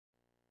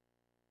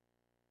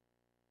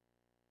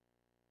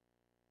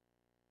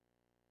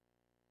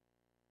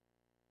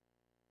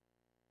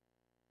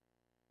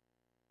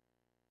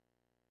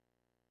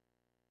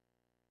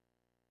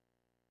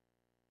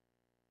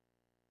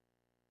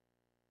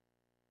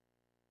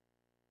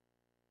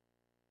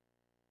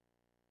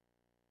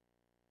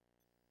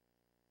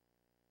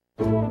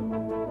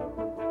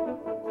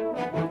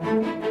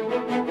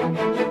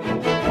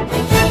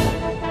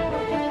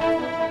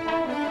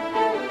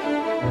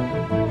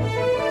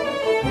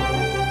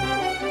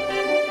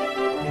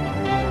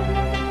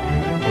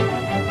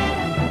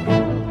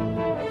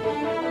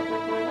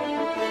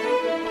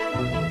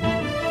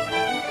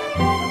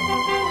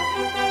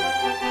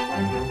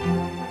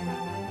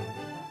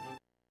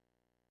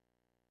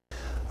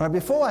Now,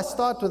 before I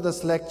start with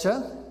this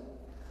lecture,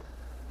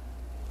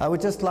 I would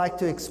just like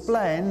to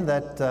explain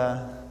that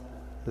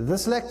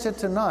this lecture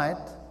tonight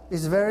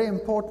is a very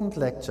important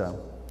lecture.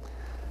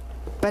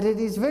 But it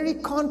is very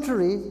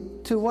contrary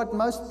to what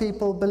most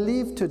people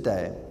believe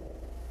today.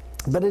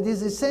 But it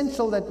is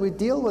essential that we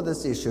deal with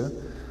this issue,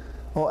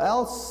 or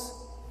else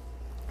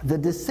the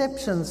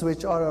deceptions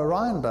which are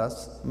around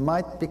us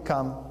might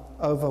become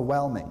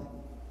overwhelming.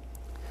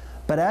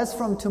 But as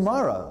from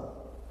tomorrow,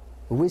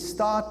 we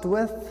start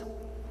with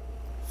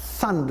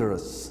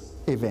thunderous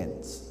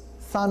events.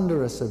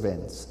 Thunderous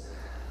events.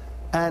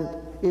 And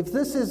if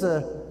this is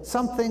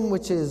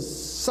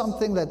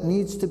something that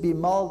needs to be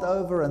mulled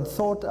over and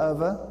thought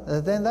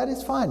over, then that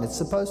is fine. It's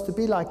supposed to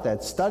be like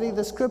that. Study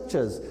the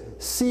scriptures.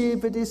 See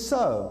if it is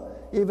so.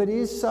 If it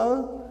is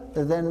so,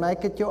 then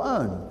make it your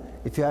own.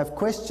 If you have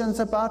questions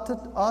about it,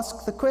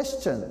 ask the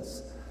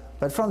questions.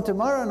 But from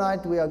tomorrow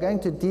night, we are going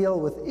to deal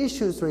with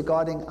issues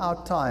regarding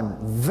our time.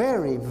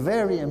 Very,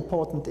 very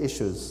important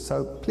issues.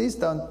 So please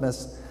don't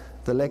miss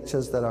the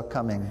lectures that are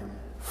coming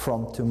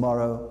from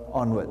tomorrow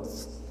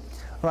onwards.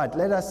 Right,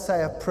 let us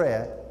say a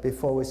prayer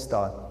before we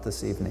start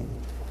this evening.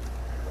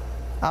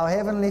 Our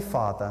Heavenly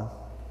Father,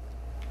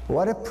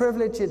 what a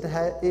privilege it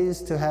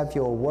is to have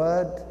your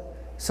word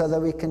so that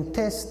we can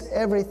test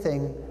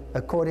everything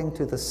according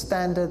to the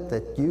standard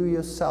that you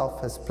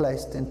yourself has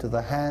placed into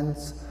the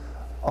hands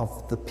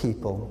of the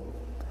people.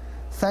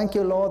 Thank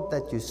you, Lord,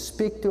 that you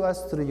speak to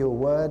us through your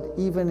word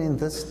even in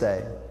this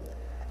day,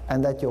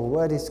 and that your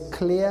word is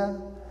clear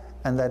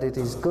and that it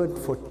is good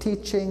for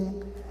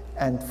teaching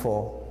and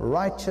for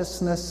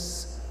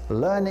righteousness,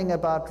 learning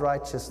about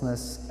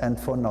righteousness, and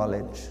for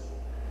knowledge.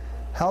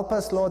 Help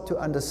us, Lord, to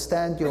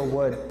understand your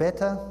word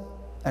better,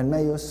 and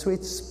may your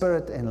sweet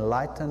Spirit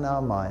enlighten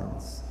our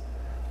minds.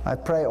 I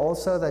pray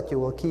also that you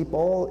will keep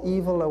all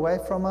evil away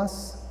from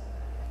us,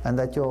 and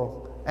that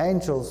your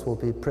angels will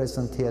be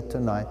present here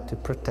tonight to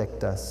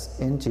protect us.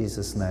 In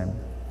Jesus' name,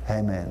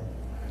 amen.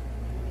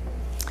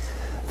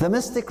 The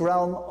mystic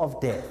realm of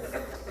death.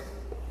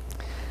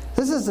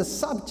 This is a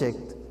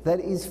subject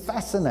that is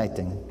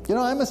fascinating. You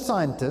know, I'm a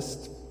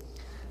scientist,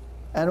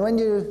 and when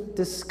you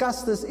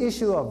discuss this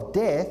issue of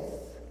death,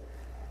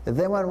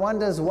 then one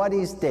wonders, what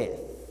is death?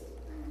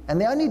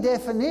 And the only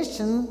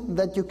definition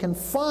that you can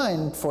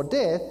find for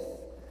death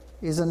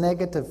is a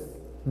negative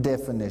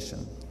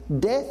definition.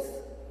 Death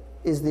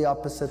is the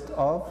opposite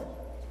of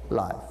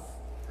life.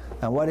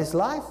 And what is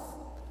life?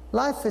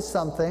 Life is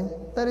something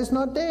that is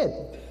not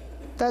dead.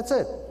 That's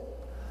it.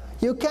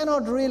 You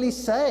cannot really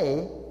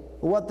say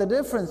what the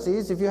difference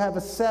is. If you have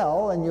a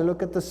cell and you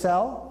look at the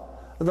cell,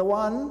 the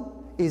one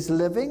is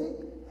living,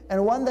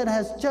 and one that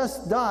has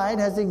just died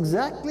has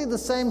exactly the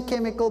same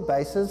chemical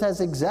basis,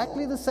 has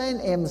exactly the same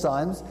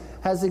enzymes,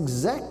 has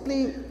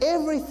exactly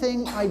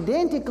everything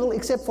identical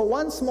except for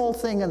one small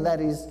thing, and that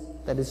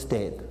is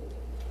dead.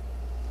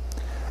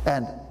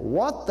 And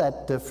what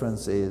that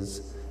difference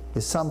is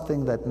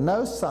something that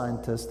no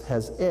scientist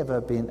has ever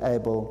been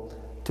able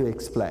to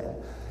explain.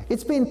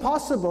 It's been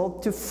possible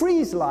to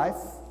freeze life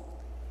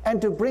and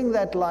to bring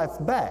that life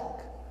back,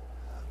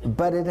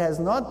 but it has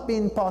not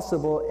been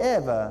possible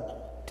ever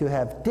to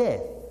have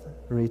death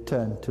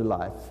return to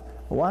life.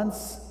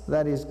 Once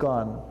that is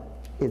gone,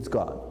 it's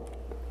gone.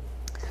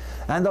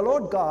 And the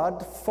Lord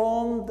God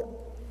formed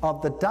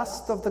of the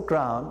dust of the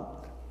ground,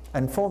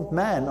 and formed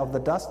man of the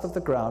dust of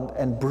the ground,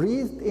 and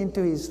breathed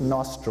into his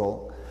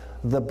nostril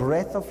the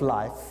breath of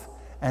life,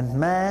 and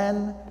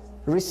man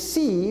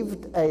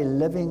received a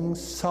living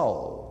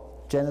soul.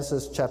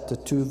 Genesis chapter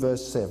 2,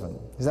 verse 7.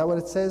 Is that what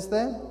it says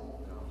there?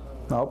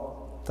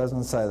 Nope,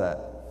 doesn't say that.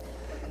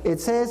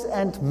 It says,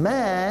 and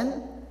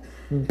man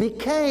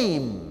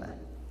became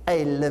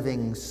a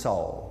living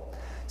soul.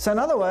 So in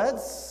other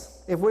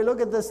words, if we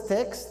look at this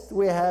text,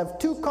 we have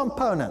two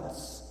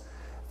components.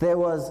 There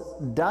was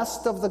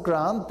dust of the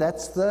ground,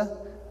 that's the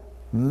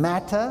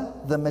matter,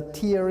 the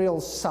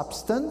material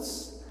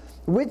substance,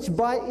 which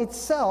by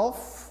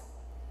itself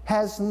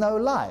has no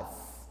life.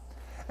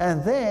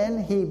 And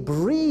then he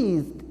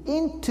breathed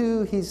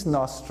into his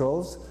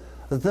nostrils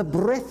the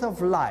breath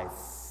of life.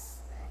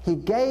 He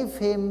gave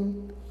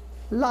him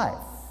life.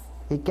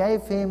 He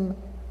gave him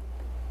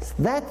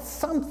that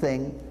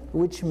something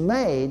which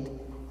made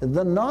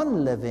the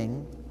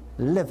non-living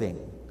living.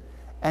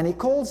 And he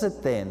calls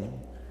it then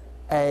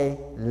a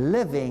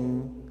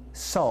living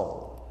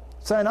soul.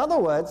 So in other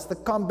words, the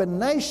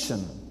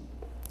combination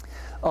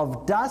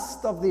of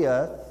dust of the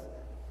earth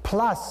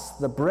plus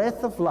the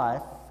breath of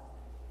life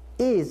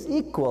is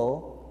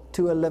equal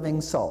to a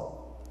living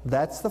soul.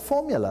 That's the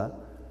formula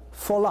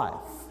for life.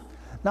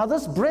 Now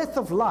this breath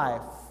of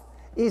life,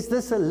 is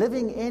this a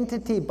living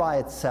entity by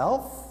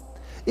itself?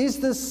 Is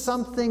this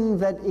something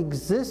that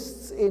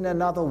exists in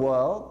another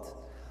world,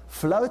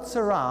 floats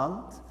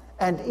around,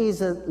 and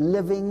is a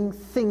living,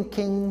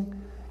 thinking,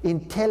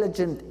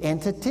 intelligent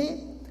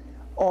entity?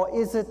 Or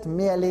is it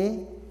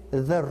merely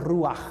the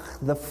ruach,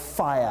 the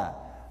fire,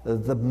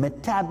 the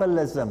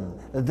metabolism,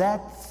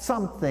 that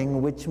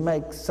something which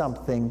makes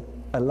something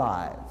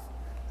alive?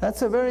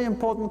 That's a very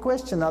important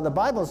question. Now, the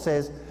Bible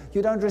says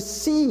you don't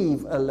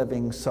receive a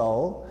living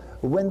soul.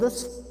 When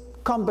this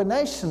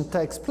combination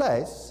takes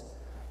place,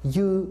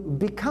 you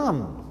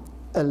become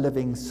a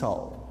living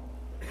soul.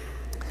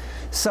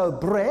 So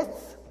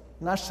breath,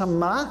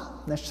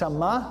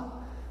 neshama,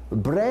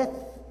 breath,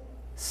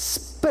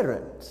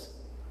 spirit.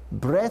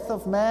 Breath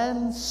of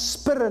man,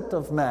 spirit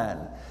of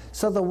man.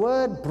 So the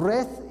word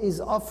breath is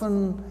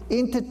often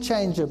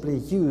interchangeably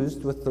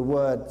used with the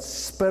word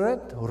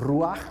spirit,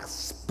 ruach,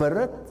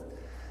 spirit.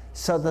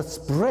 So this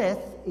breath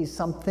is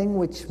something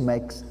which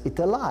makes it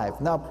alive.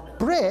 Now,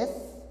 breath,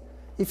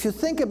 if you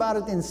think about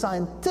it in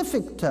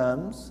scientific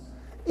terms,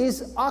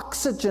 is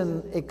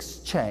oxygen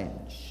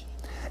exchange.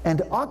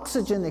 And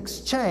oxygen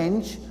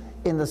exchange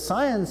in the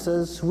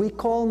sciences we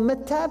call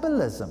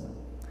metabolism.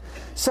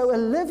 So a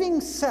living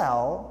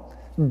cell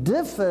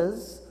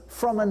differs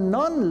from a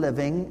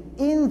non-living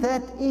in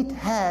that it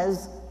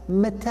has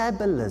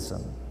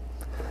metabolism.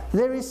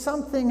 There is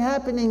something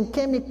happening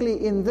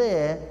chemically in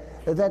there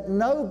that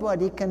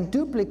nobody can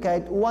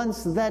duplicate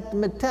once that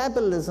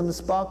metabolism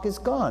spark is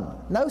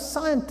gone. No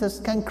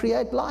scientist can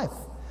create life.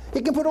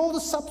 He can put all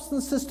the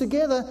substances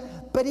together,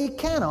 but he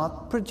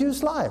cannot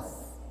produce life.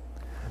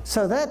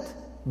 So that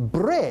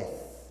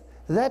breath,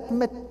 that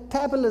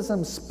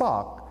metabolism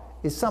spark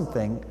is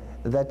something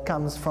that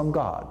comes from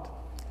God.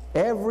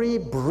 Every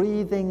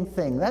breathing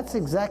thing, that's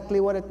exactly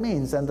what it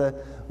means. And the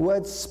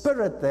word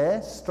spirit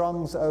there,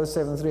 Strong's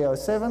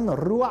 07307,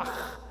 ruach,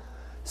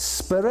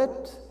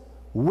 spirit,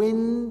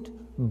 wind,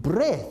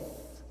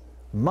 breath,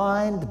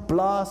 mind,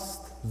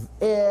 blast,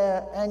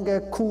 air,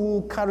 anger,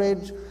 cool,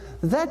 courage,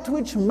 that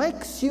which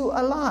makes you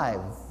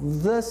alive,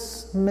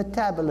 this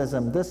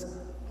metabolism, this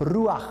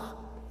ruach,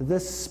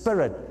 this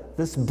spirit,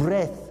 this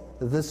breath,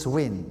 this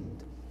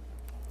wind.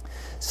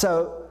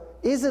 So,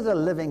 is it a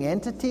living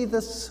entity,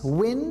 this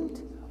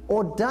wind,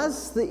 or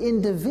does the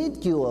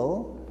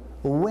individual,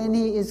 when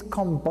he is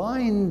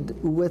combined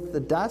with the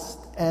dust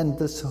and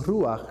this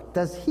ruach,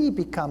 does he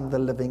become the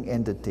living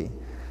entity?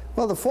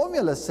 Well, the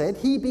formula said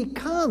he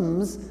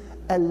becomes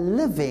a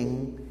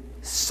living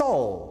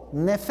soul,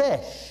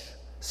 nefesh,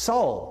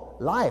 soul,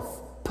 life,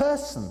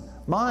 person,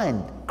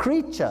 mind,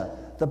 creature,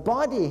 the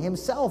body,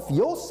 himself,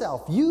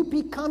 yourself. You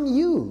become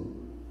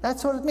you.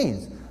 That's what it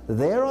means.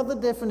 There are the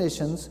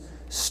definitions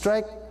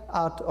straight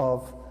out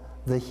of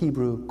the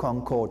Hebrew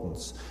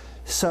Concordance.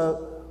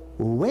 So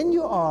when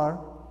you are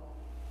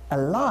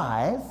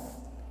alive,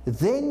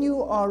 then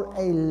you are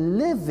a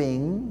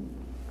living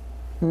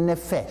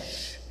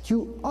nefesh.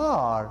 You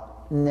are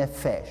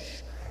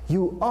nefesh.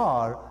 You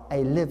are a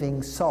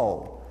living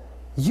soul.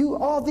 You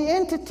are the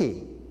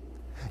entity.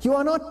 You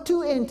are not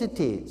two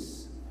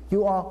entities.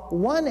 You are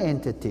one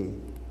entity.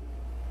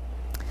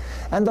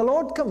 And the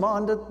Lord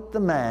commanded the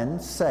man,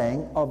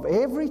 saying, of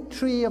every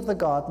tree of the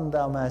garden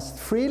thou mayest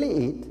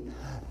freely eat,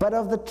 but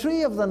of the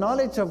tree of the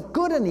knowledge of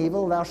good and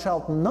evil thou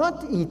shalt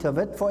not eat of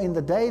it, for in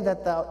the day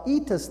that thou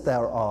eatest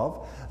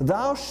thereof,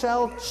 thou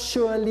shalt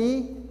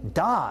surely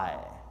die.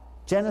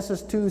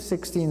 Genesis 2,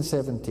 16,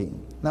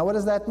 17. Now what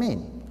does that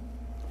mean?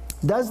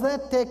 Does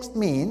that text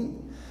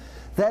mean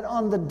that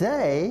on the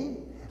day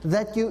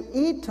that you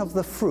eat of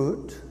the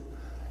fruit,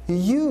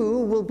 you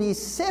will be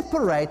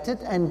separated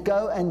and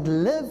go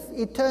and live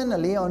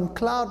eternally on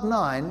cloud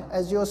 9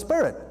 as your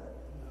spirit?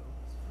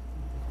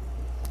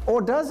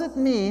 Or does it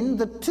mean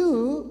the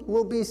two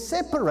will be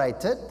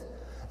separated,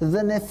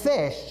 the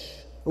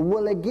nefesh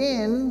will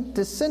again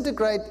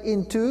disintegrate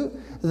into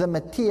the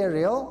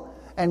material,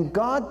 and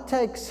God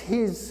takes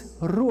his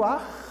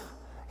ruach,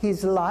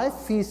 his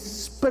life, his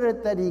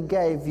spirit that he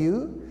gave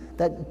you,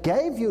 that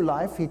gave you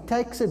life, he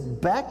takes it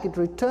back, it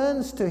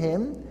returns to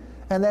him,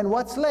 and then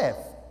what's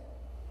left?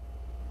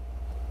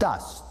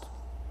 Dust.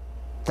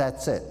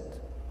 That's it.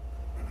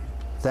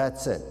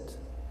 That's it.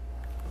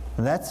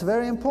 And that's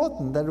very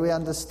important that we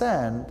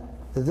understand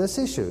this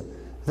issue.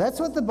 That's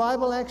what the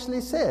Bible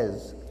actually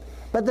says.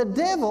 But the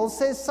devil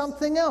says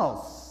something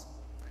else.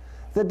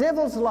 The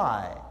devil's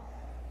lie.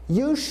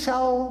 You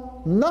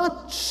shall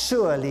not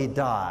surely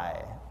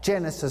die.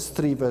 Genesis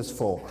 3 verse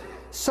 4.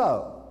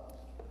 So,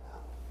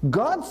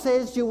 God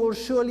says you will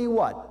surely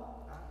what?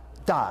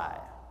 Die.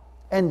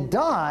 And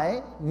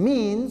die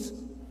means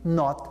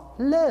not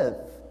live,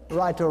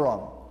 right or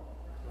wrong?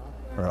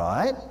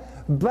 Right?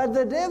 But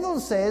the devil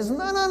says,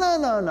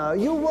 no,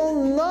 you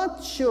will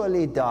not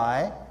surely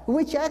die,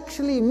 which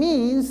actually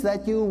means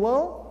that you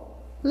will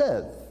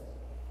live.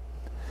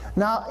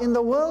 Now, in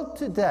the world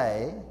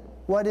today,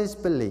 what is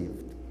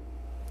believed?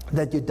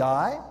 That you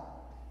die,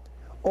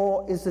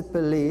 or is it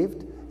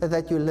believed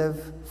that you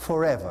live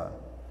forever?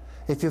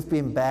 If you've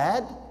been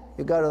bad,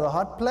 you go to the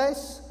hot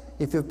place.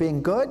 If you've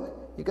been good,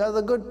 you go to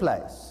the good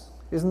place.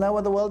 Isn't that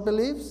what the world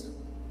believes?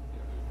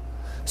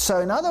 So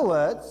in other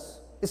words,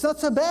 it's not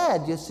so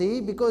bad, you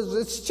see, because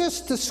it's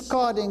just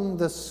discarding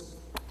this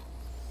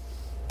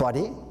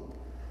body.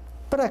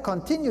 But I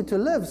continue to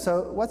live,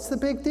 so what's the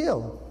big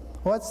deal?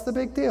 What's the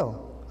big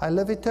deal? I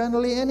live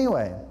eternally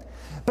anyway.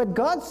 But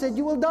God said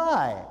you will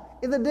die.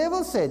 And the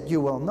devil said you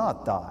will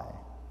not die.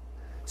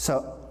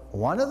 So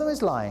one of them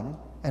is lying,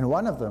 and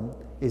one of them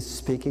is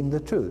speaking the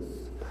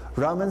truth.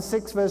 Romans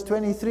 6 verse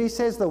 23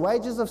 says the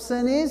wages of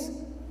sin is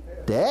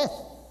death.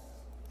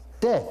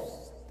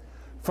 Death.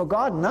 For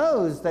God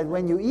knows that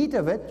when you eat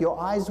of it, your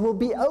eyes will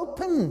be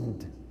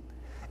opened,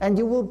 and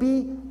you will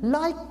be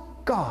like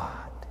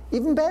God.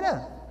 Even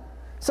better.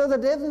 So the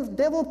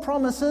devil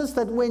promises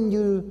that when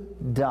you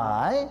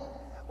die,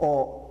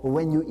 or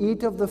when you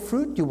eat of the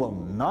fruit, you will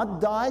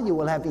not die, you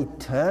will have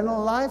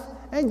eternal life,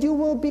 and you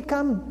will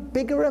become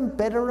bigger and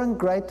better and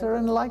greater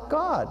and like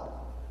God.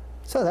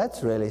 So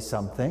that's really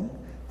something.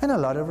 And a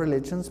lot of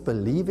religions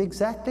believe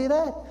exactly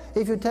that.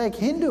 If you take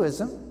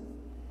Hinduism,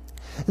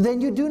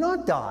 then you do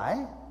not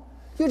die.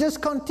 You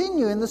just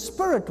continue in the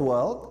spirit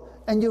world,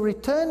 and you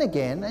return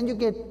again, and you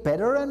get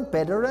better and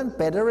better and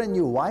better, and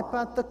you wipe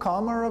out the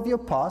karma of your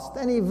past,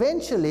 and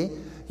eventually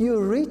you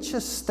reach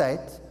a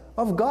state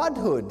of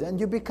godhood,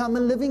 and you become a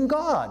living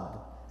God,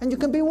 and you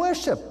can be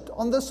worshipped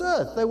on this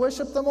earth. They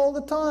worship them all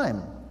the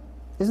time.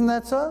 Isn't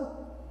that so?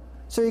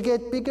 So you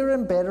get bigger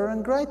and better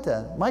and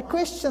greater. My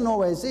question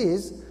always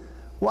is,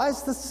 why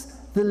is this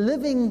the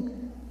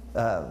living,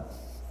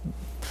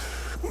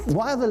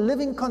 why are the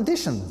living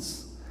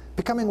conditions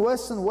becoming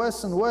worse and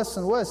worse and worse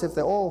and worse if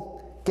they're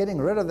all getting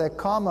rid of their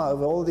karma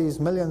over all these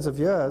millions of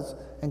years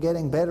and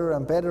getting better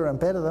and better and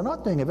better? They're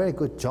not doing a very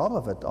good job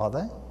of it, are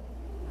they?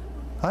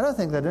 I don't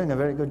think they're doing a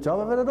very good job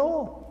of it at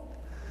all.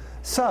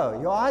 So,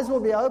 your eyes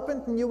will be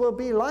opened and you will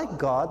be like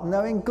God,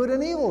 knowing good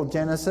and evil.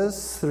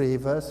 Genesis 3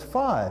 verse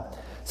 5.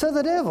 So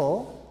the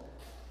devil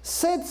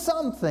said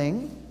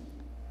something,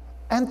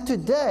 and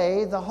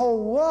today the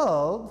whole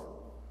world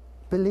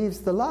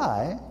believes the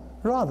lie,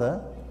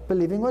 rather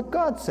believing what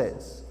God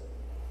says.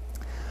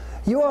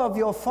 You are of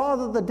your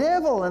father the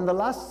devil, and the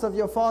lusts of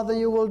your father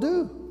you will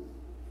do.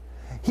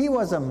 He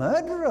was a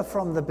murderer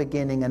from the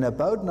beginning, and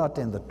abode not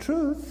in the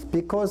truth,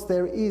 because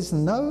there is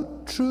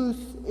no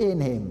truth in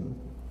him.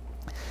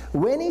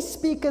 When he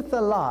speaketh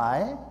a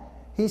lie,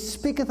 he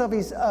speaketh of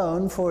his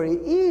own, for he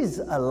is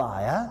a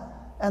liar,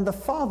 and the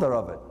father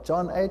of it.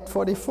 John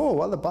 8:44.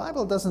 Well, the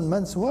Bible doesn't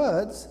mince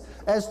words.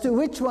 As to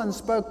which one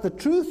spoke the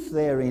truth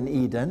there in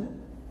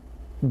Eden,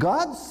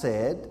 God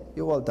said,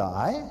 you will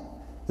die.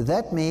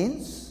 That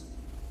means,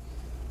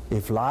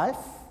 if life,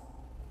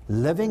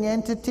 living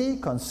entity,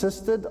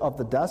 consisted of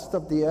the dust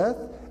of the earth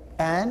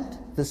and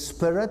the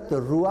spirit, the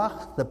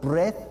ruach, the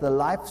breath, the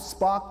life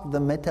spark, the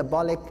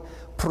metabolic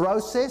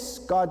process,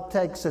 God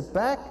takes it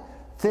back,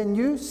 then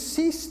you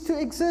cease to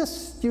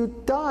exist.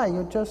 You die.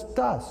 You're just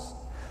dust.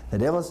 The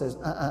devil says,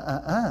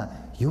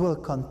 you will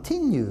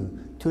continue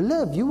to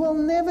live. You will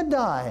never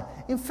die.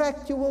 In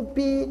fact, you will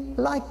be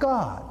like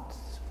God.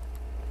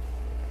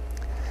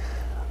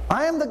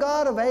 I am the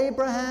God of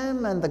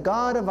Abraham and the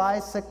God of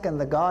Isaac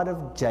and the God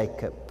of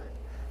Jacob.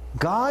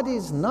 God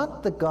is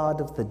not the God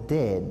of the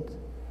dead,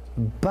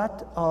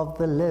 but of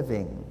the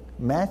living.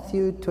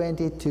 Matthew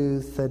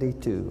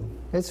 22:32.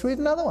 Let's read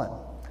another one.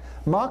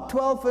 Mark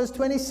 12 verse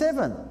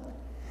 27.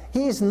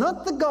 He is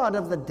not the God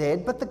of the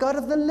dead, but the God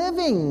of the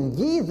living.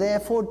 Ye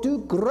therefore do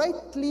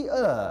greatly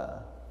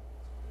err.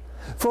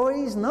 For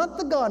he is not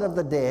the God of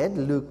the dead,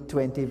 Luke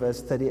 20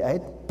 verse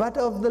 38, but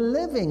of the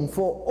living,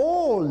 for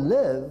all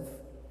live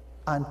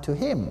unto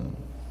him.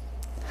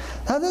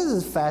 Now this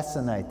is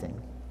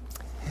fascinating.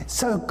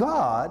 So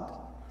God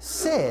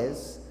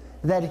says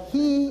that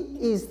he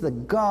is the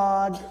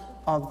God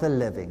of the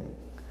living.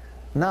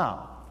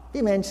 Now,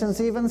 he mentions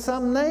even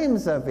some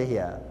names over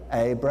here.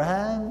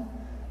 Abraham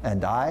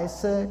and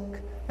Isaac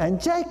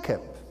and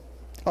Jacob.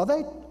 Are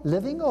they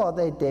living or are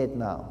they dead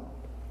now?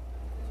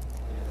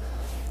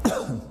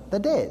 They're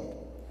dead.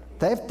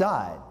 They've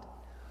died.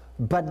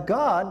 But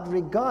God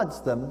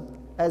regards them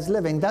as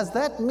living. Does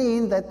that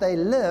mean that they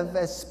live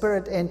as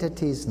spirit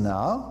entities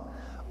now?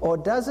 Or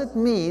does it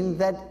mean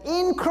that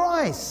in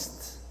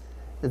Christ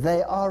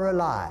they are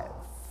alive?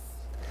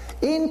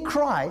 In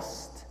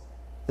Christ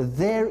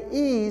there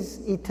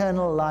is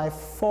eternal life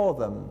for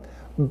them.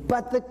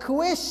 But the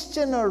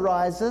question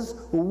arises,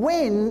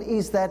 when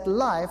is that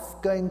life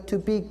going to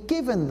be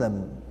given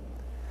them?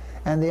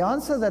 And the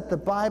answer that the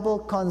Bible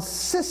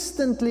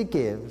consistently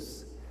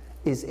gives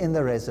is in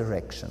the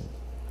resurrection.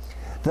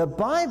 The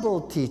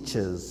Bible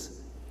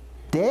teaches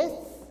death,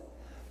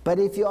 but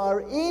if you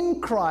are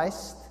in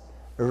Christ,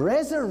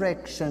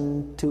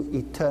 resurrection to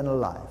eternal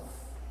life.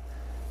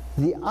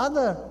 The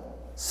other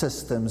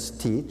systems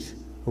teach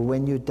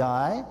when you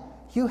die,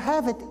 you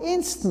have it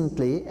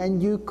instantly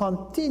and you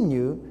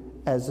continue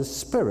as a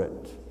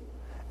spirit.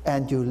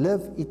 And you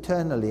live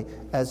eternally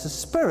as a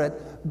spirit.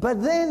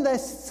 But then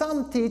there's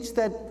some teach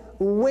that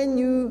when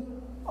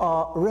you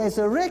are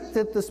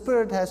resurrected, the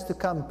spirit has to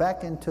come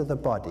back into the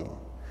body.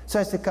 So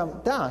it has to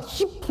come down,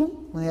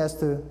 and he has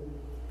to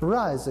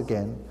rise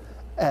again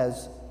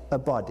as a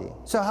body.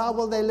 So how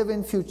will they live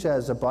in future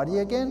as a body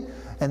again?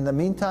 In the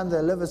meantime,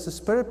 they live as a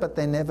spirit, but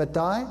they never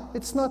die.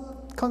 It's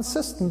not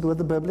consistent with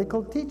the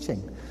biblical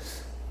teaching.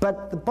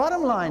 But the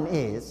bottom line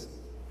is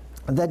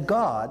that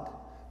God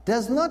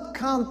does not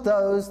count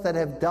those that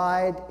have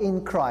died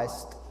in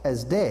Christ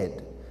as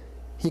dead.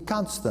 He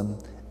counts them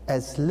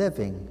as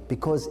living,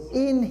 because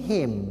in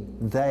him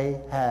they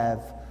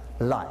have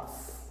life.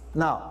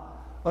 Now,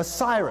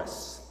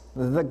 Osiris,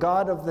 the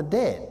god of the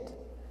dead.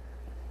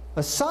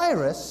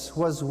 Osiris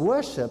was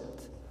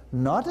worshipped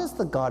not as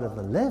the god of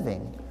the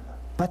living,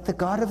 but the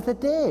god of the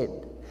dead.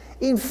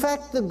 In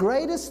fact, the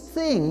greatest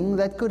thing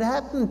that could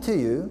happen to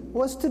you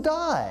was to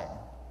die.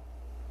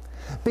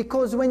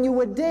 Because when you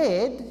were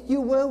dead,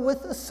 you were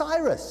with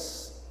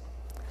Osiris.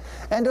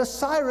 And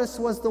Osiris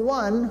was the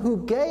one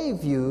who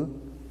gave you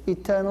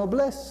eternal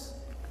bliss.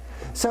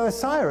 So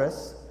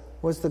Osiris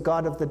was the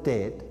god of the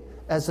dead,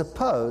 as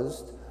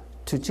opposed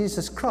to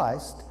Jesus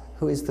Christ,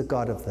 who is the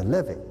God of the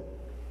living.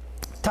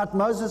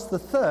 Thutmose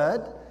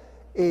III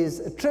is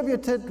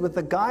attributed with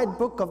the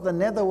guidebook of the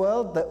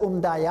netherworld, the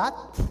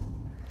Umdayat,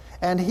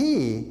 and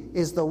he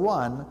is the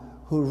one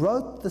who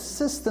wrote the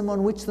system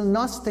on which the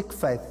Gnostic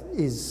faith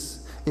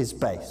is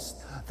based.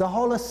 The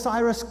whole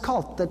Osiris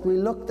cult that we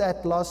looked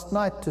at last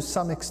night to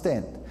some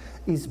extent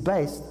is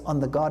based on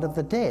the God of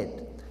the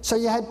dead. So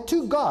you had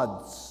two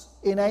gods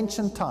in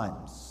ancient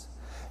times.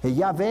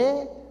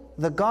 Yahweh,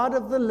 the God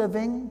of the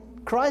living,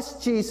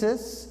 Christ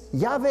Jesus,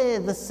 Yahweh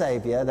the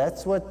Savior,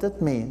 that's what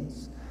it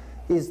means,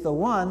 is the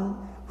one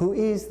who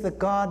is the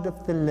God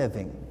of the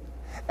living.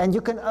 And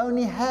you can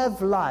only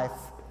have life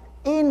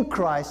in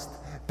Christ,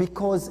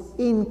 because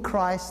in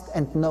Christ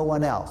and no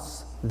one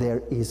else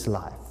there is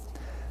life.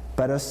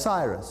 But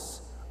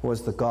Osiris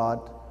was the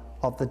god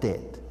of the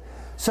dead.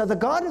 So the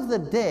god of the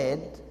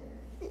dead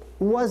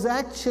was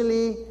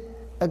actually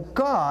a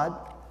god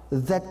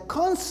that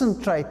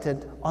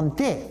concentrated on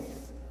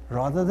death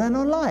rather than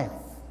on life.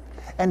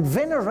 And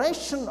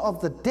veneration of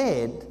the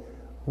dead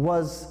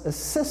was a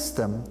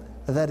system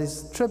that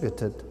is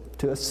attributed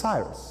to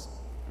Osiris.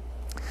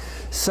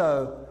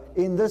 So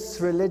in this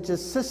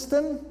religious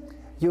system,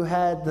 you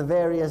had the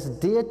various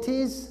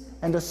deities,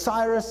 and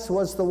Osiris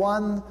was the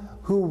one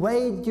who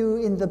weighed you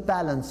in the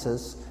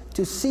balances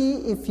to see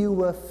if you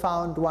were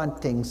found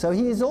wanting. So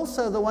he is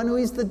also the one who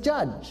is the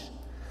judge.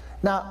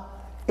 Now,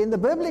 in the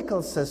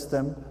biblical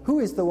system, who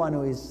is the one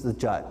who is the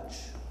judge?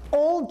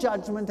 All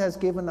judgment has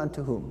given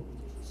unto whom?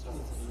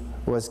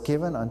 Was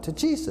given unto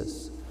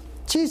Jesus.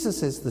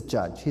 Jesus is the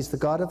judge. He's the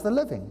God of the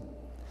living.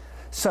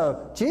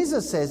 So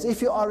Jesus says,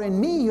 if you are in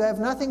me, you have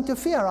nothing to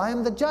fear. I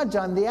am the judge.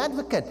 I'm the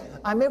advocate.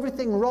 I'm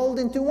everything rolled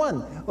into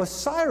one.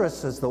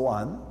 Osiris is the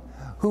one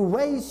who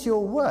weighs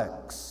your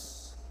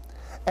works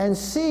and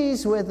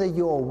sees whether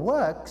your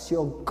works,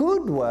 your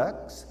good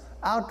works,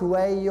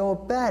 outweigh your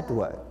bad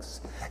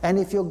works. And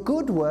if your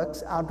good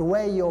works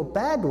outweigh your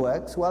bad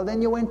works, well,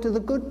 then you went to the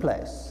good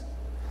place.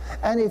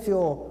 And if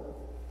your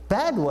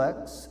bad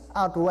works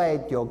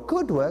outweighed your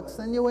good works,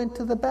 then you went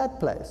to the bad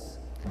place.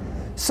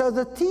 So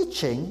the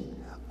teaching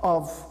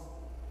of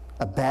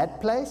a bad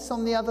place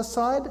on the other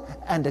side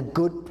and a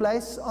good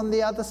place on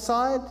the other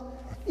side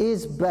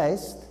is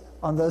based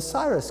on the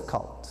Osiris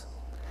cult.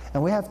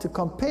 And we have to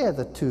compare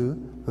the two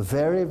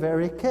very,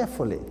 very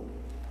carefully.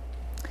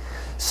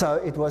 So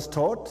it was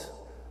taught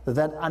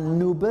that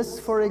Anubis,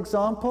 for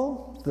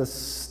example,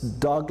 this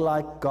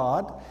dog-like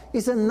god,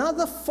 is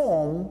another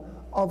form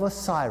of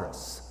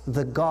Osiris,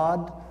 the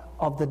god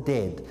of the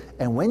dead.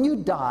 And when you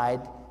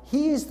died,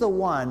 he is the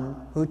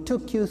one who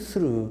took you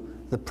through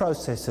the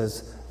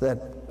processes that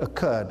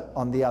occurred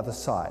on the other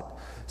side.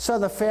 So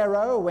the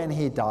Pharaoh, when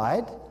he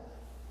died,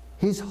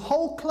 his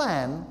whole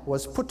clan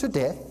was put to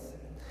death.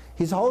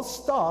 His whole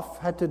staff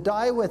had to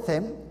die with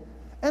him.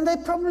 And they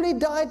probably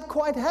died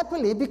quite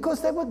happily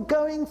because they were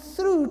going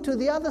through to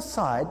the other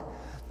side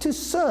to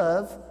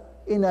serve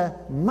in a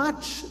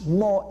much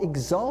more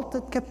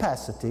exalted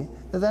capacity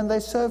than they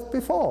served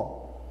before.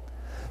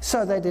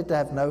 So they did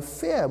have no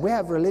fear. We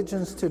have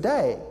religions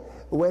today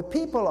where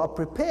people are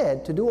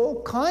prepared to do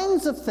all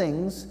kinds of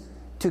things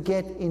to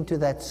get into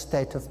that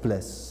state of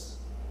bliss.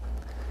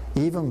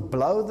 Even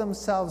blow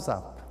themselves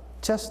up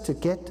just to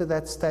get to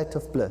that state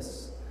of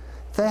bliss.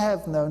 They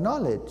have no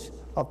knowledge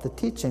of the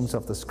teachings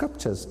of the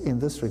scriptures in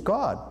this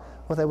regard,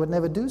 or they would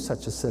never do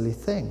such a silly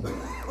thing.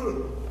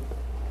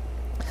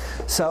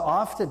 So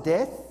after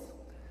death,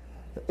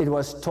 it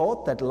was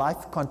taught that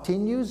life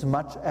continues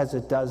much as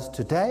it does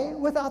today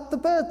without the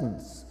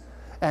burdens.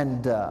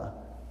 And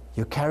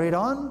you carried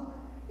on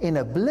in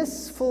a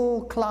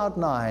blissful cloud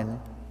nine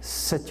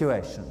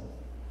situation.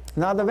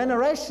 Now the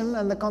veneration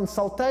and the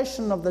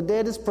consultation of the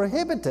dead is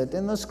prohibited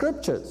in the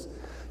scriptures.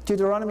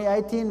 Deuteronomy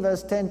 18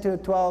 verse 10 to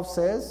 12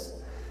 says,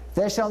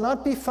 "There shall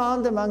not be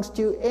found amongst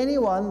you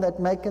anyone that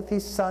maketh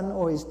his son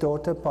or his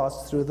daughter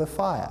pass through the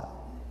fire."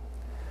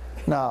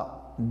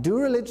 Now, do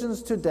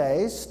religions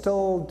today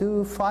still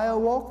do fire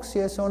walks,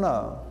 yes or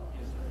no?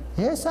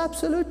 Yes,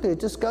 absolutely.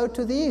 Just go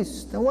to the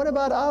East. And what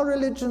about our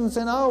religions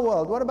in our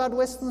world? What about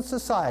Western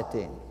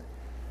society?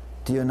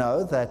 Do you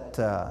know that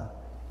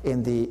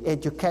in the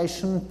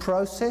education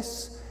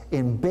process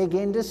in big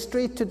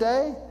industry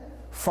today,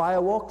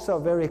 fire walks are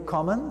very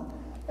common,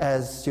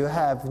 as you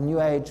have New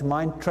Age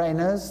mind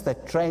trainers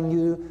that train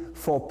you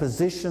for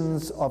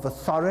positions of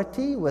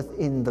authority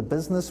within the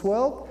business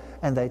world,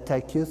 and they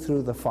take you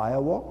through the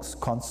fire walks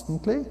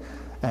constantly,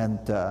 and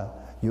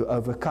you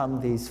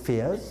overcome these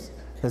fears.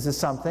 This is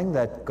something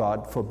that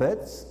God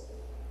forbids.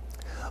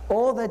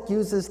 Or that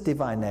uses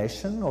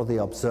divination, or the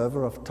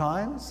observer of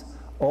times,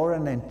 or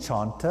an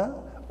enchanter,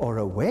 or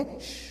a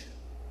witch.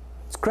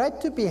 It's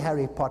great to be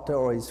Harry Potter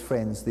or his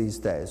friends these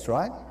days,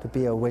 right? To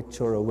be a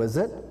witch or a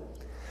wizard.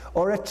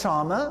 Or a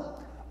charmer,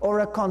 or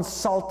a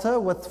consulter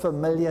with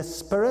familiar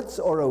spirits,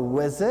 or a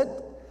wizard,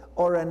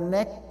 or a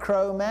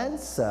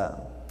necromancer,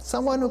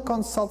 someone who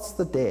consults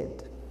the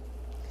dead.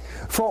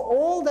 For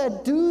all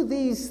that do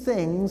these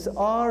things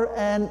are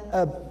an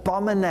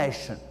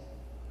abomination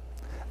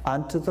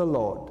unto the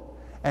Lord.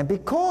 And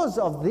because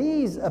of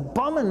these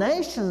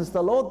abominations,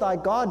 the Lord thy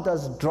God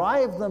does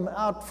drive them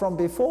out from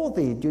before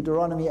thee.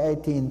 Deuteronomy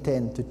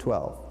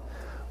 18:10-12.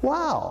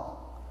 Wow.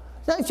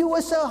 Now, if you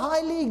were so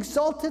highly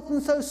exalted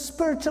and so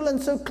spiritual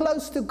and so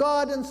close to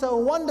God and so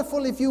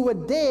wonderful, if you were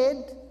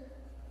dead,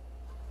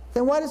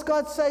 then why does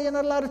God say you're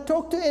not allowed to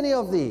talk to any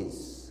of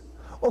these?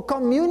 Or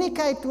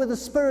communicate with the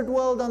spirit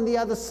world on the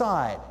other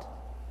side?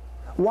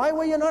 Why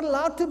were you not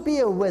allowed to be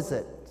a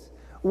wizard?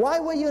 Why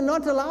were you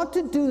not allowed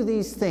to do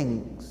these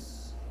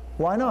things?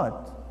 Why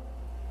not?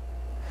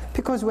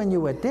 Because when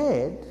you were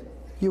dead,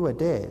 you were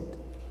dead.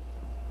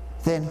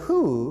 Then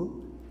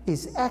who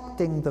is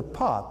acting the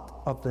part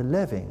of the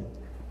living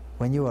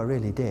when you are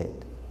really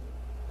dead?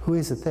 Who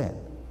is it then?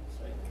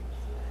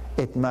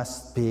 It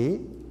must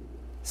be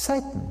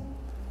Satan,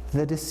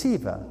 the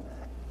deceiver,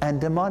 and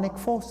demonic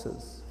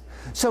forces.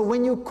 So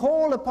when you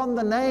call upon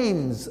the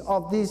names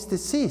of these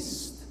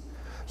deceased,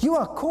 you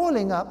are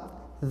calling up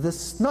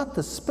not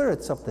the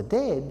spirits of the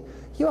dead,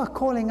 you are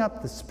calling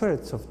up the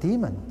spirits of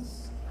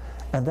demons.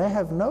 And they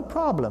have no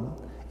problem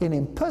in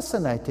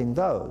impersonating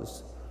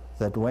those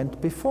that went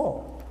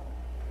before.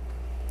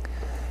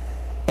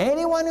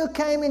 Anyone who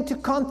came into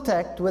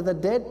contact with a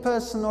dead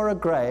person or a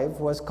grave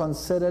was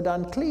considered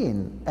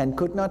unclean and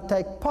could not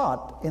take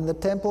part in the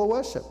temple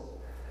worship.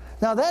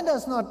 Now that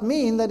does not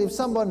mean that if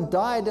someone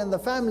died in the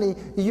family,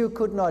 you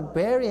could not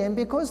bury him,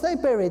 because they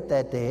buried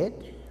their dead.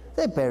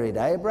 They buried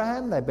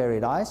Abraham, they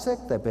buried Isaac,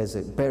 they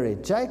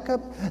buried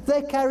Jacob.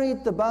 They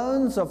carried the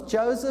bones of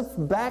Joseph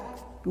back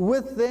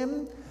with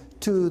them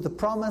to the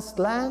promised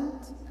land.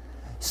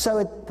 So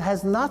it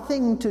has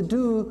nothing to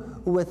do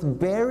with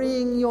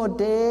burying your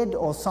dead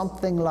or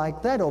something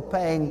like that, or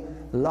paying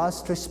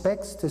last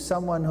respects to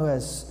someone who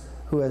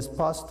has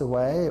passed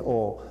away,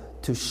 or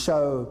to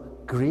show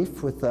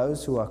grief with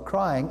those who are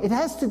crying. It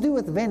has to do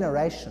with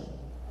veneration.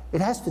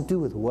 It has to do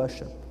with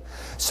worship.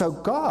 So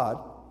God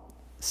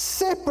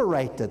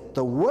separated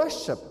the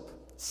worship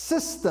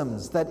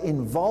systems that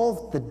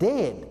involved the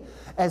dead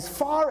as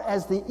far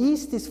as the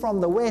east is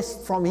from the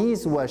west from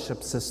his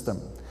worship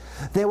system.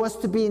 There was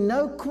to be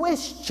no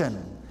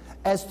question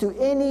as to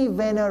any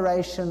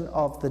veneration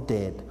of the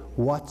dead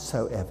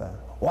whatsoever.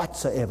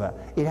 Whatsoever.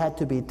 It had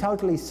to be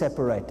totally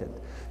separated.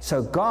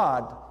 So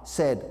God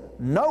said,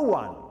 no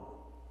one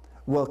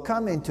will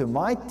come into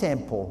my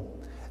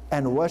temple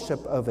and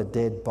worship over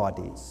dead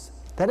bodies.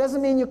 That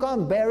doesn't mean you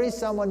can't bury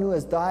someone who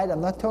has died.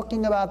 I'm not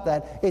talking about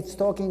that. It's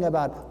talking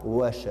about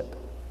worship.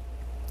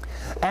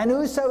 And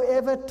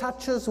whosoever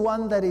touches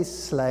one that is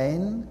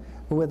slain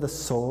with a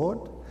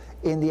sword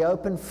in the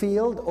open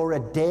field, or a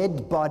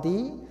dead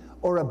body,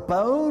 or a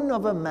bone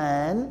of a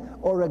man,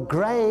 or a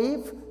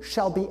grave,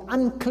 shall be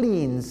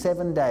unclean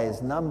 7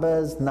 days.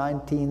 Numbers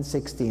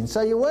 19:16.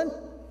 So you weren't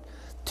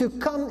to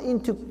come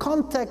into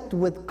contact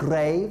with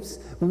graves.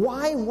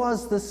 Why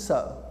was this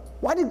so?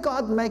 Why did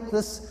God make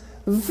this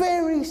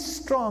very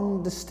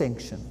strong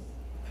distinction?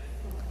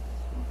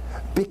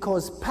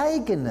 Because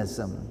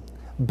paganism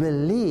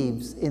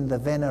believes in the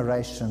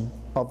veneration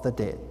of the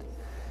dead.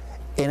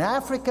 In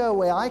Africa,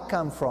 where I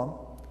come from,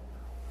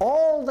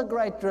 all the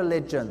great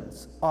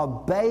religions are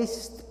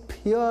based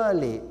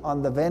purely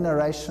on the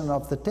veneration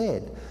of the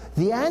dead.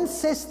 The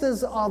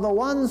ancestors are the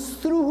ones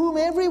through whom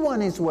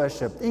everyone is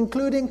worshipped,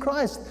 including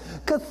Christ.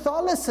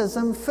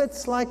 Catholicism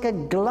fits like a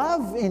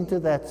glove into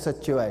that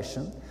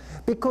situation,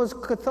 because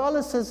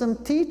Catholicism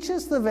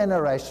teaches the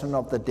veneration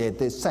of the dead.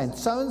 There's Saint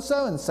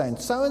so-and-so, and Saint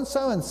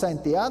so-and-so, and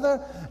Saint the other,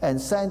 and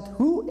Saint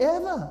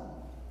whoever.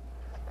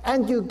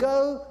 And you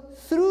go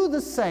through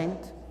the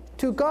saint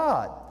to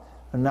God.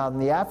 And now in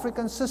the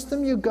African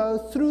system, you go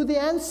through the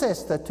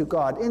ancestor to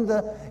God. In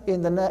the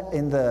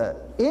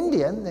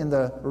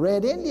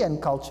Red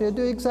Indian culture, you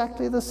do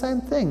exactly the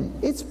same thing.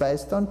 It's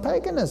based on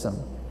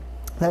paganism.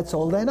 That's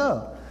all they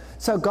know.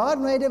 So God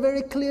made a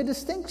very clear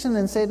distinction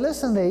and said,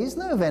 listen, there is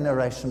no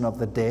veneration of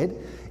the dead.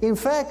 In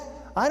fact,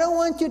 I don't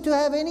want you to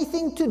have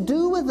anything to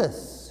do with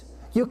this.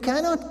 You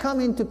cannot come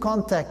into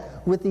contact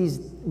with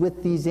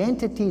these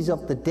entities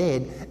of the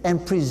dead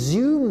and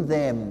presume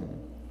them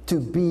to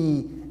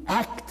be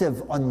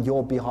active on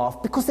your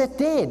behalf, because they're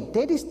dead.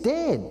 Dead is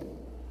dead.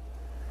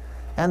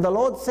 And the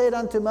Lord said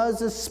unto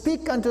Moses,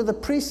 speak unto the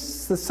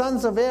priests, the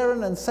sons of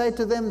Aaron, and say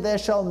to them, there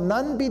shall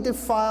none be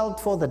defiled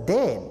for the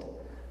dead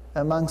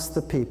amongst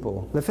the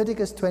people.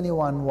 Leviticus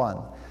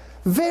 21:1.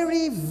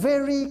 Very,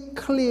 very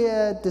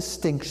clear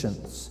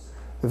distinctions.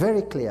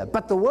 Very clear.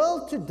 But the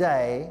world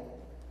today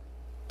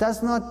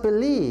does not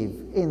believe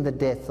in the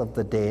death of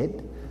the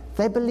dead.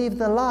 They believe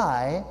the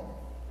lie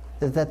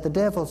that the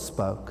devil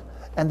spoke,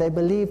 and they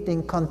believed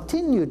in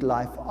continued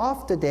life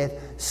after death,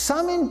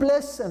 some in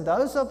bliss, and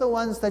those are the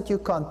ones that you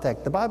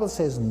contact. The Bible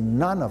says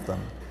none of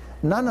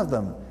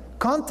them.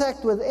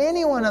 Contact with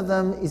any one of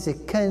them is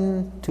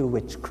akin to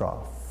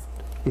witchcraft.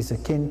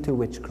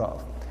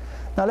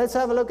 Now let's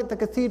have a look at the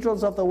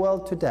cathedrals of the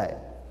world today.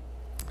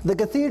 The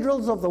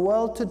cathedrals of the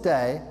world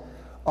today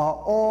are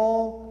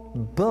all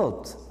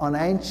built on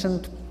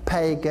ancient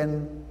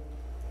pagan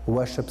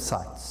worship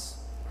sites.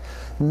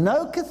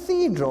 No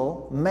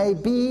cathedral may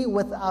be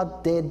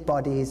without dead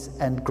bodies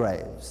and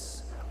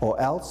graves, or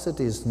else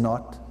it is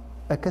not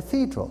a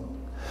cathedral.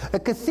 A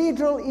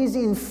cathedral is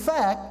in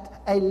fact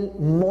a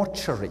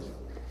mortuary.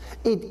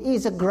 It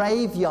is a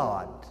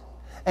graveyard.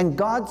 And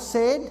God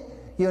said,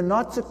 you're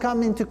not to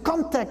come into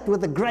contact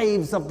with the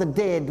graves of the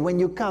dead when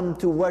you come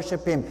to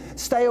worship Him.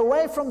 Stay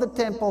away from the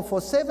temple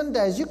for 7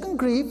 days. You can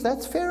grieve,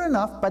 that's fair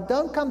enough, but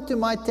don't come to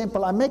my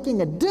temple. I'm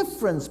making a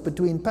difference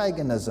between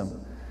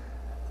paganism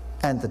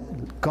and the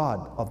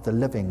God of the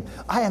living.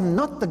 I am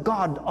not the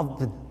God of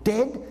the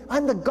dead.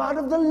 I'm the God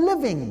of the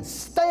living.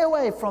 Stay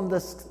away from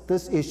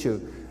this issue.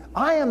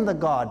 I am the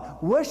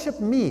God. Worship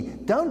me.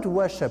 Don't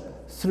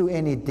worship through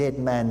any dead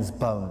man's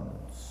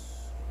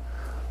bones.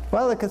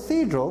 Well, the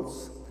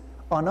cathedrals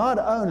are not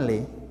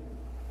only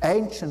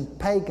ancient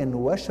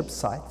pagan worship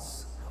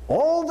sites.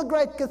 All the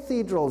great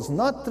cathedrals,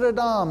 Notre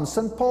Dame,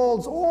 St.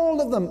 Paul's,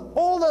 all of them,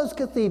 all those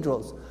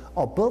cathedrals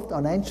are built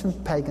on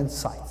ancient pagan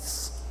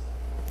sites.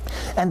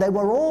 And they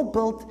were all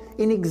built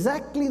in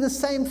exactly the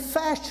same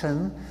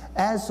fashion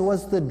as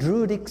was the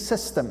Druidic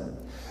system.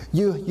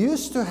 You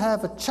used to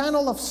have a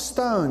channel of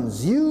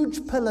stones,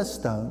 huge pillar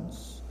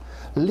stones,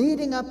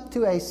 leading up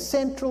to a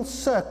central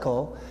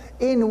circle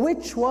in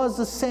which was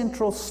a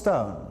central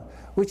stone,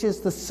 which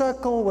is the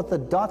circle with the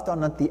dot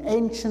on it, the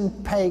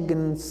ancient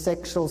pagan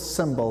sexual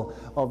symbol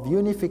of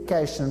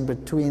unification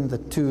between the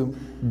two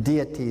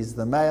deities,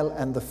 the male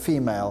and the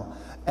female,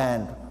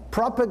 and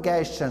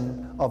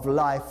propagation of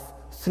life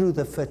through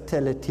the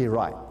fertility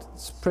rite.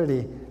 It's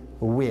pretty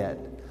weird.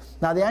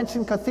 Now, the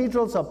ancient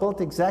cathedrals are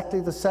built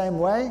exactly the same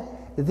way.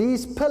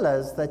 These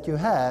pillars that you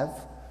have,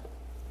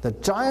 the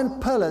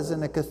giant pillars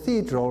in a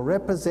cathedral,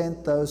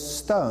 represent those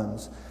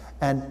stones.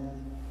 And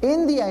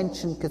in the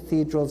ancient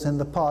cathedrals in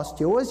the past,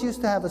 you always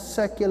used to have a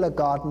circular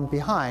garden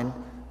behind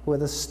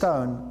with a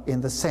stone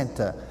in the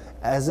center,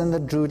 as in the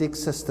Druidic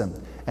system.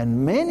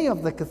 And many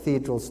of the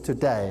cathedrals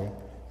today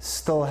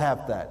still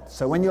have that.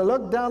 So when you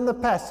look down the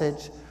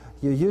passage,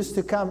 you used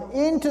to come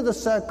into the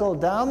circle,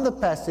 down the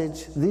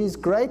passage. These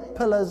great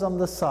pillars on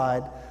the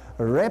side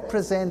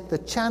represent the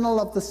channel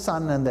of the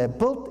sun, and they're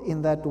built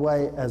in that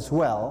way as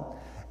well.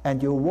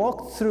 And you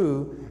walk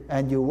through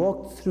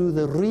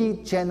the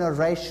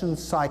regeneration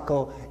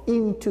cycle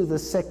into the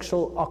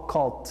sexual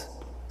occult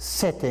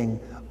setting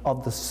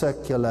of the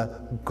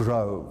circular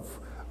grove,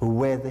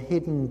 where the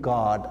hidden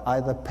god,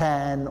 either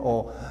Pan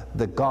or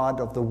the god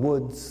of the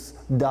woods,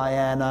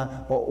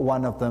 Diana, or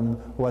one of them,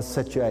 was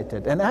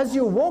situated. And as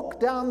you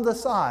walk down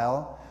this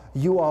aisle,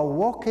 you are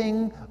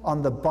walking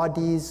on the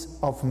bodies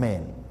of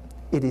men.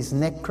 It is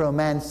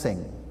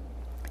necromancing.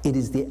 It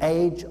is the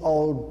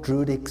age-old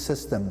Druidic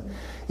system.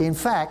 In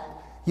fact,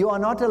 you are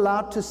not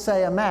allowed to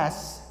say a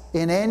mass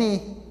in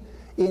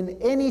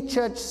any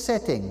church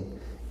setting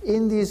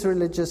in these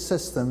religious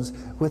systems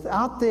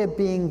without there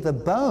being the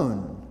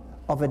bone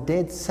of a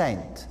dead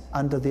saint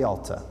under the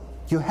altar.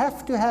 You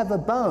have to have a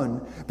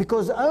bone,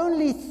 because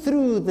only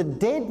through the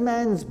dead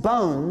man's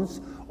bones,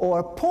 or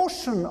a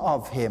portion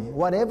of him,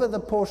 whatever the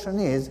portion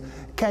is,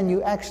 can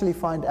you actually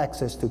find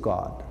access to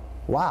God.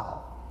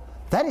 Wow.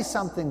 That is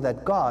something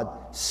that God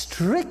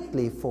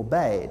strictly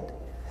forbade,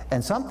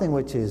 and something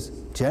which is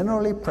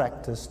generally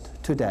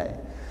practiced today.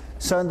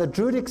 So in the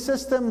Druidic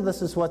system,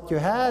 this is what you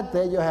had.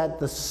 There you had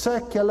the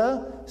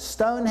circular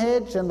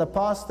Stonehenge. In the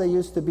past, there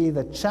used to be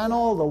the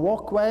channel, the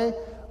walkway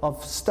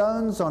of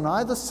stones on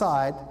either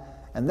side,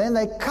 and then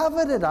they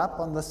covered it up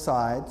on the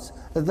sides.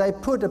 They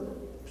put a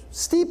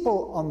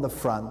steeple on the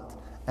front,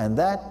 and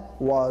that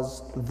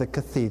was the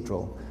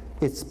cathedral.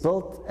 It's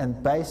built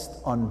and based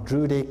on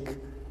Druidic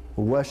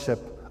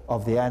worship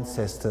of the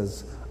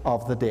ancestors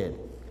of the dead.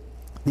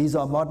 These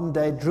are modern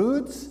day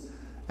Druids,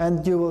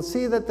 and you will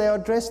see that they are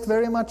dressed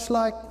very much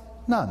like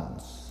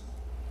nuns.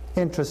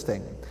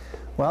 Interesting.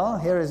 Well,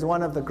 here is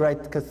one of the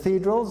great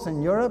cathedrals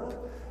in Europe,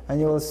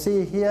 and you will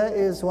see here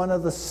is one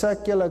of the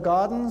circular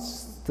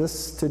gardens,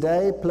 this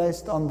today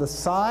placed on the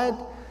side,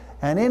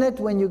 and in it,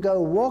 when you go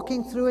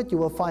walking through it, you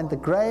will find the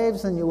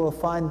graves and you will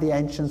find the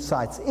ancient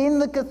sites. In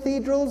the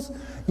cathedrals,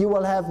 you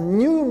will have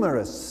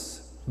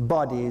numerous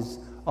bodies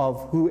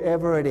of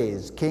whoever it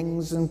is,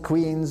 kings and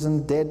queens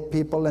and dead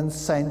people and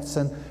saints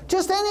and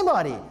just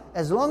anybody,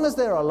 as long as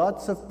there are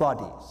lots of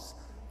bodies,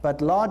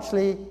 but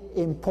largely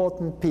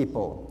important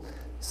people.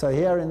 So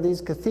here in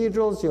these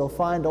cathedrals, you'll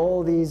find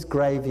all these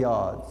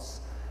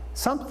graveyards,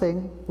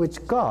 something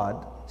which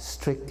God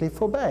strictly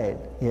forbade.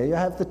 Here you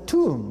have the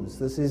tombs.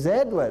 This is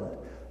Edward,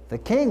 the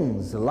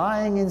kings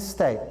lying in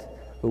state,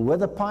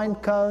 with the pine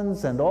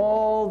cones and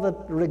all the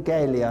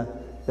regalia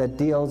that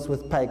deals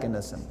with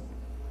paganism.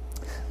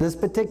 This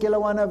particular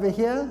one over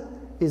here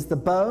is the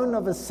bone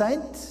of a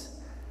saint.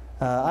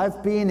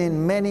 I've been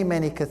in many,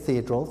 many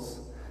cathedrals,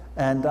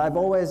 and I've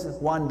always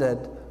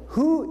wondered,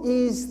 who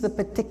is the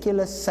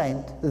particular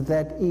saint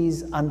that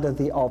is under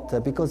the altar?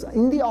 Because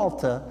in the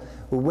altar,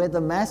 where the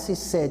Mass is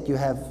said, you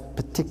have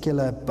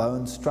particular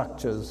bone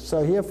structures.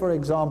 So here, for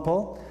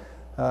example,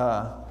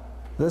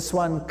 this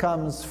one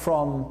comes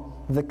from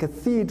the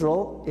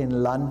cathedral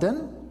in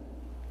London,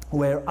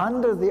 where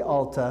under the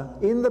altar,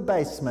 in the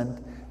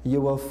basement, you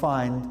will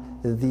find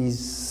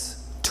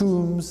these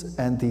tombs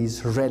and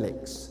these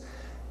relics.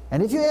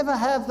 And if you ever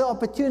have the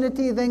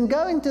opportunity, then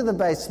go into the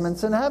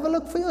basements and have a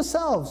look for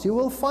yourselves. You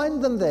will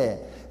find them there.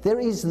 There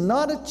is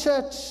not a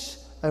church,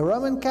 a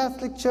Roman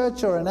Catholic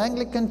church or an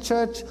Anglican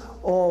church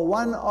or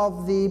one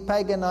of the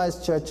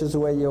paganized churches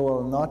where you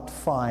will not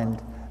find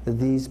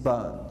these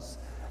bones.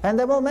 And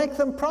they will make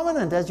them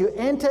prominent as you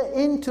enter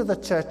into the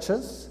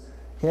churches.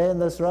 Here in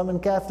this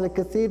Roman Catholic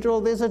cathedral,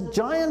 there's a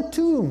giant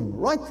tomb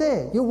right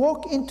there. You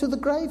walk into the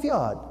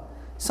graveyard.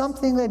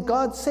 Something that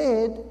God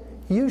said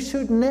you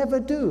should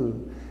never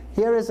do.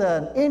 Here is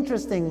an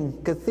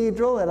interesting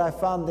cathedral that I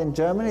found in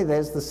Germany.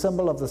 There's the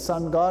symbol of the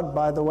sun god,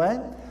 by the way.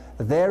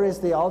 There is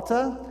the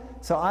altar.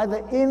 So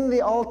either in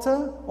the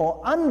altar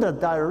or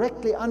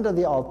directly under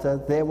the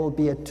altar, there will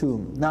be a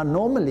tomb. Now,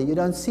 normally you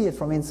don't see it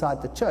from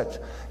inside the church.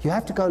 You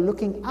have to go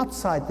looking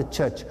outside the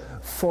church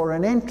for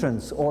an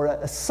entrance or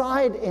a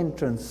side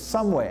entrance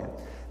somewhere.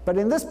 But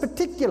in this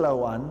particular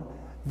one,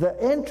 the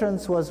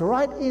entrance was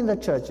right in the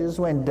church. You just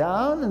went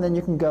down, and then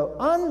you can go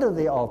under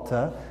the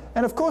altar.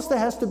 And of course, there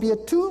has to be a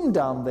tomb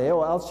down there,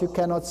 or else you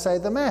cannot say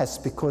the Mass,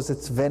 because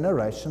it's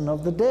veneration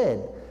of the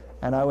dead.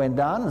 And I went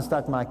down and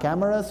stuck my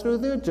camera through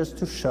there just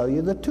to show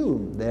you the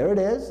tomb. There it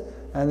is,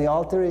 and the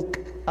altar is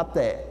up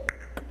there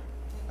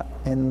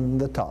in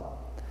the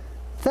top.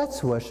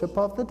 That's worship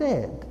of the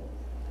dead.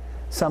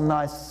 Some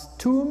nice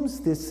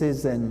tombs. This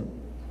is in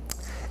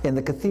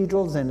the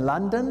cathedrals in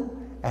London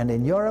and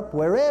in Europe,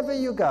 wherever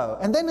you go.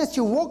 And then as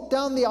you walk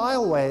down the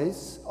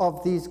aisleways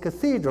of these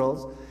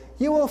cathedrals,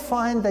 you will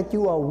find that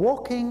you are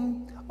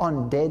walking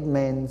on dead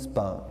men's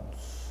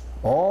bones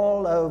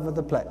all over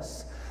the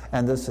place.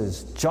 And this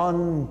is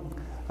John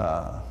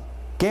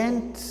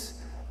Gent,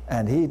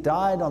 and he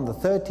died on the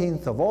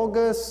 13th of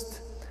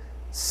August,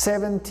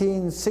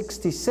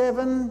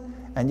 1767,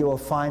 and you will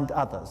find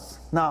others.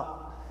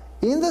 Now,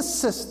 in this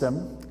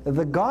system,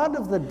 the god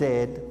of the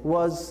dead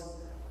was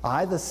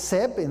either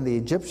Seb in the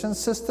Egyptian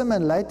system,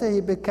 and later he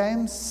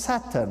became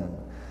Saturn,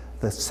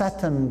 the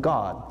Saturn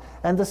god.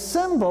 And the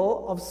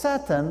symbol of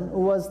Saturn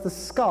was the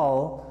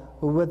skull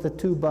with the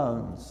two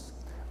bones,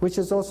 which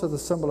is also the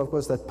symbol, of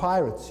course, that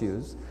pirates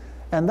use.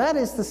 And that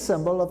is the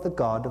symbol of the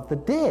god of the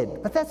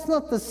dead. But that's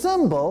not the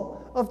symbol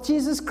of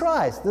Jesus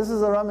Christ. This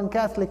is a Roman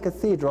Catholic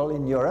cathedral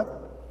in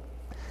Europe.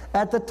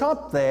 At the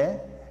top there,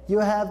 you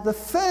have the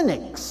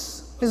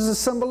phoenix. This is a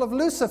symbol of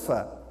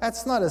Lucifer.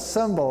 That's not a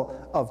symbol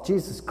of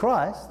Jesus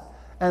Christ.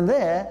 And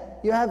there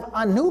you have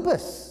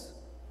Anubis.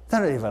 They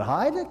don't even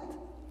hide it.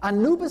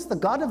 Anubis, the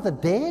god of the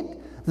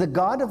dead, the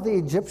god of the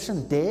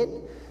Egyptian dead.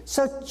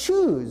 So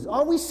choose,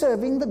 are we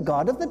serving the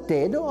god of the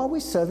dead, or are we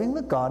serving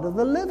the god of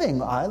the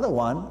living? Either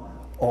one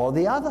or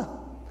the other.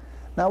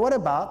 Now, what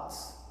about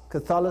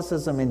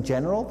Catholicism in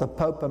general, the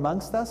Pope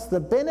amongst us? The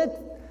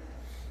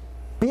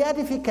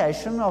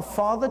beatification of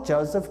Father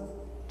Joseph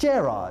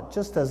Gerard,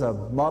 just as a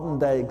modern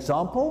day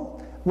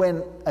example.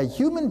 When a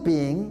human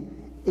being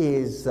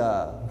is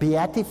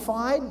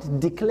beatified,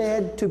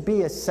 declared to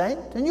be a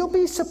saint, and you'll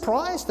be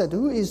surprised at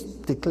who is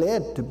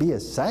declared to be a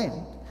saint.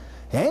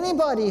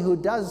 Anybody who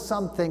does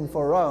something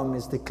for Rome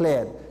is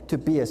declared to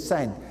be a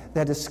saint.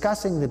 They're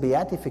discussing the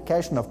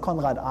beatification of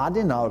Konrad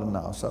Adenauer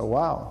now, so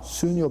wow,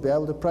 soon you'll be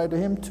able to pray to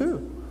him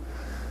too.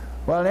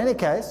 Well, in any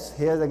case,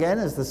 here again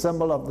is the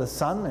symbol of the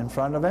sun in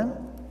front of him.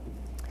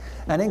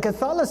 And in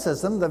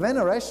Catholicism, the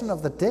veneration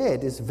of the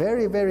dead is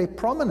very, very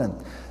prominent.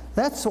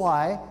 That's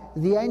why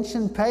the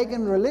ancient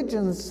pagan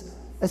religions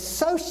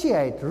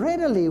associate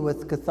readily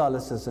with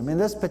Catholicism. In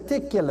this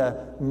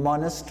particular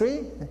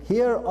monastery,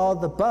 here are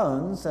the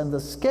bones and the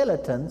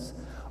skeletons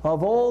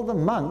of all the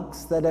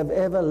monks that have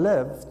ever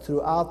lived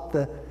throughout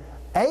the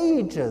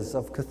ages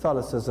of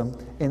Catholicism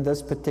in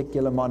this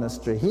particular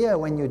monastery. Here,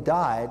 when you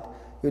died,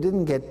 you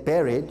didn't get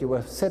buried. You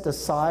were set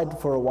aside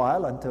for a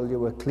while until you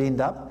were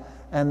cleaned up,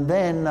 and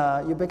then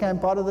you became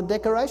part of the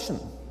decoration.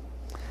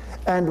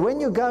 And when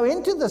you go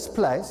into this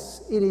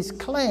place, it is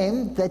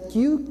claimed that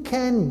you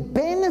can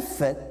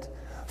benefit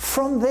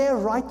from their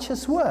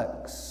righteous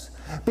works.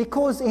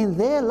 Because in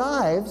their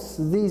lives,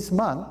 these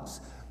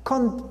monks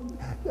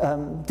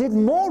did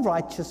more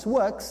righteous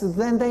works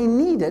than they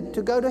needed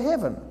to go to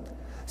heaven.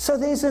 So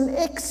there's an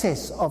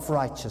excess of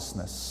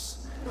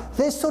righteousness.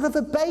 There's sort of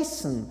a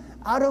basin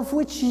out of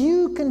which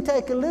you can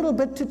take a little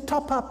bit to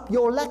top up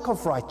your lack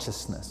of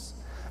righteousness.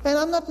 And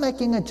I'm not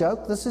making a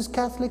joke. This is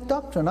Catholic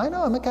doctrine. I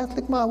know I'm a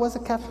Catholic. I was a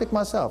Catholic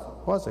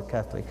myself. Was a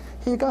Catholic.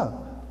 Here you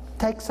go.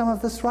 take some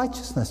of this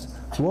righteousness,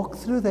 walk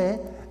through there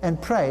and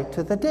pray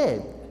to the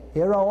dead.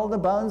 Here are all the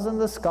bones and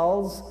the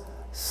skulls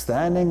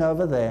standing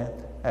over there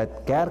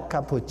at Ger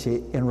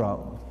Capucci in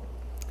Rome.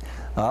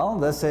 Well,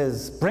 this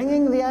is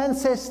bringing the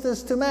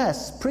ancestors to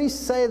Mass. Priests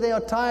say they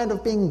are tired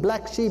of being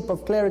black sheep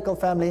of clerical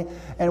family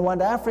and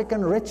want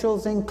African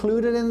rituals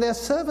included in their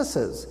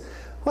services.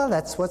 Well,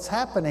 that's what's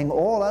happening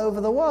all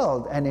over the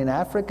world, and in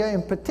Africa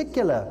in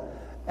particular.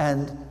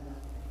 And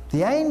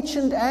the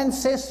ancient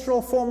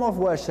ancestral form of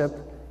worship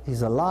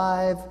is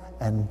alive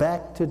and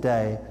back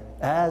today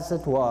as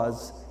it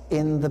was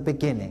in the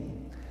beginning.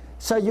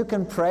 So you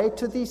can pray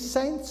to these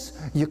saints,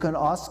 you can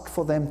ask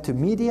for them to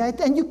mediate,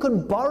 and you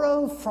can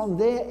borrow from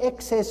their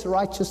excess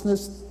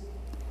righteousness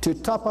to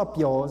top up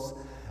yours.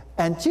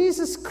 And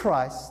Jesus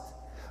Christ,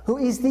 who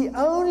is the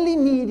only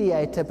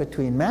mediator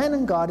between man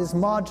and God, is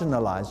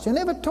marginalized. You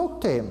never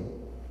talk to him.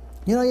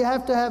 You know, you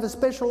have to have a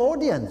special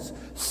audience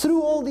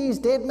through all these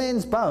dead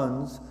men's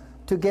bones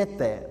to get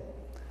there.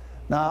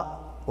 Now,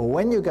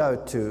 when you go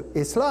to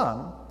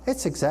Islam,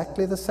 it's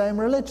exactly the same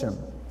religion.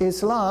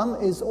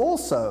 Islam is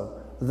also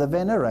the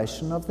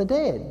veneration of the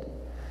dead.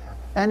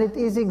 And it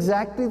is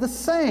exactly the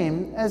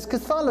same as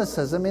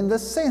Catholicism in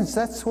this sense.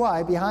 That's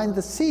why behind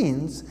the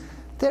scenes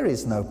there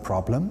is no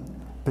problem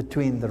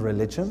between the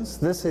religions.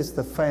 This is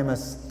the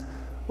famous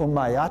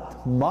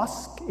Umayyad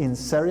Mosque in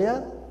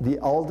Syria, the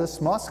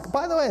oldest mosque.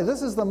 By the way,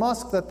 this is the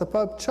mosque that the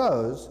Pope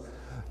chose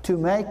to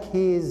make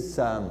his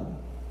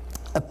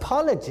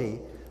apology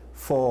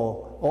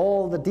for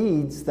all the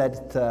deeds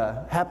that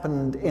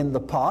happened in the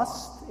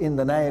past in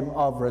the name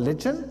of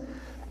religion.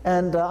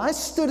 And I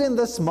stood in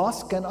this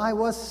mosque and I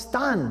was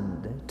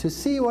stunned to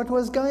see what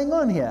was going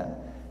on here.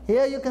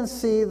 Here you can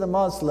see the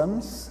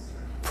Muslims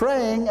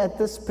praying at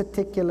this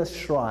particular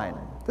shrine.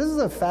 This is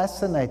a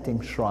fascinating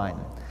shrine,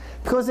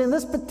 because in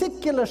this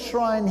particular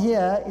shrine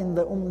here in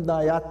the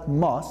Umayyad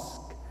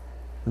Mosque,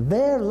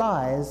 there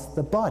lies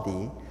the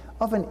body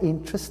of an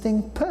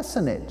interesting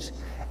personage.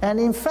 And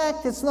in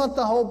fact, it's not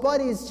the whole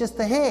body, it's just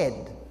the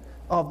head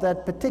of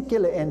that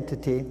particular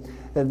entity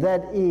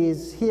that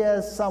is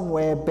here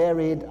somewhere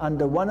buried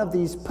under one of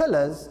these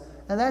pillars,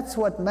 and that's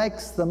what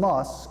makes the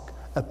mosque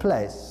a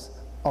place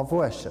of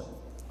worship.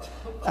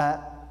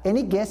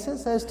 Any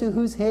guesses as to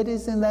whose head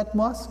is in that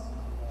mosque?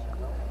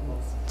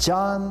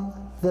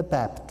 John the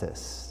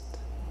Baptist.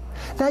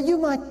 Now you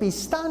might be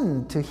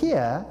stunned to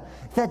hear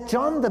that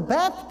John the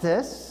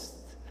Baptist,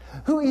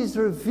 who is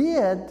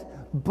revered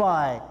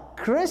by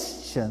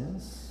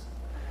Christians,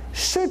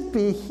 should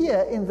be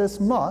here in this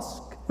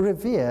mosque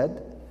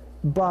revered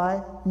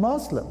by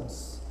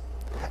Muslims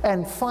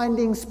and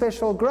finding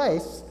special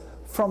grace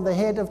from the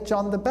head of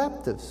John the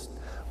Baptist.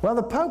 Well,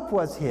 the Pope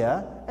was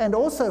here and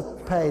also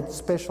paid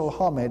special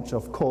homage,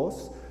 of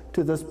course,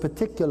 to this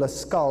particular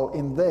skull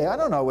in there. I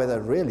don't know whether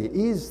it really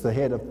is the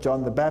head of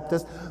John the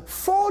Baptist.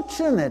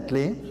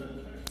 Fortunately,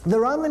 the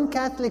Roman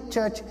Catholic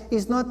Church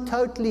is not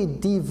totally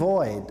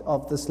devoid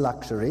of this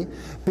luxury,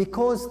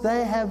 because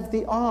they have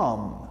the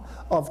arm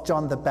of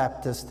John the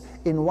Baptist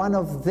in one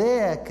of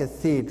their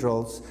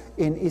cathedrals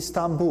in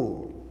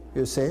Istanbul,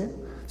 you see.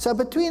 So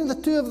between the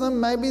two of them,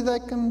 maybe they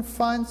can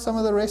find some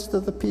of the rest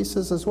of the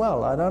pieces as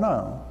well. I don't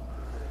know.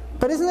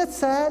 But isn't it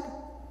sad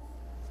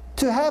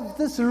to have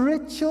this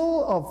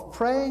ritual of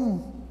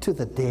praying to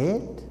the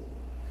dead?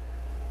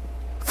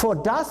 For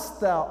dust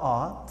thou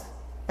art,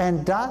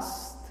 and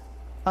dust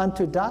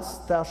unto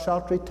dust thou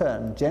shalt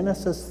return.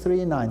 Genesis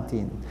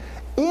 3:19.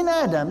 In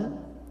Adam,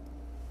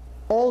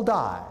 all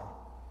die.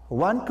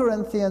 1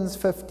 Corinthians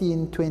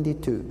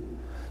 15:22.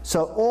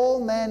 So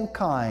all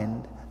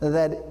mankind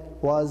that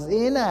was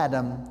in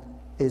Adam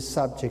is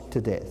subject to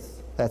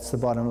death. That's the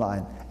bottom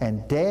line.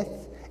 And death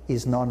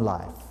is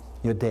non-life.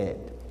 You're dead.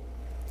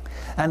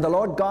 And the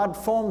Lord God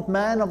formed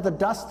man of the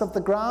dust of the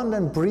ground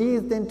and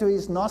breathed into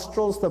his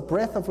nostrils the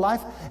breath of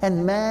life,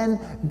 and man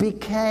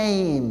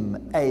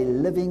became a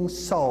living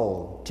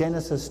soul.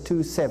 Genesis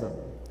 2:7.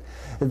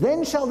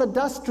 Then shall the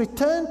dust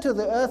return to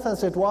the earth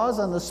as it was,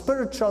 and the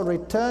spirit shall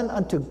return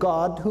unto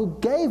God who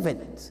gave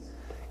it.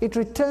 It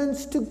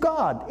returns to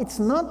God. It's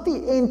not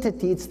the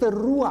entity, it's the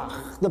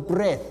ruach, the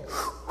breath,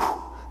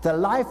 the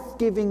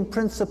life-giving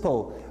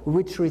principle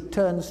which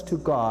returns to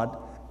God,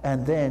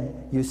 and then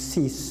you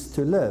cease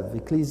to live.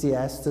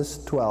 Ecclesiastes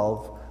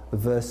 12,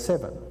 verse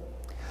 7.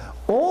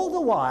 All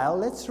the while,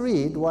 let's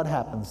read what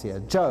happens here.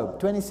 Job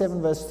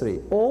 27, verse 3.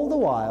 All the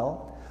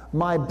while,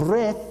 my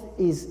breath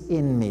is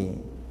in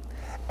me,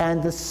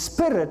 and the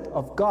Spirit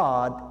of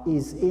God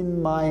is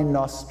in my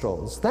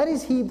nostrils. That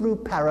is Hebrew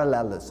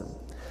parallelism.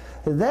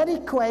 That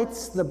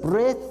equates the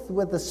breath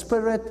with the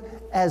Spirit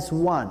as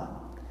one.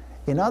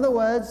 In other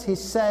words,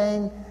 he's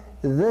saying,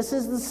 this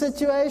is the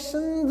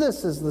situation,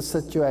 this is the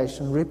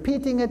situation,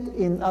 repeating it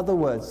in other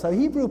words. So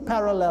Hebrew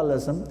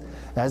parallelism,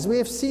 as we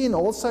have seen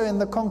also in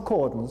the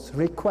concordance,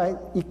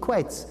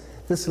 equates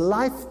this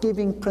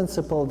life-giving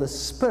principle, the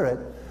Spirit,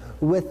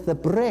 with the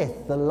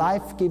breath, the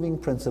life-giving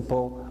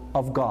principle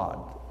of God.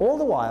 All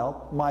the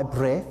while, my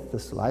breath,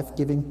 this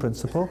life-giving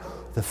principle,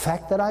 the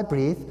fact that I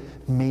breathe,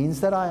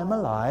 means that I am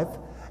alive,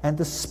 And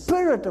the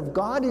Spirit of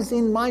God is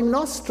in my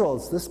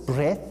nostrils. This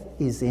breath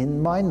is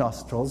in my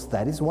nostrils.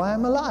 That is why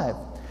I'm alive.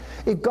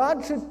 If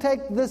God should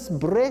take this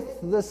breath,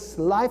 this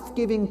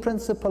life-giving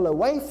principle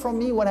away from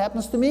me, what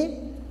happens to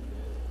me?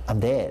 I'm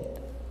dead.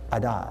 I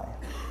die.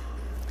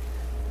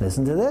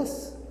 Listen to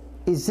this.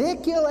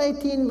 Ezekiel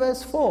 18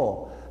 verse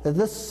 4.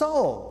 The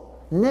soul,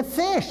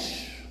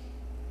 nephesh,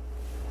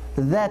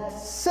 that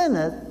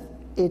sinneth,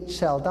 it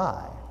shall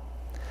die.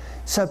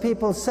 So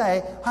people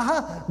say,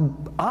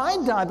 I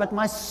die, but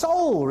my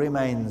soul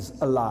remains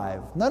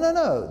alive. No, no,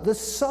 no. The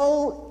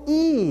soul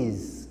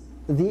is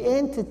the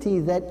entity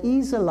that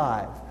is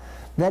alive.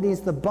 That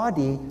is the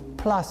body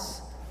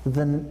plus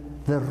the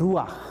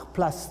ruach,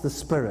 plus the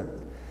spirit.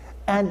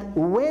 And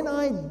when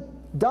I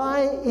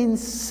die in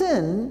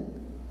sin,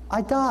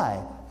 I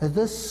die.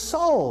 The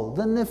soul,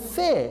 the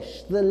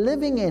nephesh, the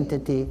living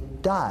entity,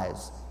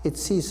 dies. It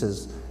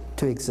ceases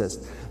to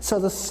exist. So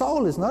the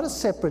soul is not a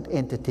separate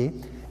entity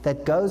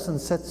that goes and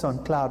sits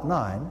on cloud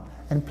 9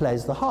 and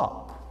plays the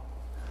harp.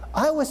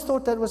 I always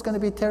thought that was going to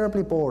be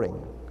terribly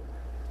boring,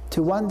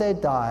 to one day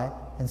die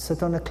and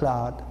sit on a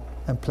cloud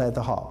and play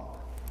the harp.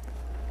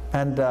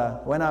 And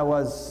when I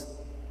was,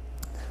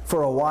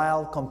 for a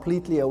while,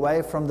 completely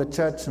away from the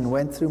church and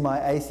went through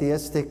my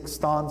atheistic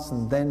stance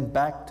and then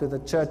back to the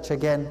church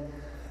again,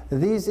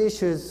 these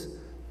issues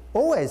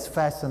always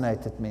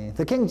fascinated me.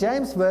 The King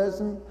James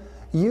Version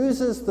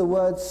uses the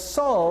word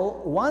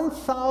soul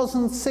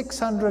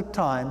 1,600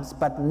 times,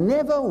 but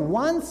never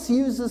once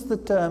uses the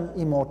term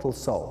immortal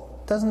soul.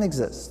 It doesn't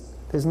exist.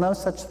 There's no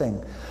such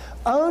thing.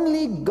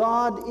 Only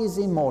God is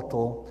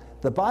immortal.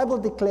 The Bible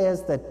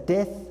declares that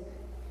death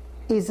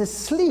is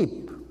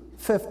asleep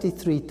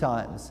 53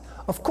 times.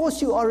 Of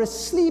course, you are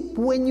asleep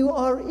when you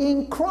are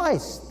in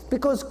Christ,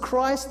 because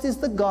Christ is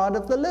the God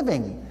of the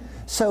living.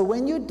 So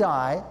when you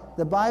die,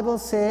 the Bible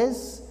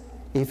says,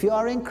 if you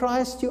are in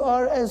Christ, you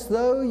are as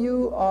though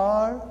you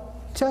are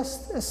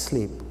just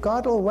asleep.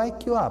 God will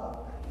wake you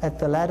up at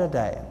the latter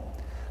day.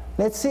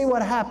 Let's see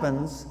what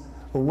happens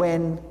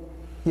when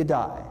you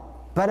die.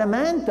 But a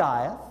man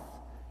dieth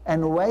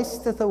and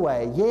wasteth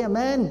away. Yea, a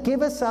man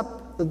giveth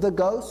up the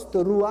ghost,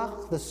 the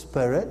ruach, the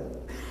spirit.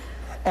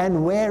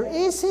 And where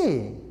is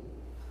he?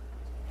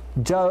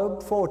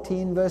 Job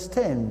 14 verse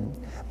 10.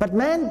 But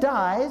man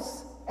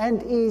dies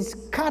and is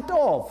cut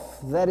off.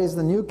 That is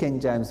the New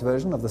King James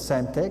Version of the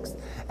same text.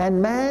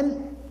 And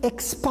man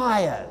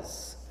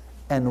expires.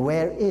 And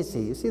where is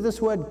he? You see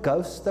this word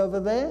ghost over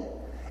there?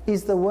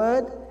 Is the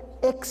word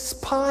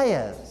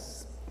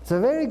expires. It's a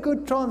very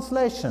good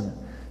translation.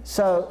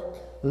 So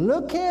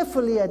look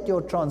carefully at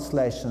your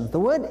translations. The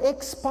word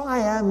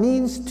expire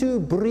means to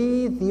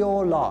breathe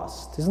your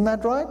last. Isn't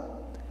that right?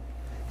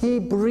 He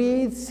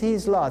breathes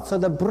his last. So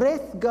the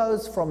breath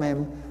goes from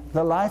him.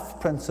 The life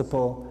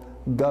principle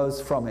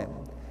goes from him.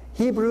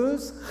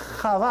 Hebrews,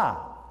 chava,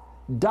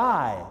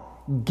 die,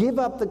 give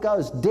up the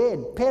ghost,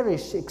 dead,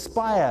 perish,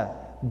 expire,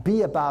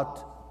 be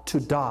about to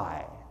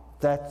die.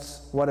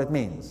 That's what it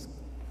means.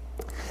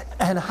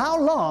 And how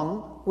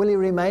long will he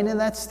remain in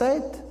that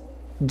state?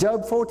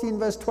 Job 14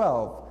 verse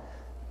 12.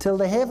 Till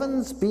the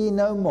heavens be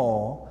no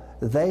more,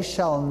 they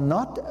shall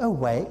not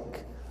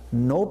awake,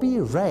 nor be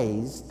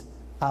raised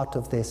out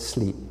of their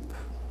sleep.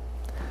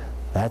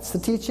 That's the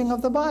teaching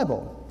of the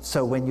Bible.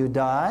 So when you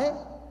die,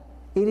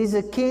 it is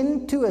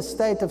akin to a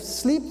state of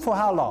sleep for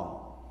how long?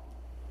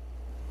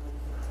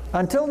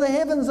 Until the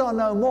heavens are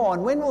no more.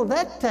 And when will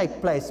that take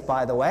place,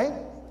 by the way?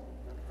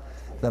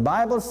 The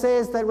Bible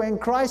says that when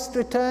Christ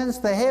returns,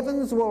 the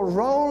heavens will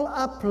roll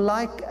up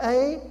like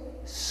a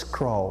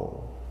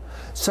scroll.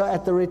 So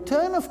at the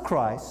return of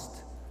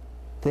Christ,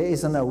 there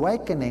is an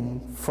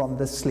awakening from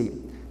the sleep.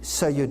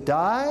 So you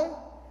die,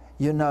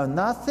 you know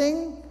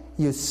nothing,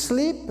 you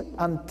sleep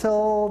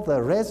until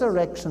the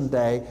resurrection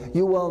day.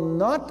 You will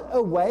not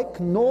awake,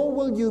 nor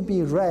will you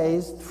be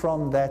raised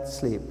from that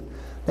sleep.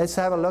 Let's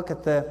have a look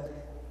at the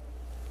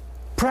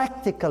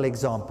practical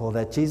example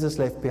that Jesus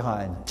left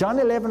behind. John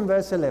 11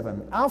 verse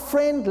 11. Our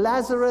friend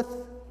Lazarus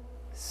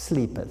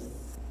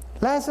sleepeth.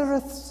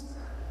 Lazarus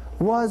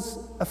was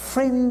a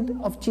friend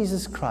of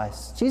Jesus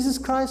Christ. Jesus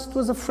Christ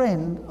was a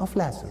friend of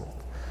Lazarus.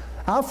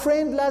 Our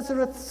friend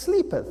Lazarus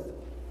sleepeth.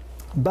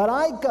 But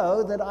I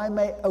go that I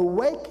may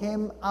awake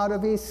him out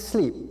of his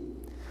sleep.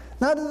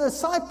 Now the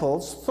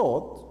disciples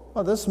thought,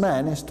 well, this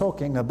man is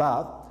talking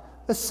about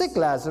a sick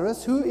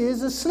Lazarus who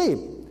is asleep.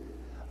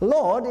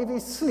 Lord, if he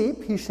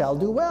sleep, he shall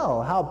do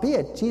well.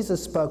 Howbeit,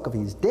 Jesus spoke of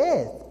his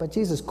death, but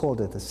Jesus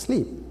called it a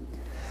sleep.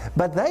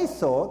 But they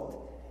thought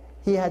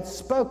he had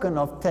spoken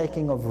of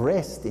taking of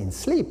rest in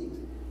sleep.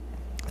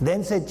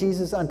 Then said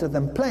Jesus unto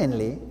them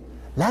plainly,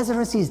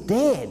 Lazarus is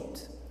dead.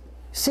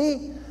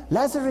 See,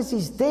 Lazarus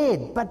is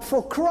dead, but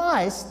for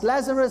Christ,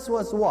 Lazarus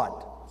was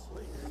what?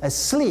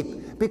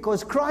 Asleep,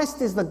 because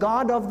Christ is the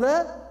God of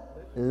the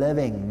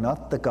living,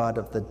 not the God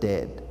of the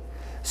dead.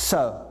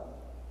 So,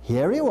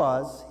 here he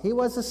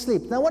was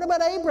asleep. Now what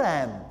about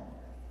Abraham?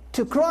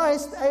 To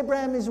Christ,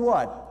 Abraham is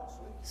what?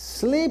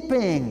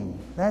 Sleeping.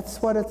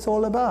 That's what it's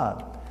all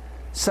about.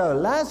 So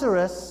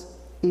Lazarus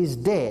is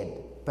dead,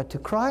 but to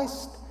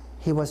Christ,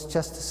 he was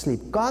just asleep.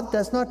 God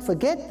does not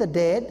forget the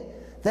dead.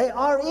 They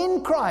are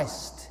in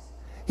Christ.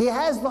 He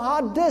has the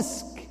hard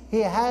disk. He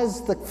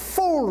has the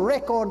full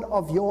record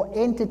of your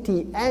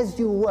entity as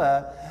you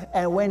were.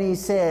 And when he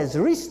says,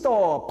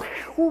 restore,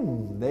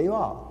 boom, there you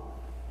are.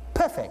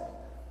 Perfect.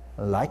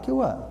 Like you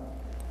were.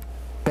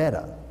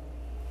 Better.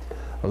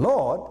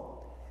 Lord,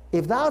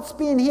 if thou hadst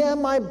been here,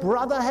 my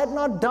brother had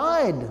not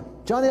died.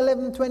 John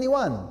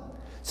 11:21.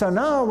 So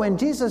now when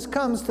Jesus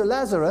comes to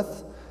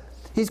Lazarus,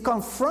 he's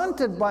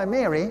confronted by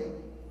Mary,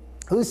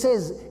 who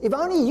says, if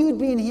only you'd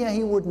been here,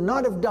 he would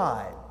not have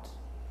died.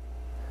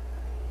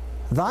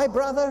 Thy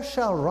brother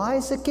shall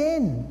rise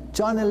again.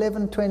 John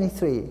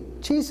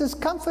 11:23. Jesus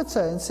comforts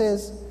her and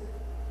says,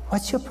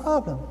 what's your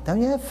problem? Don't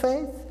you have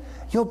faith?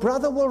 Your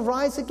brother will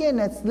rise again.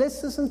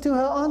 Let's listen to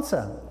her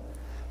answer.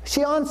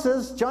 She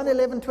answers, John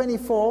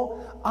 11:24,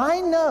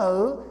 I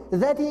know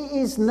that he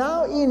is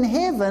now in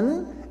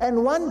heaven,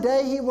 and one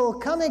day he will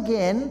come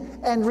again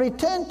and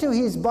return to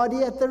his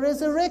body at the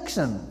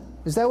resurrection.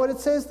 Is that what it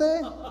says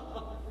there?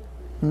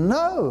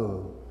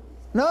 No.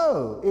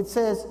 No. It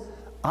says,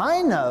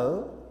 I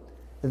know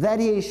that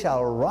he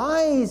shall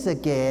rise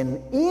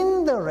again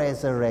in the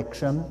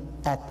resurrection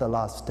at the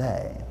last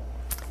day.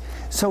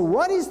 So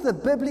what is the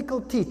biblical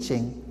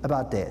teaching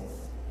about death?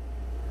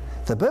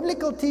 The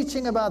biblical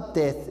teaching about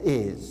death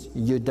is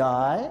you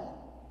die,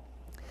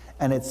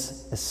 and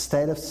it's a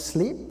state of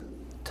sleep,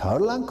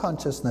 total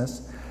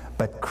unconsciousness,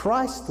 but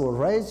Christ will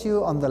raise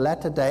you on the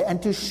latter day.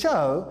 And to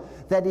show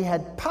that he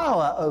had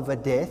power over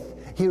death,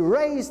 he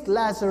raised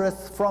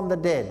Lazarus from the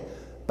dead.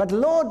 But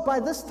Lord, by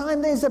this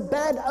time there's a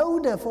bad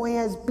odor, for he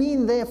has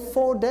been there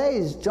 4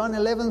 days. John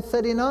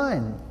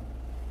 11:39.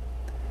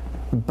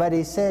 But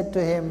he said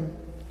to him,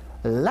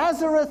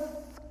 Lazarus,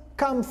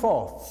 come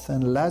forth.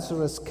 And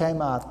Lazarus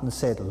came out and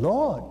said,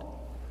 Lord,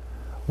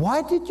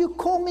 why did you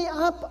call me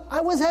up?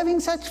 I was having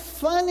such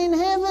fun in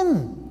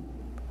heaven.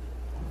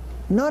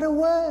 Not a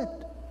word.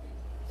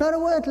 Not a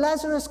word.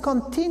 Lazarus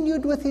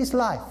continued with his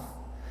life.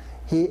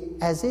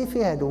 As if he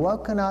had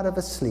woken out of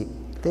a sleep.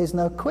 There's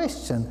no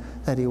question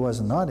that he was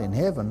not in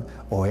heaven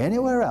or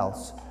anywhere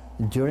else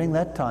during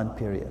that time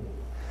period.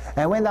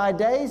 And when thy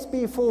days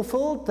be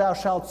fulfilled, thou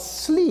shalt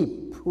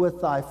sleep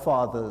with thy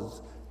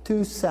fathers.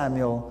 2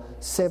 Samuel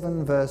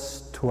 7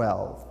 verse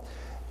 12.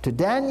 To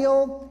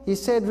Daniel, he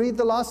said, read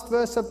the last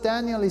verse of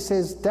Daniel. He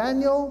says,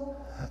 Daniel,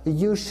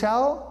 you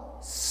shall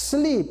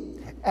sleep,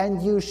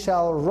 and you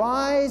shall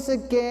rise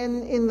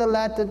again in the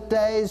latter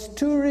days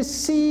to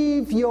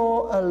receive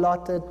your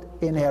allotted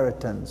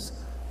inheritance.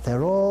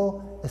 They're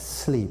all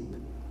asleep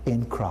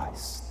in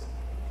Christ.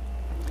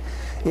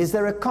 Is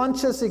there a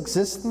conscious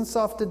existence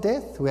after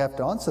death? We have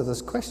to answer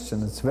this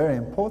question. It's very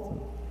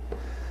important.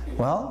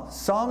 Well,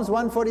 Psalms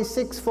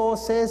 146:4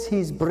 says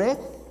his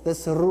breath,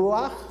 this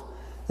ruach,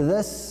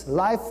 this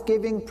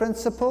life-giving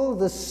principle,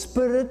 the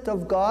Spirit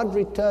of God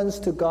returns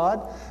to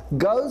God,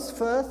 goes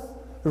forth,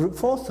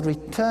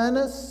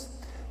 returneth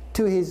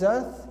to his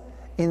earth.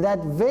 In that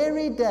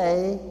very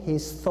day,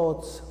 his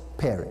thoughts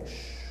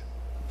perish.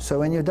 So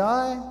when you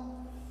die,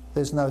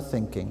 there's no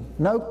thinking,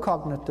 no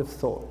cognitive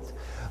thought.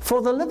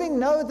 For the living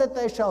know that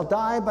they shall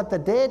die, but the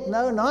dead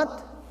know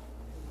not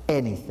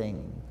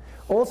anything.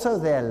 Also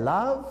their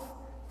love,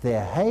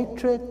 their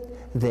hatred,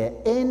 their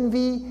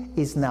envy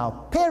is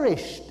now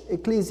perished.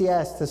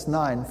 Ecclesiastes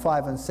 9,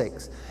 5 and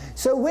 6.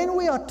 So when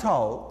we are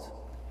told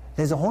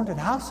there's a haunted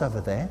house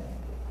over there,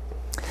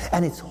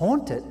 and it's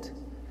haunted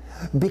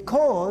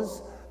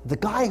because the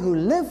guy who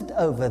lived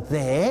over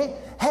there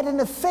had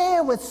an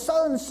affair with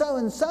so-and-so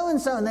and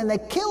so-and-so, and then they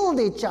killed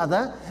each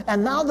other,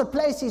 and now the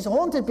place is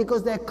haunted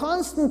because they're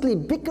constantly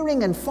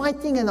bickering and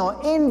fighting and are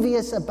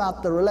envious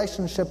about the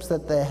relationships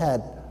that they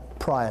had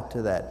prior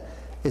to that.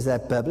 Is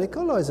that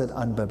biblical or is it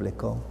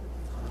unbiblical?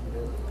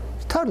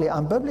 It's totally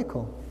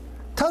unbiblical.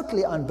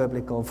 Totally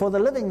unbiblical. For the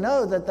living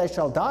know that they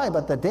shall die,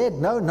 but the dead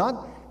know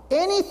not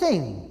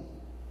anything.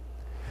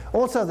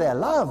 Also their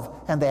love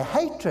and their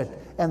hatred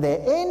and their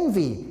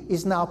envy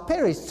is now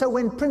perished. So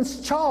when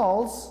Prince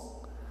Charles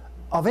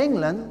of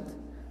England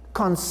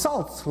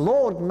consults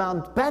Lord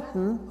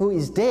Mountbatten, who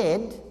is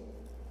dead,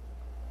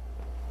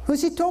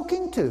 who's he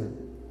talking to?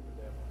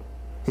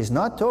 He's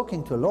not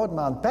talking to Lord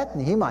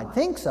Mountbatten. He might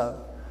think so.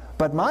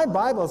 But my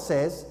Bible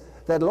says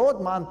that Lord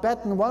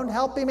Mountbatten won't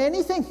help him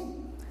anything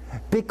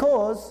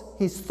because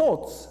his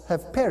thoughts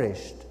have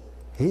perished.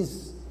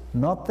 He's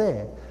not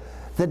there.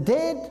 The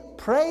dead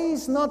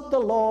praise not the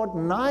Lord,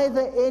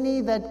 neither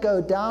any that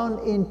go down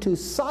into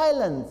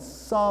silence.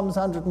 Psalms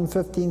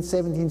 115,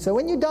 17. So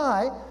when you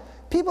die,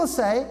 people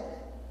say,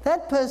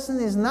 that person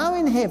is now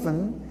in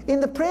heaven, in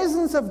the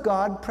presence of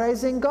God,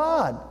 praising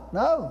God.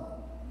 No,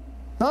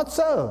 not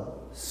so.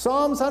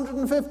 Psalms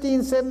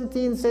 115,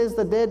 17 says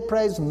the dead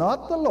praise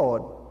not the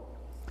Lord,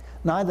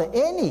 neither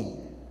any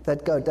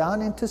that go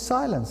down into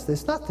silence.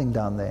 There's nothing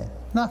down there.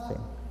 Nothing.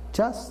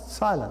 Just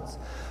silence.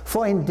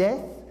 For in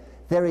death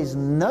there is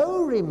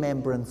no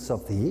remembrance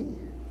of thee.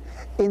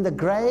 In the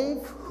grave,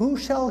 who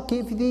shall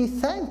give thee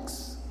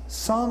thanks?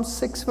 Psalm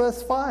 6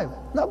 verse 5.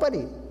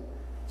 Nobody.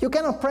 You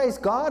cannot praise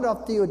God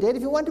after you're dead.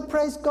 If you want to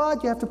praise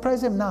God, you have to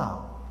praise Him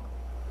now.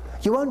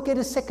 You won't get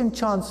a second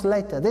chance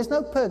later. There's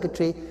no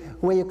purgatory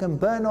where you can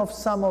burn off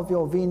some of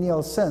your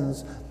venial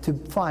sins to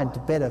find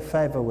better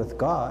favor with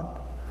God.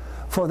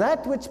 For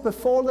that which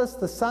befalleth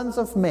the sons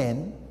of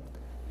men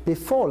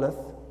befalleth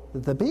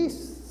the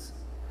beasts.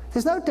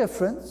 There's no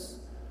difference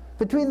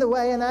between the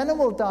way an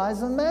animal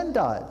dies and man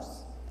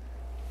dies.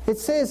 It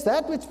says,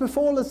 that which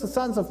befalleth the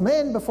sons of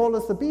men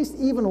befalleth the beast.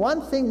 Even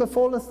one thing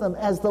befalleth them.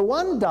 As the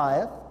one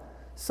dieth,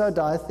 so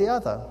dieth the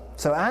other.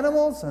 So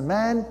animals and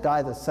man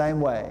die the same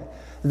way.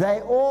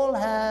 They all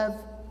have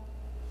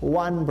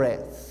one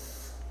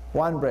breath.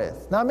 One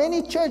breath. Now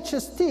many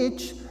churches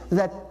teach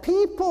that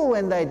people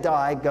when they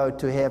die go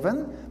to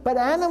heaven, but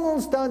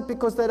animals don't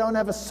because they don't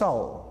have a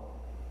soul.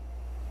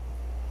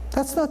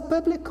 That's not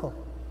biblical.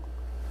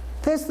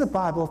 There's the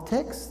Bible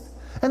text.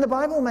 And the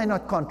Bible may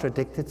not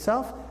contradict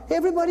itself.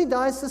 Everybody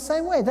dies the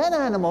same way. That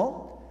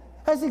animal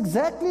has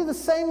exactly the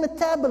same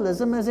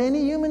metabolism as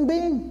any human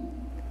being.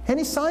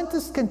 Any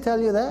scientist can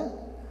tell you that.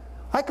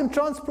 I can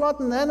transplant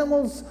an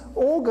animal's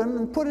organ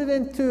and put it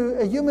into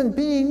a human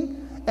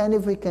being, and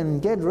if we can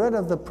get rid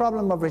of the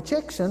problem of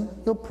rejection,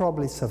 you'll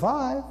probably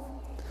survive.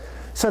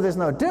 So there's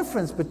no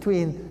difference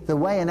between the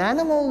way an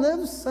animal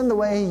lives and the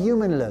way a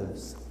human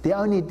lives. The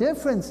only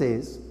difference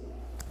is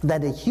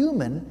that a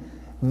human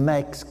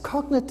makes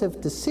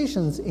cognitive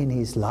decisions in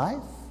his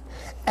life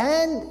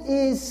and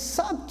is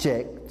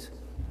subject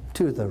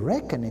to the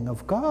reckoning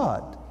of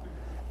God,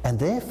 and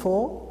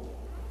therefore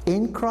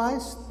in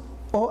Christ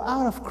or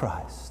out of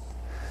Christ.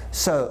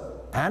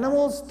 So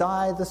animals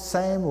die the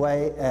same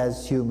way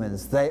as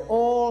humans. They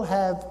all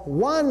have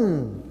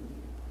one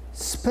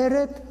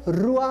spirit,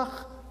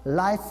 ruach,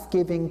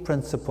 life-giving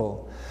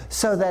principle,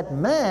 so that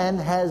man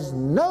has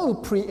no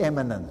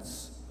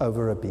preeminence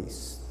over a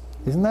beast.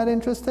 Isn't that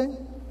interesting?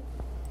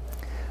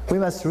 We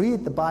must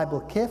read the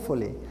Bible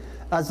carefully.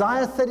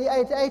 Isaiah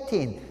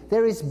 38:18.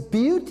 There is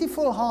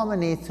beautiful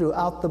harmony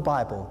throughout the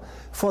Bible.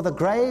 For the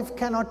grave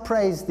cannot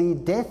praise thee,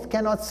 death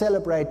cannot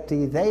celebrate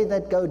thee, they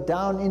that go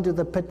down into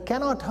the pit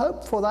cannot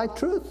hope for thy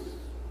truth.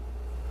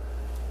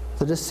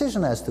 The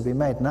decision has to be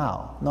made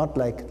now, not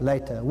like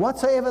later.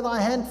 Whatsoever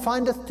thy hand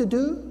findeth to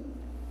do,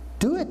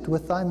 do it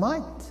with thy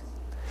might.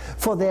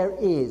 For there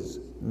is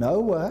no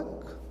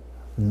work,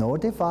 nor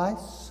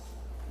device,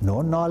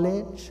 nor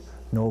knowledge,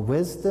 nor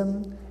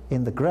wisdom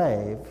in the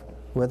grave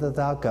whither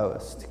thou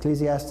goest.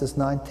 Ecclesiastes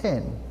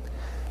 9:10.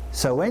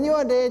 So when you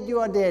are dead, you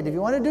are dead. If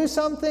you want to do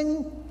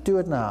something, do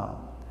it now.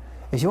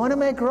 If you want to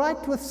make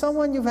right with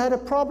someone you've had a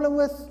problem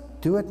with,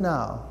 do it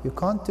now. You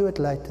can't do it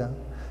later.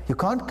 You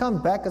can't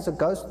come back as a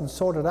ghost and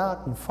sort it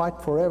out and fight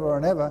forever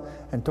and ever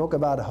and talk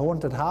about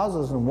haunted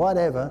houses and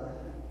whatever.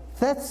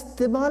 That's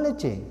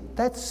demology.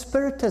 That's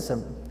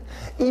spiritism.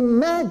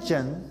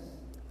 Imagine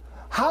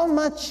how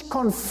much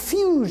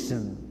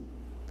confusion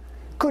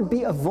could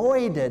be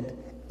avoided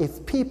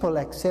if people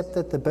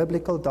accepted the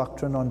biblical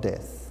doctrine on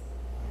death.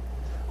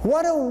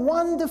 What a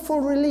wonderful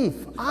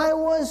relief. I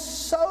was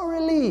so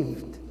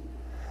relieved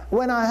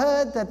when I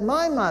heard that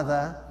my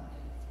mother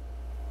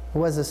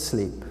was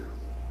asleep.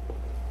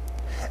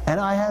 And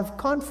I have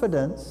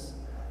confidence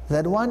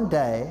that one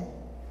day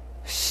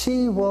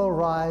she will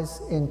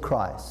rise in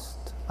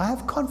Christ. I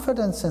have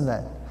confidence in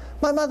that.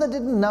 My mother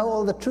didn't know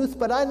all the truth,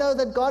 but I know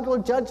that God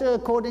will judge her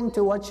according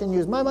to what she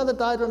knew. My mother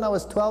died when I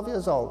was 12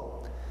 years old.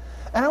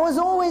 And I was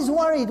always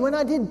worried when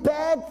I did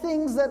bad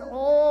things that,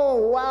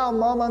 oh, wow,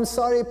 Mom, I'm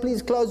sorry,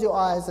 please close your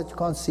eyes that you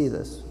can't see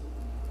this.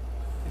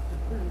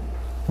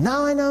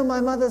 Now I know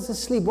my mother's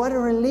asleep. What a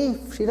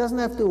relief. She doesn't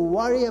have to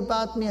worry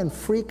about me and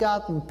freak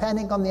out and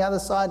panic on the other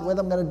side whether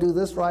I'm going to do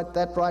this right,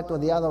 that right, or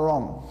the other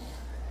wrong.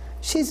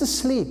 She's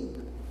asleep.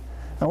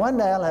 And one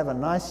day I'll have a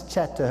nice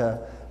chat to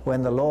her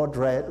when the Lord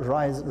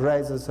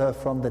raises her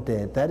from the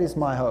dead. That is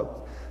my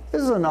hope.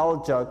 This is an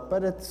old joke,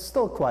 but it's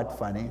still quite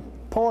funny.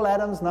 Paul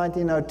Adams,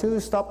 1902,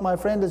 stop my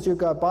friend as you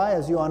go by,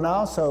 as you are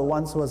now, so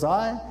once was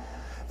I.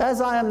 As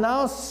I am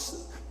now,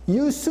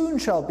 you soon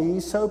shall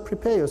be, so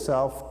prepare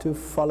yourself to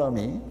follow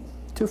me.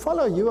 To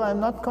follow you, I am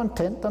not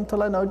content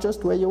until I know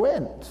just where you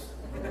went.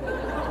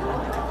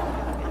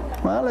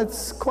 Well,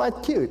 it's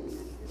quite cute.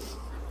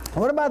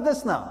 What about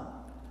this now?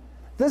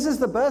 This is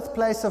the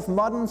birthplace of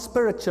modern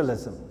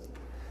spiritualism.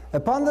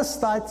 Upon the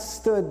site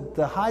stood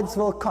the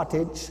Hydesville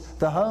cottage,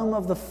 the home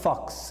of the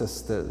Fox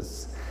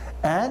sisters.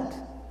 And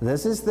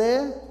this is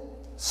their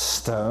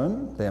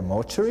stone, their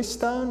mortuary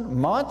stone,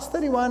 March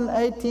 31,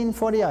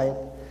 1848.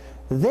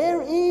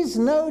 There is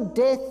no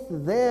death,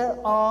 there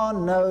are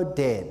no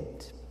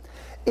dead.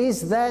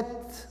 Is that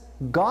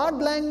God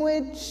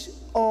language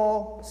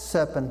or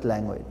serpent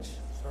language?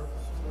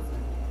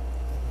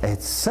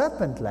 It's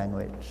serpent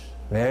language.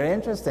 Very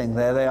interesting.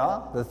 There they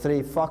are, the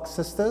three Fox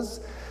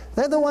sisters.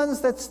 They're the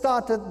ones that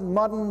started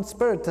modern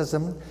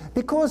spiritism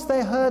because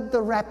they heard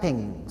the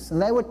rappings.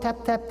 And they would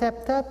tap, tap,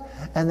 tap, tap.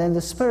 And then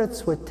the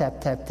spirits would tap,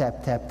 tap,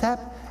 tap, tap,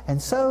 tap.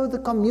 And so the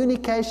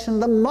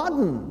communication, the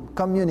modern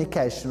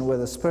communication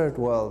with the spirit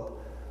world,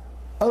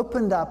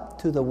 opened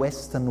up to the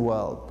Western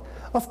world.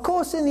 Of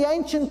course, in the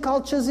ancient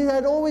cultures, it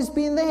had always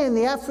been there. In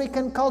the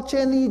African culture,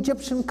 in the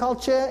Egyptian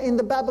culture, in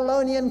the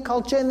Babylonian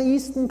culture, in the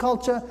Eastern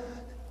culture,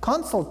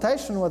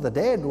 consultation with the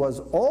dead was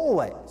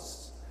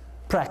always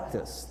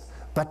practiced.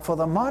 But for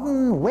the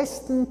modern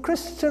Western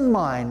Christian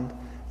mind,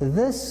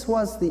 this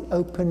was the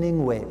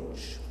opening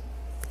wedge.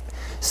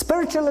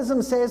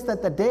 Spiritualism says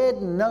that the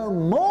dead know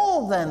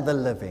more than the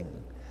living.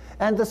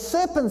 And the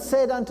serpent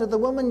said unto the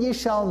woman, ye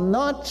shall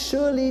not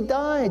surely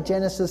die,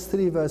 Genesis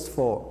 3 verse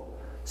 4.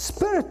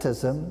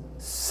 Spiritism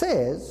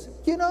says,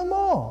 you know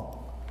more.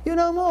 You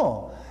know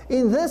more.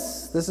 In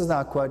this is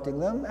now quoting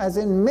them, as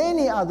in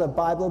many other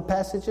Bible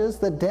passages,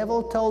 the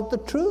devil told the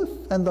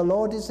truth and the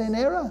Lord is in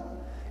error.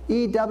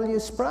 E.W.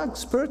 Sprague,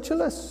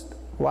 spiritualist.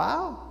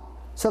 Wow.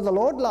 So the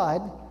Lord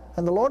lied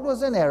and the Lord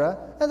was in error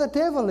and the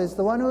devil is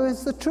the one who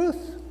is the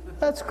truth.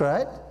 That's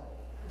great.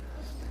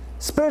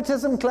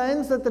 Spiritism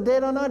claims that the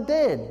dead are not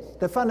dead.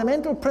 The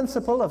fundamental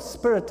principle of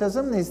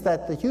Spiritism is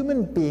that the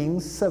human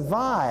beings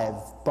survive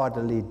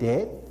bodily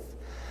death,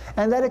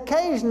 and that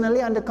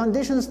occasionally, under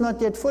conditions not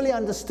yet fully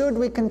understood,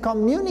 we can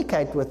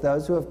communicate with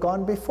those who have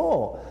gone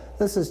before.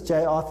 This is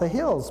J. Arthur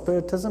Hill,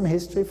 Spiritism,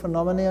 History,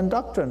 Phenomena and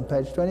Doctrine,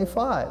 page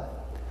 25.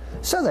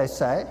 So they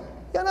say,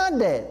 you're not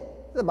dead.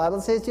 The Bible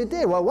says you're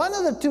dead. Well, one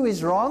of the two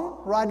is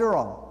wrong, right or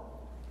wrong.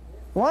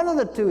 One of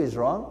the two is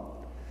wrong.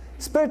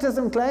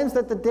 Spiritism claims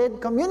that the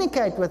dead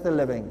communicate with the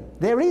living.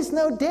 There is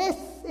no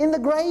death in the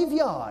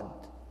graveyard.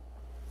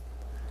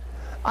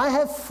 I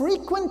have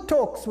frequent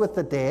talks with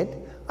the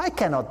dead. I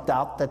cannot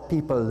doubt that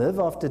people live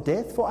after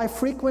death, for I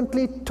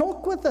frequently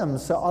talk with them,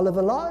 Sir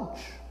Oliver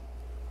Lodge.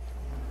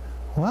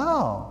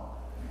 Wow.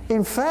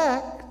 In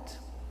fact,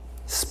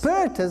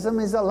 Spiritism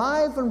is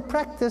alive and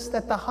practiced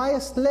at the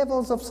highest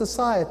levels of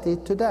society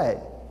today.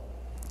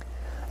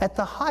 At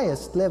the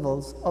highest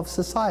levels of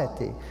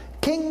society.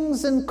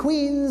 Kings and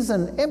queens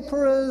and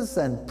emperors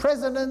and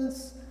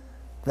presidents,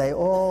 they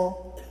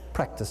all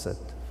practice it.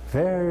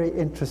 Very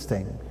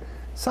interesting.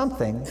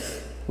 Something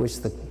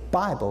which the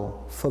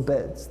Bible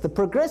forbids. The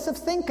progressive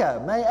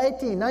thinker, May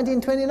 18,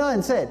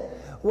 1929, said,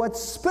 what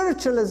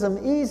spiritualism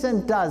is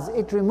and does,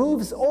 it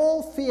removes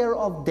all fear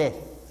of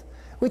death,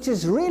 which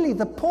is really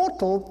the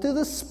portal to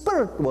the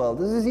spirit world.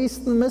 This is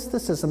Eastern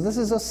mysticism. This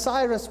is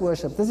Osiris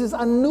worship. This is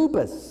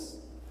Anubis.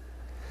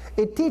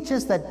 It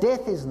teaches that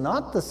death is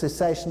not the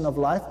cessation of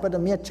life, but a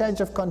mere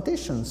change of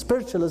condition.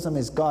 Spiritualism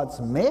is God's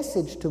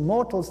message to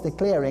mortals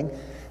declaring,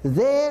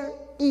 there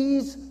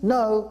is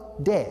no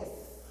death.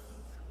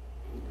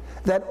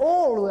 That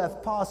all who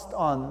have passed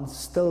on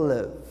still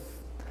live.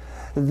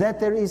 That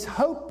there is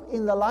hope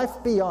in the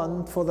life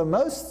beyond for the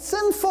most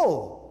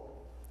sinful.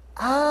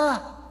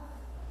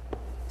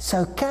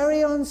 So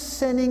carry on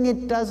sinning,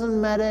 it doesn't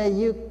matter,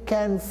 you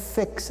can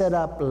fix it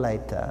up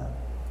later.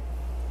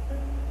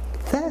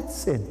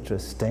 That's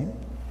interesting.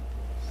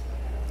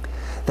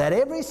 That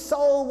every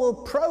soul will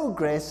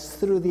progress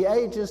through the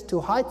ages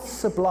to heights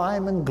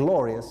sublime and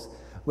glorious,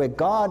 where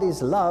God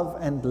is love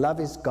and love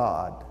is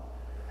God.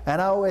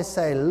 And I always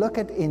say, look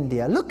at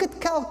India, look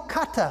at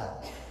Calcutta,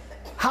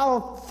 how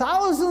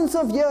thousands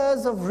of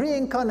years of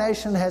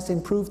reincarnation has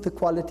improved the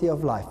quality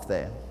of life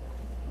there.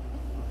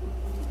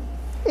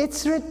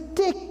 It's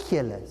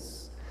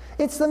ridiculous.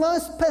 It's the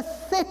most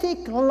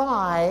pathetic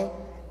lie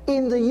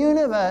in the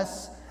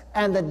universe,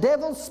 and the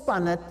devil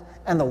spun it,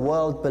 and the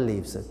world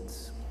believes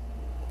it.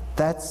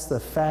 That's the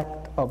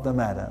fact of the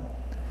matter.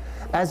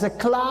 As a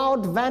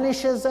cloud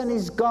vanishes and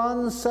is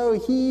gone, so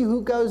he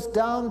who goes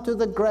down to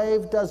the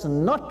grave does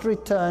not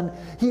return.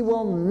 He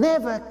will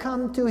never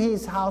come to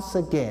his house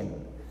again.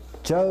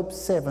 Job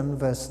 7,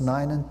 verse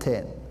 9 and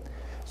 10.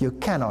 You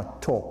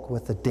cannot talk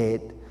with the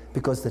dead,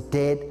 because the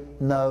dead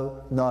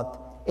know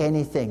not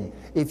anything.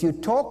 If you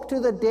talk to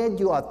the dead,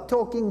 you are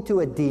talking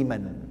to a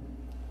demon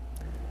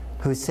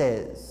who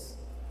says,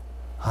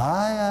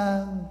 I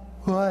am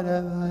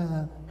whatever I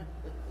am.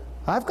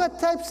 I've got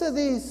tapes of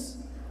these.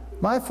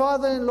 My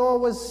father-in-law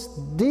was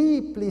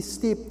deeply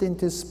steeped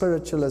into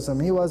spiritualism.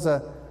 He was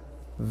a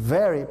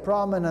very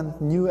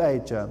prominent New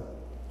Ager.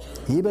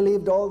 He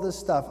believed all this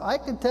stuff. I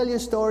can tell you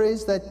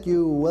stories that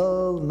you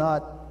will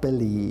not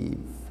believe.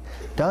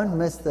 Don't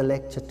miss the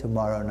lecture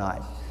tomorrow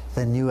night.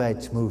 The New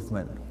Age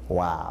movement.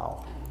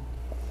 Wow.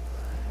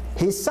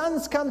 His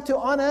sons come to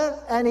honor,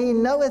 and he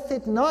knoweth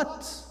it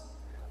not.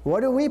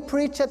 What do we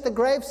preach at the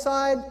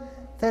graveside?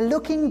 They're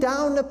looking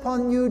down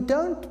upon you.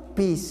 Don't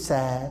be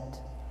sad.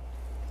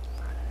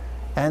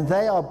 And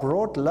they are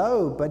brought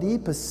low, but he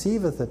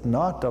perceiveth it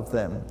not of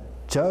them.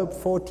 Job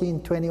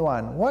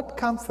 14:21. What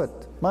comfort?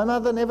 My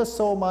mother never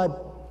saw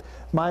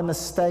my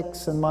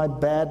mistakes and my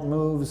bad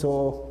moves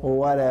or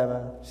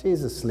whatever.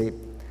 She's asleep.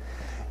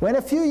 When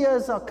a few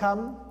years are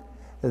come,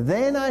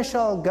 then I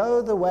shall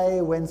go the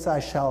way whence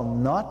I shall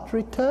not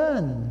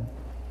return.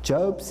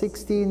 Job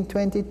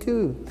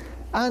 16:22.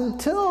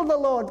 Until the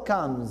Lord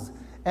comes,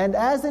 and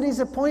as it is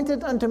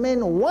appointed unto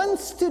men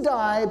once to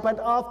die, but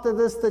after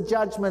this the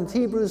judgment.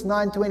 Hebrews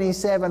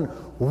 9:27.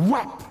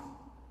 Whap!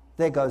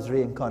 There goes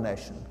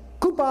reincarnation.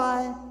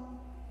 Goodbye.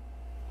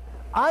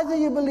 Either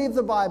you believe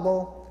the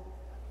Bible,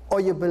 or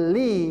you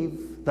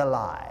believe the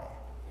lie.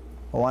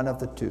 One of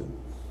the two.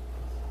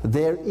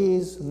 There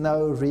is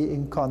no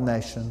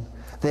reincarnation.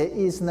 There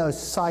is no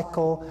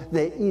cycle.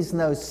 There is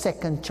no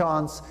second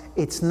chance.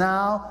 It's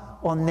now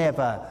or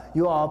never.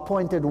 You are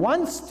appointed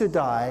once to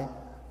die,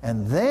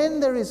 and then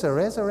there is a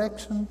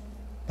resurrection,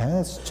 and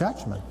it's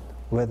judgment,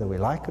 whether we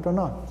like it or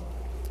not.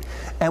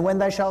 And when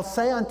they shall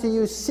say unto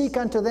you, seek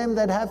unto them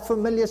that have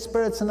familiar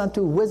spirits, and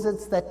unto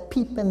wizards that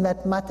peep and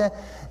that mutter,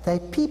 they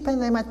peep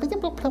and they mutter,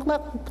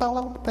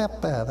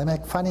 they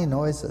make funny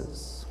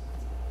noises.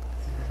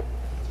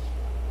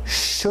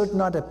 Should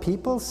not a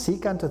people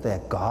seek unto their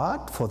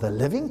God for the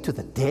living to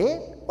the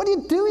dead? What are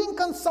you doing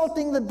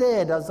consulting the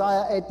dead?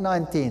 Isaiah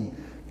 8:19.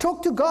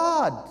 Talk to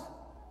God.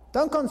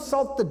 Don't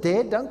consult the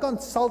dead. Don't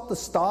consult the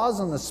stars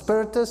and the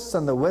spiritists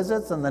and the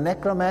wizards and the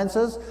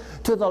necromancers.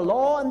 To the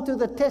law and to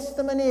the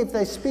testimony, if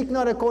they speak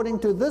not according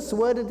to this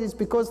word, it is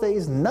because there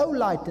is no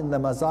light in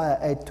them. Isaiah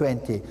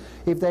 8:20.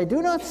 If they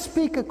do not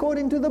speak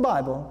according to the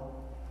Bible,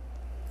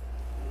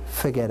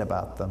 forget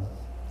about them.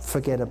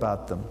 Forget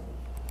about them.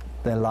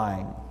 They're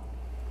lying.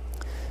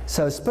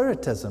 So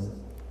spiritism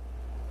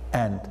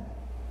and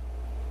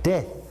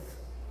death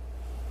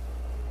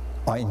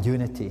are in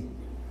unity.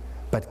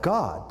 But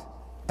God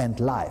and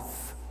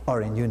life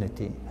are in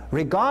unity.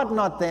 Regard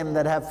not them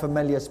that have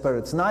familiar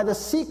spirits, neither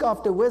seek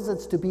after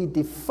wizards to be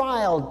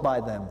defiled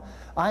by them.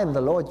 I am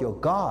the Lord your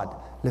God.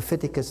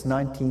 Leviticus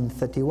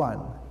 19:31.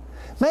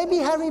 Maybe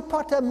Harry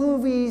Potter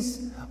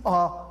movies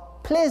are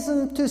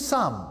pleasant to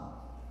some,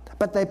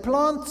 but they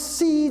plant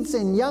seeds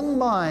in young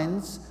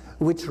minds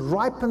which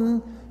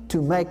ripen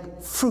to make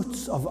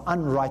fruits of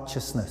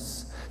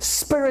unrighteousness.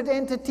 Spirit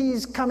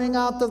entities coming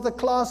out of the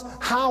class,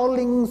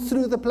 howling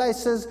through the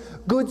places,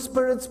 good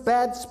spirits,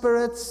 bad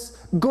spirits,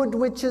 good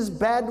witches,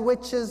 bad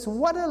witches.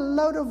 What a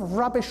load of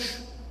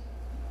rubbish.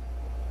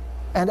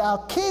 And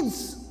our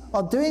kids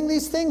are doing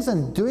these things,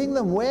 and doing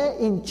them where?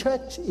 In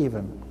church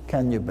even.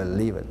 Can you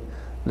believe it?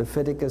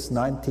 Leviticus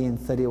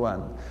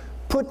 19:31.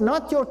 Put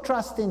not your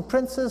trust in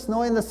princes,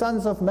 nor in the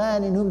sons of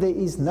man, in whom there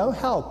is no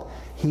help.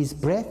 His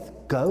breath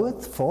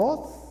goeth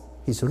forth,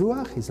 his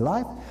ruach, his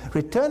life,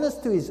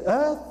 returneth to his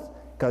earth,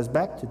 goes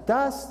back to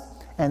dust,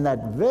 and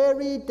that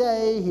very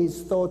day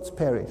his thoughts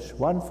perish.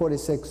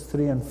 146,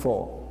 3 and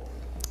 4.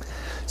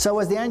 So it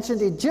was the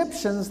ancient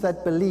Egyptians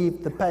that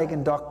believed the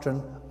pagan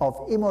doctrine of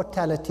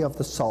immortality of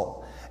the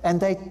soul. And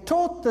they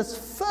taught this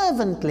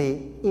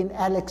fervently in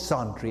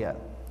Alexandria.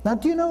 Now,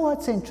 do you know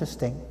what's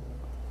interesting?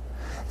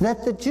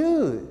 That the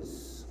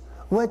Jews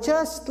were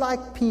just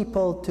like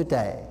people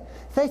today.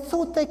 They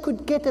thought they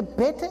could get a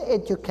better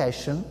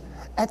education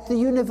at the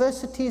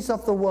universities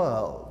of the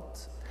world.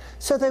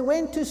 So they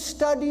went to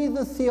study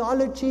the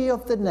theology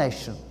of the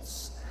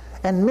nations.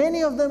 And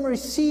many of them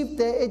received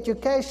their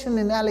education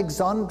in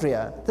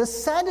Alexandria. The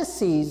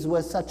Sadducees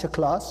were such a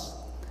class.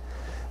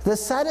 The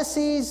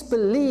Sadducees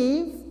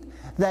believed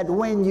that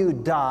when you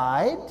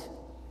died,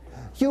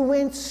 you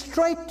went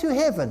straight to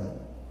heaven.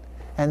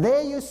 And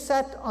there you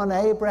sat on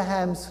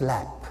Abraham's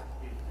lap.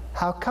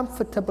 How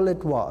comfortable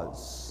it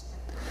was.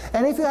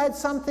 And if you had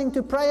something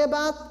to pray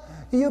about,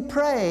 you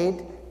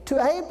prayed to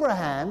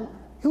Abraham,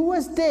 who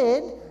was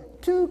dead,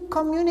 to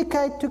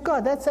communicate to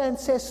God. That's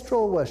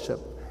ancestral worship.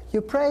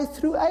 You pray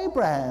through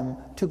Abraham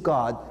to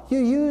God. You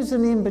use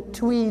an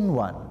in-between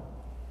one.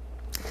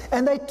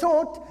 And they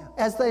taught,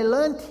 as they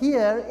learned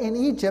here in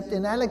Egypt,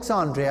 in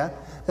Alexandria,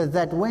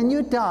 that when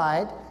you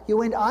died, you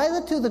went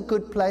either to the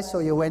good place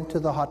or you went to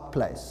the hot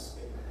place.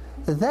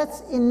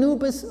 That's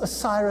Anubis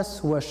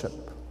Osiris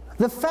worship.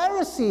 The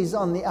Pharisees,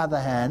 on the other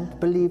hand,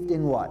 believed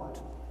in what?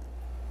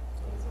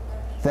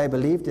 They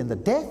believed in the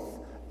death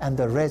and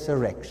the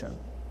resurrection.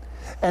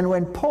 And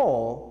when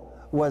Paul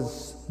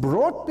was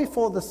brought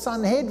before the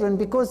Sanhedrin,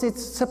 because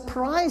it's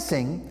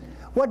surprising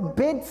what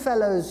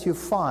bedfellows you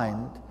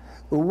find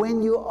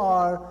when you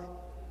are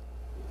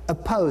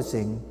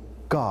opposing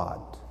God.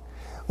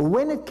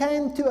 When it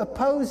came to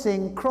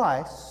opposing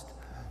Christ,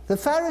 the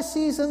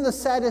Pharisees and the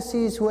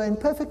Sadducees were in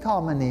perfect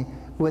harmony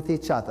with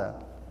each other.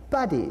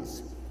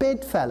 Buddies,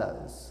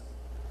 bedfellows.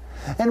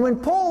 And when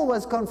Paul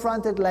was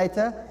confronted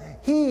later,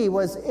 he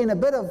was in a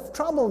bit of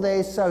trouble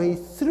there, so he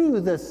threw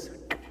this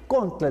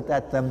gauntlet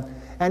at them.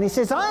 And he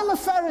says, I'm a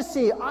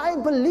Pharisee. I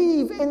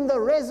believe in the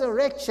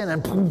resurrection.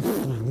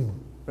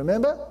 And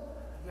remember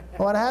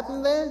what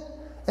happened there?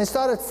 They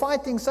started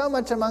fighting so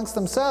much amongst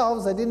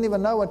themselves, they didn't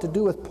even know what to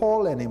do with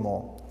Paul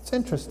anymore. It's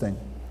interesting.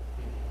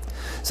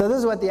 So this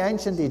is what the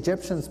ancient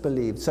Egyptians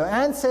believed. So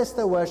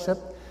ancestor worship,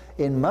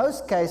 in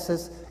most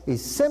cases,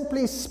 is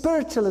simply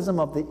spiritualism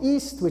of the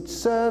East, which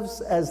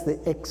serves as the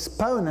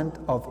exponent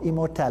of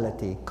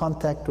immortality.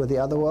 Contact with the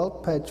other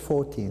world, page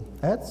 14.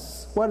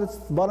 That's what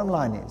the bottom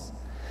line is.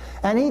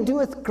 And he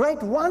doeth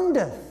great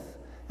wonders,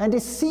 and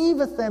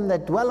deceiveth them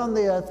that dwell on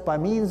the earth by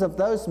means of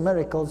those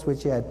miracles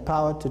which he had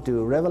power to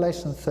do.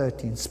 Revelation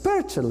 13.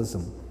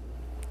 Spiritualism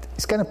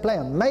is going to play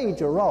a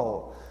major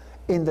role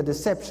in the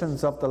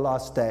deceptions of the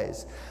last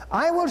days.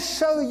 I will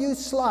show you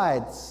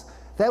slides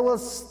that will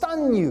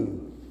stun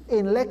you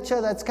in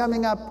lecture that's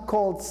coming up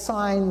called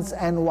Signs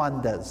and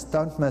Wonders.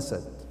 Don't miss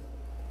it.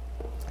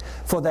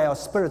 For they are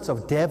spirits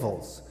of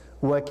devils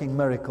working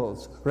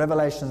miracles.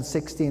 Revelation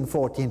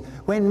 16:14.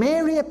 When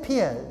Mary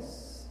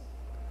appears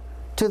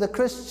to the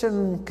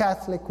Christian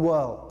Catholic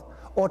world,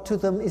 or to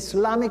the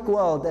Islamic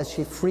world, as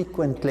she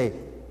frequently,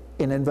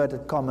 in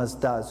inverted commas,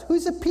 does,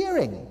 who's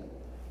appearing?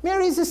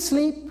 Mary's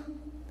asleep.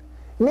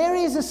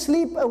 Mary is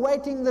asleep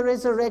awaiting the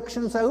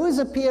resurrection. So who's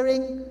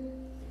appearing?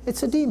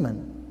 It's a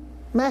demon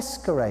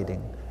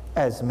masquerading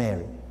as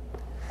Mary.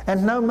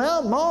 And no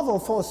marvel,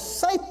 for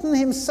Satan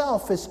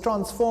himself is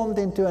transformed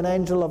into an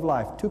angel of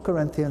light. 2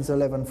 Corinthians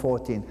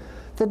 11:14.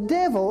 The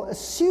devil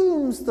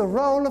assumes the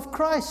role of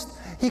Christ.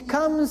 He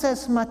comes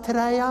as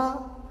Maitreya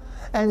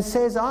and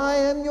says, I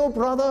am your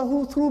brother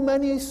who through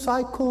many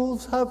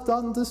cycles have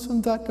done this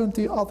and that and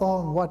the other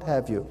and what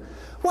have you.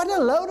 What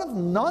a load of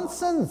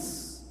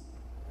nonsense!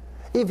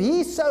 If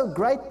he's so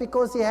great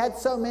because he had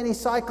so many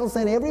cycles,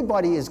 then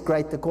everybody is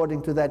great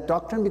according to that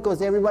doctrine,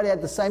 because everybody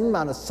had the same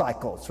amount of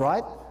cycles,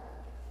 right?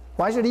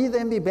 Why should he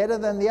then be better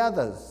than the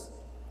others?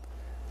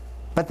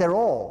 But they're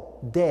all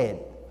dead.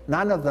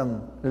 None of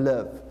them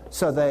live.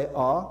 So they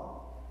are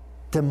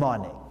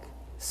demonic.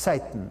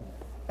 Satan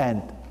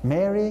and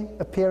Mary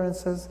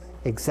appearances,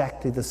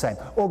 exactly the same.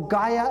 Or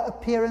Gaia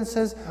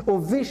appearances, or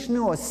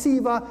Vishnu, or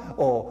Siva,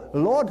 or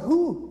Lord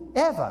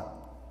whoever.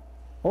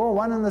 All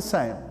one and the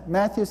same.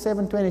 Matthew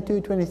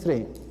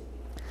 7:22-23.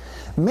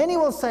 Many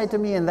will say to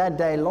me in that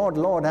day, Lord,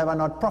 Lord, have I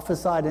not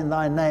prophesied in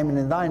thy name, and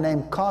in thy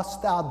name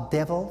cast out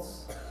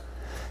devils,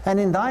 and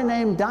in thy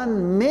name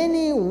done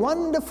many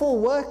wonderful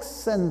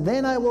works? And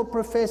then I will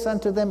profess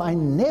unto them, I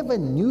never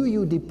knew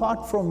you.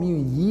 Depart from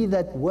me, ye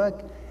that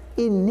work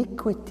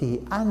iniquity,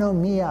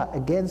 anomia,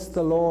 against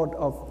the law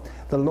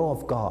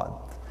of God.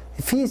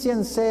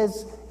 Ephesians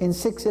says in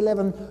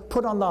 6:11,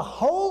 put on the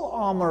whole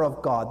armor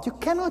of God. You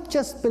cannot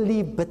just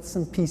believe bits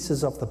and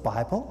pieces of the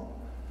Bible.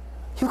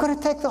 You've got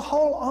to take the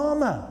whole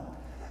armor,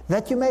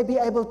 that you may be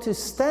able to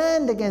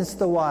stand against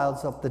the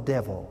wiles of the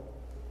devil.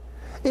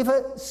 If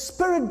a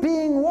spirit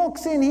being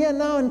walks in here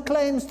now and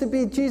claims to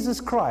be Jesus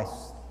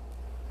Christ,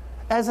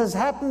 as has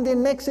happened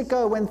in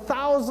Mexico when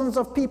thousands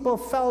of people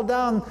fell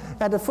down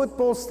at a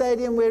football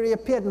stadium where he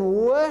appeared and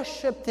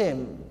worshipped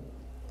him.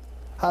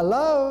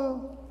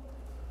 Hello?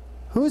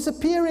 Who's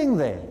appearing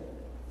there?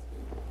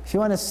 If you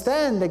want to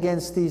stand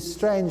against these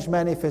strange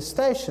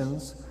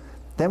manifestations,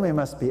 then we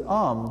must be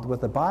armed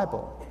with the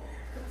Bible.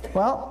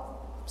 Well,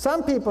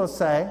 some people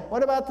say,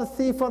 what about the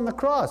thief on the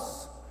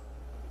cross?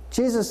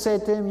 Jesus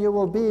said to him, you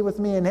will be with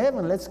me in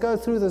heaven. Let's go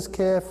through this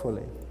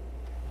carefully.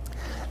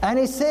 And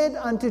he said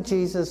unto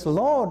Jesus,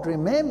 Lord,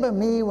 remember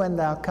me when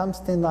thou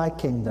comest in thy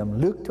kingdom.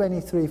 Luke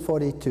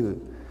 23:42.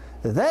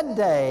 That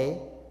day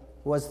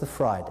was the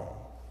Friday.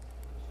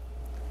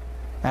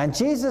 And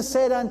Jesus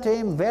said unto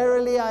him,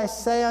 verily I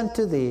say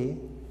unto thee,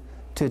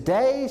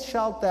 today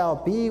shalt thou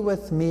be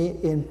with me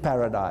in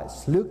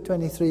paradise. Luke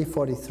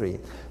 23:43.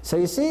 So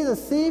you see, the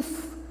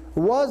thief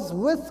was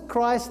with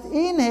Christ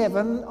in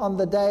heaven on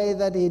the day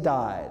that he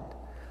died.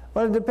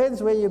 Well, it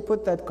depends where you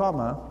put that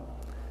comma,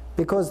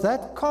 because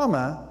that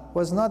comma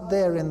was not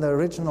there in the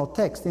original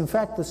text. In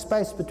fact, the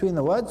space between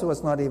the words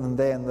was not even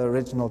there in the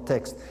original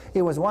text.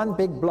 It was one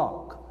big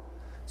block.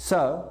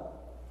 So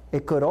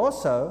it could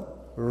also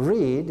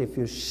read, if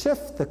you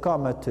shift the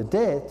comma to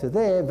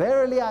there,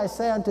 verily I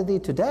say unto thee,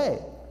 today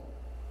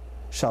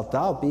shalt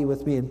thou be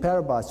with me in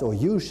paradise, or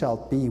you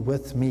shalt be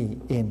with me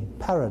in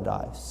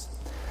paradise.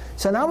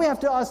 So now we have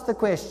to ask the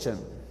question,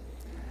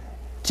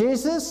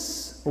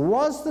 Jesus,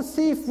 was the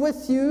thief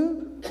with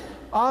you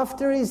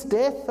after his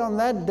death on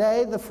that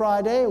day, the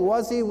Friday?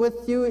 Was he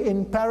with you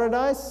in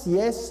paradise?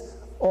 Yes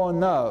or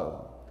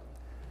no?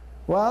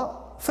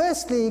 Well,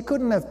 firstly, he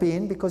couldn't have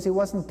been, because he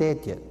wasn't dead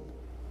yet.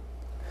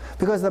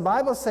 Because the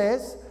Bible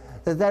says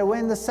that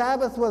when the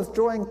Sabbath was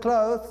drawing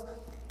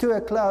to a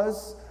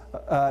close,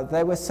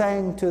 they were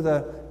saying to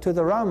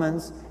the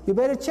Romans, you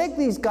better check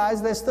these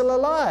guys, they're still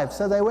alive.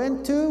 So they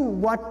went to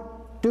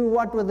do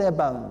what with their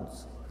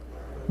bones?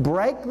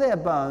 Break their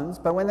bones,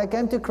 but when they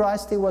came to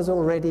Christ, he was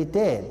already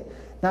dead.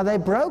 Now they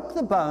broke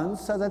the bones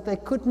so that they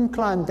couldn't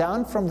climb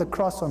down from the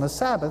cross on a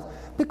Sabbath,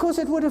 because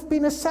it would have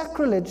been a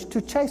sacrilege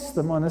to chase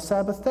them on a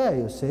Sabbath day,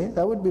 you see.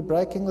 That would be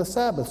breaking the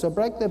Sabbath. So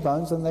break their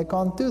bones, and they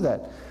can't do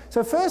that.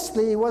 So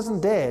firstly, he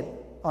wasn't dead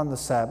on the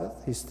Sabbath.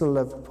 He still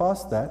lived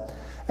past that.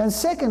 And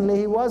secondly,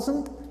 he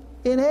wasn't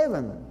in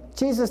heaven.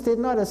 Jesus did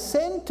not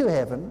ascend to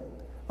heaven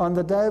on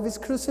the day of his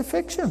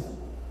crucifixion.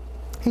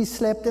 He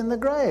slept in the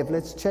grave.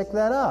 Let's check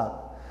that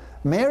out.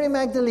 Mary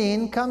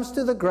Magdalene comes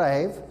to the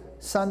grave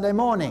Sunday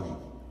morning.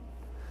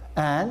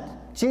 And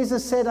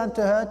Jesus said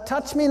unto her,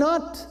 touch me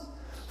not,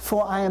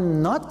 for I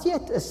am not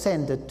yet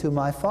ascended to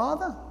my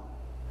Father.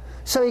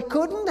 So he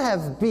couldn't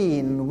have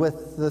been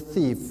with the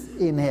thief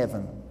in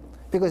heaven,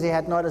 because he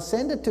had not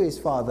ascended to his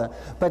Father.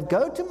 But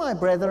go to my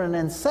brethren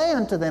and say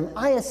unto them,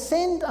 I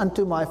ascend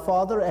unto my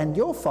Father and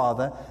your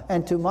Father,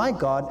 and to my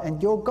God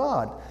and your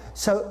God.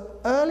 So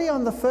early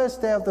on the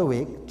first day of the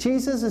week,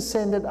 Jesus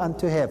ascended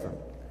unto heaven.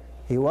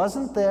 He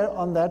wasn't there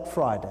on that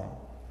Friday.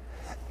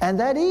 And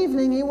that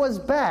evening he was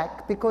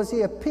back because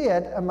he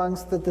appeared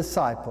amongst the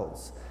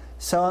disciples.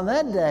 So on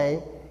that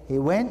day he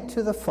went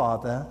to the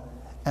Father,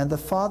 and the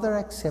Father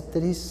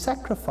accepted his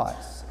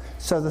sacrifice.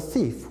 So the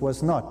thief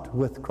was not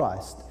with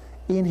Christ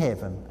in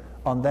heaven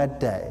on that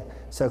day.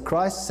 So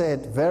Christ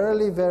said,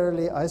 "Verily,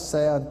 verily, I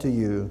say unto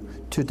you,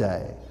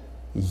 today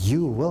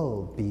you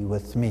will be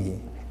with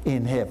me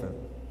in heaven."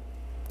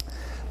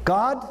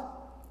 God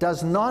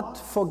does not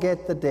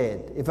forget the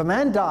dead. If a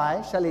man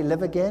die, shall he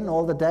live again?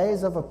 All the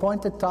days of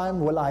appointed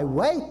time will I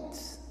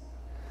wait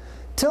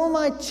till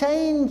my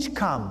change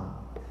come.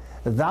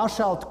 Thou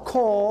shalt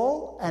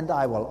call, and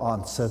I will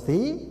answer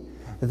thee.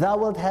 Thou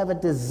wilt have a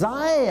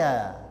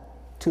desire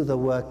to the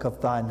work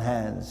of thine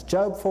hands.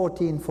 Job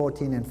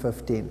 14:14 and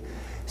 15.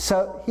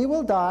 So he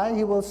will die,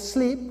 he will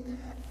sleep,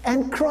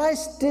 and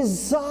Christ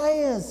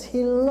desires,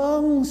 he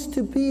longs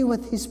to be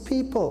with his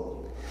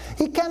people.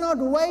 He cannot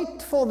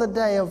wait for the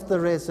day of the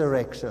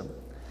resurrection.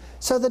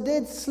 So the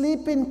dead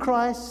sleep in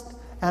Christ,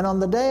 and on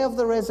the day of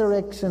the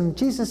resurrection,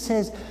 Jesus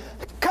says,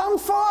 "Come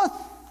forth,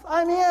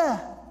 I'm here."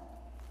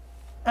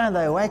 And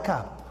they wake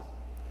up.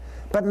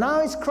 But now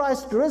is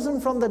Christ risen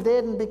from the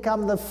dead and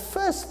become the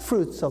first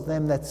fruits of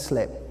them that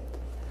slept.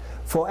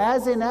 For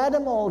as in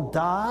Adam all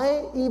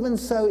die, even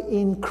so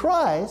in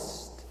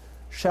Christ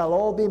shall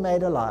all be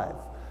made alive.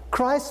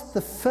 Christ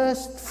the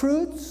first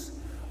fruits,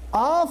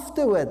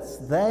 afterwards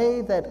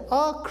they that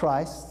are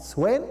Christ's,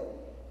 when?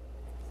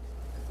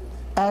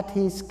 At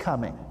his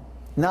coming.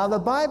 Now the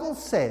Bible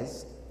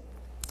says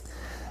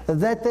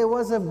that there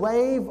was a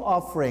wave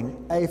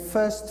offering, a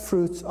first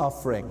fruits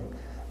offering.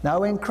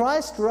 Now when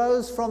Christ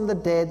rose from the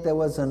dead, there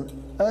was an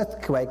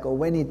earthquake, or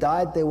when he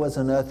died there was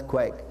an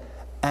earthquake.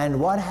 And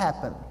what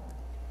happened?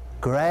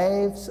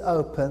 Graves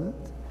opened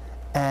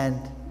and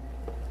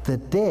the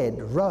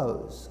dead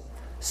rose.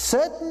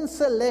 Certain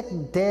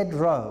select dead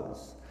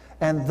rose,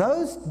 and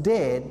those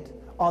dead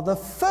are the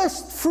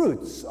first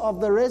fruits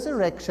of the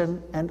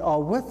resurrection and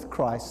are with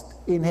Christ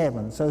in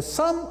heaven. So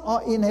some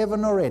are in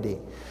heaven already.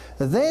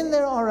 Then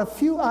there are a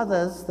few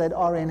others that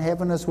are in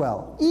heaven as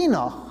well.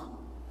 Enoch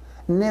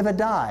never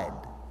died.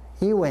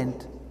 He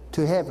went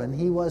to heaven.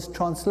 He was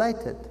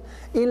translated.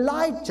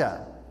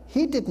 Elijah,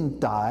 he didn't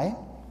die.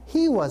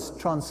 He was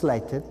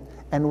translated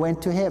and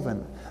went to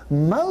heaven.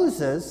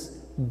 Moses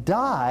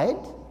died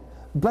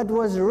but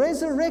was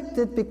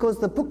resurrected because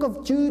the book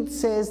of Jude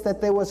says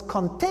that there was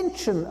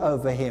contention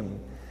over him.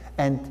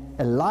 And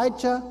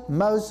Elijah,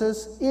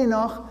 Moses,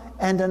 Enoch,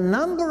 and a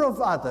number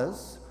of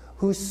others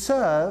who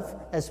serve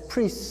as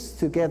priests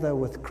together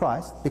with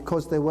Christ,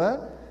 because there were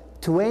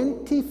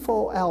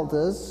 24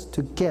 elders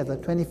together,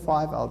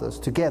 25 elders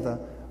together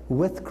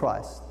with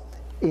Christ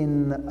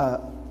in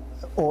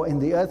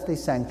the earthly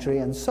sanctuary,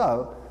 and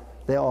so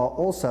there are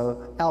also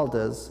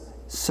elders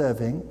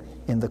serving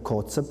in the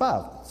courts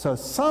above. So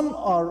some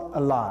are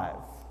alive.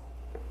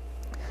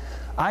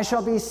 I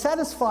shall be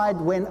satisfied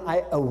when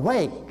I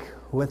awake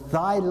with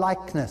thy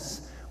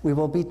likeness. We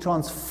will be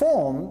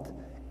transformed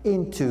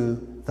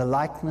into the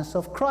likeness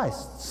of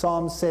Christ.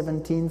 Psalm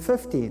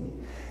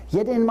 17:15.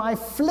 Yet in my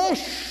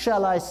flesh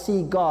shall I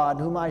see God,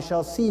 whom I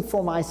shall see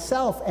for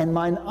myself, and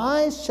mine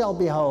eyes shall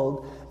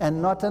behold,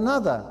 and not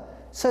another.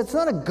 So it's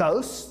not a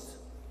ghost.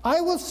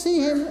 I will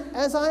see him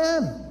as I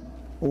am.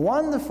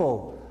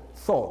 Wonderful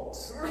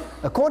thoughts.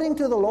 According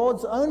to the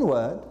Lord's own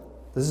word,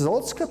 this is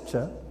all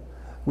scripture,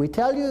 we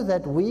tell you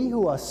that we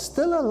who are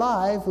still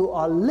alive, who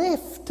are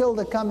left till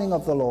the coming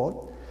of the Lord,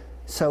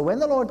 so when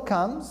the Lord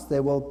comes,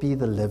 there will be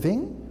the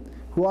living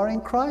who are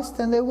in Christ,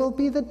 and there will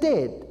be the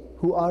dead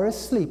who are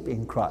asleep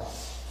in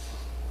Christ.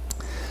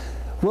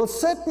 Will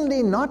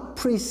certainly not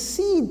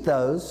precede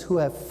those who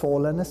have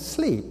fallen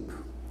asleep.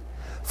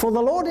 For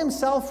the Lord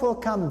himself will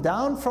come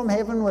down from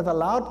heaven with a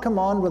loud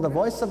command, with the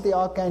voice of the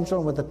archangel,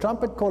 and with the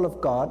trumpet call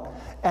of God,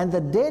 and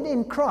the dead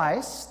in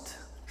Christ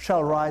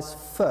shall rise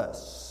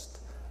first.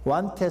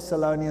 1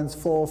 Thessalonians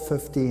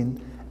 4:15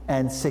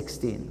 and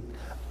 16.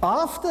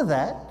 After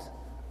that,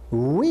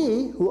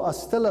 we who are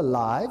still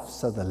alive,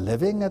 so the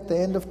living at the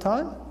end of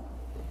time,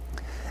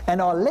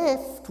 and are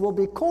left will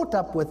be caught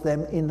up with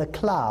them in the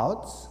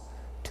clouds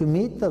to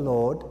meet the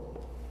Lord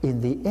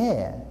in the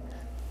air.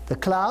 The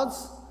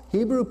clouds,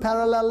 Hebrew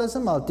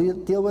parallelism, I'll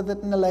deal with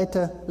it in a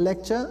later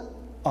lecture,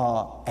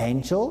 are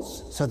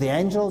angels. So the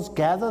angels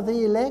gather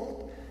the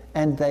elect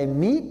and they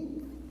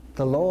meet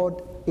the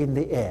Lord in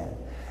the air.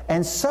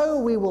 And so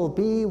we will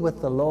be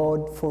with the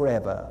Lord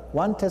forever.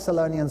 1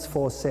 Thessalonians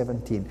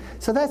 4:17.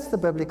 So that's the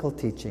biblical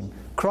teaching.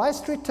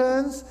 Christ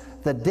returns,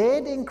 the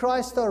dead in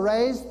Christ are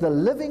raised, the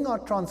living are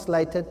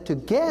translated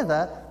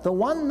together, the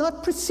one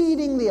not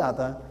preceding the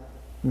other,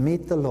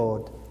 meet the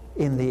Lord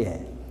in the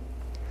air.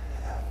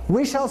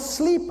 We shall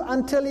sleep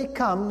until he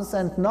comes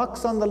and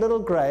knocks on the little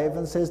grave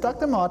and says,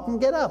 "Dr. Martin,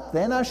 get up.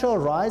 Then I shall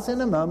rise in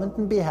a moment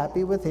and be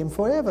happy with him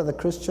forever." The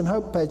Christian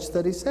Hope, page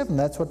 37.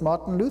 That's what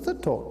Martin Luther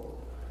taught.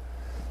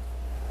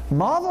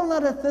 Marvel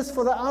not at this,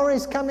 for the hour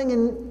is coming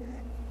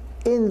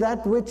in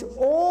that which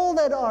all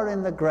that are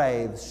in the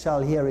graves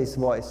shall hear his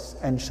voice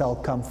and shall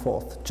come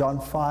forth. John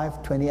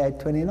 5, 28,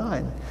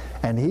 29.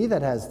 And he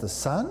that has the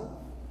Son,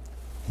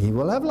 he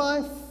will have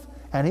life.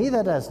 And he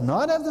that does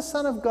not have the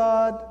Son of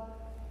God,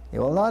 he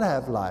will not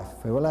have life.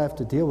 We will have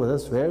to deal with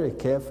this very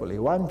carefully.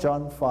 1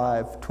 John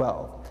 5,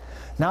 12.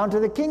 Now unto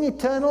the King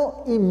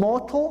eternal,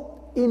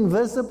 immortal,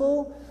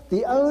 invisible,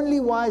 the only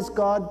wise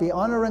God, be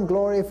honor and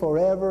glory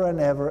forever and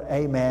ever.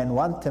 Amen.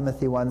 1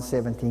 Timothy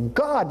 1:17.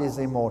 God is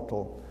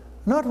immortal,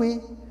 not we.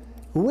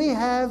 We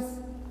have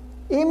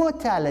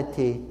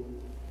immortality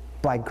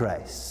by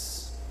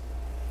grace.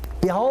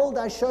 Behold,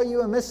 I show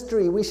you a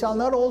mystery. We shall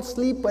not all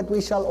sleep, but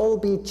we shall all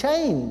be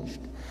changed.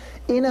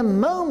 In a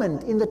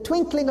moment, in the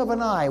twinkling of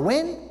an eye.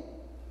 When?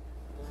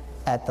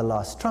 At the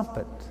last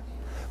trumpet.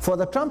 For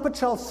the trumpet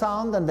shall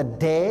sound, and the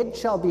dead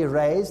shall be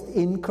raised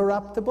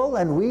incorruptible,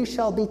 and we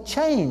shall be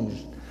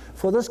changed.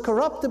 For this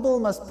corruptible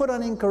must put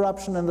on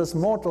incorruption, and this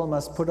mortal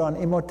must put on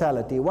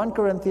immortality. 1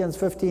 Corinthians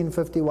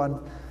 15:51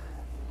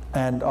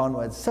 and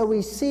onwards. So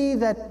we see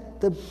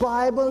that the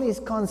Bible is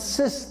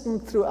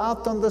consistent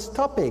throughout on this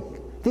topic.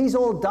 These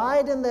all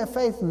died in their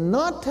faith,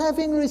 not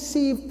having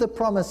received the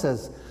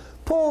promises.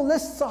 Paul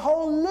lists a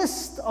whole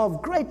list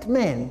of great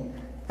men,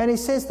 and he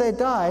says they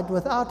died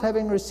without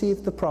having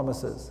received the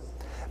promises.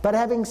 But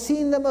having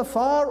seen them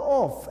afar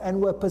off, and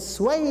were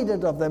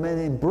persuaded of them, and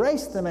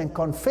embraced them, and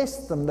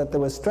confessed them, that they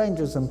were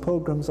strangers and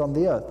pilgrims on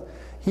the earth.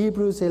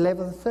 Hebrews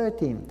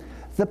 11:13.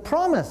 The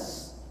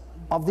promise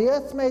of the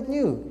earth made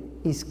new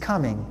is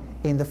coming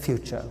in the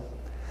future.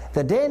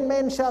 The dead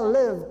men shall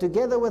live,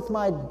 together with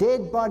my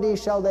dead body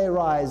shall they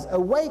rise.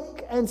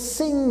 Awake and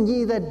sing,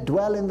 ye that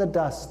dwell in the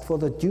dust, for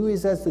the dew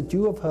is as the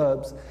dew of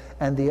herbs,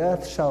 and the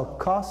earth shall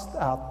cast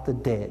out the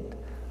dead.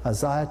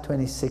 Isaiah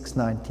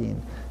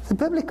 26:19. The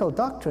biblical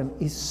doctrine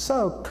is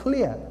so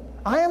clear.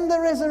 I am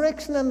the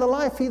resurrection and the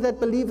life. He that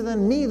believeth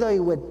in me, though he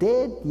were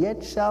dead,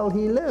 yet shall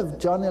he live.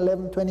 John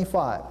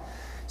 11:25.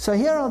 So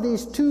here are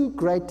these two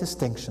great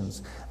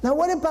distinctions. Now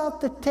what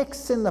about the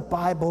texts in the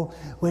Bible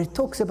where it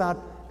talks about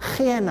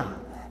Gehenna,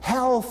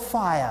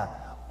 hellfire,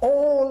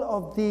 all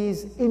of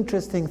these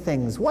interesting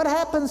things? What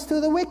happens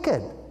to the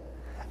wicked?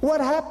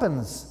 What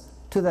happens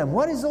to them?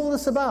 What is all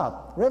this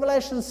about?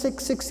 Revelation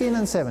 6:16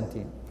 and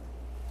 17.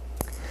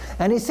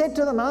 And he said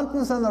to the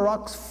mountains and the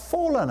rocks,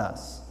 fall on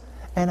us,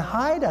 and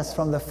hide us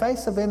from the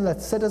face of him that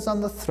sitteth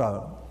on the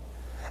throne,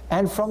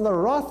 and from the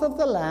wrath of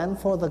the Lamb,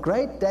 for the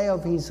great day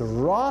of his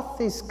wrath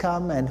is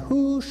come, and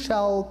who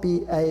shall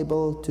be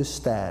able to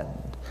stand?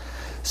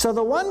 So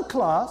the one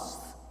class,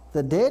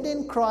 the dead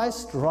in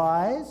Christ,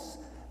 rise.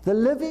 The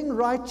living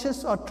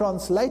righteous are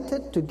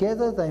translated.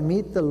 Together they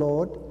meet the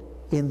Lord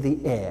in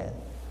the air.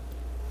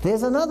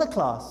 There's another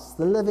class,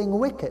 the living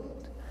wicked,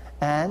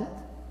 and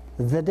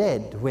the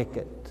dead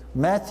wicked.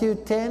 Matthew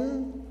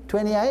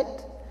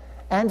 10:28,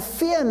 and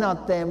fear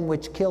not them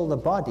which kill the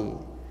body,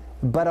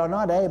 but are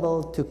not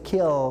able to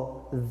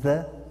kill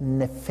the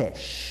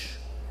nephesh,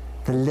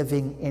 the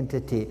living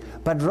entity,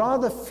 but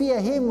rather fear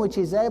him which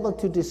is able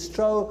to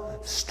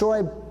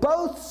destroy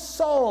both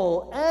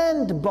soul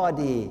and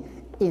body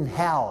in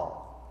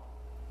hell.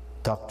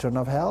 Doctrine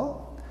of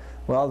hell?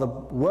 Well, the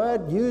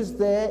word used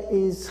there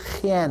is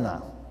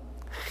Gehenna.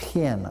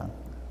 Gehenna.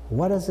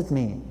 What does it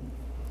mean?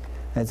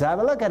 Let's have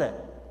a look at it.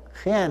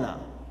 Gehenna.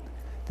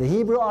 The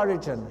Hebrew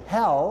origin,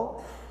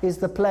 hell, is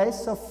the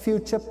place of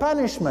future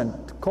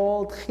punishment,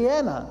 called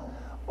Gehenna,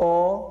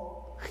 or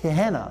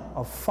Gehenna,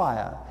 of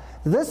fire.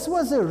 This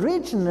was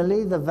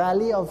originally the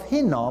valley of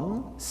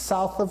Hinnom,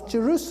 south of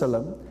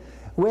Jerusalem,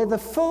 where the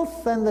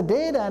filth and the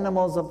dead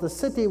animals of the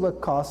city were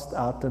cast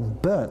out and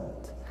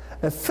burnt,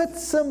 a fit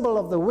symbol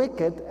of the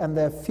wicked and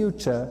their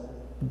future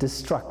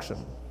destruction.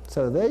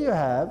 So there you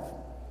have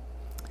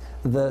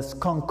this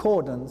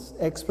concordance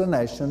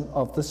explanation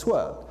of this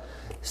word.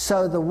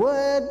 So the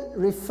word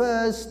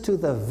refers to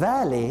the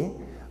valley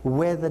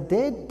where the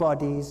dead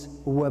bodies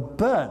were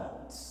burnt,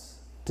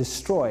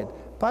 destroyed.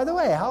 By the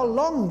way, how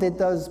long did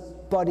those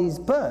bodies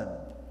burn?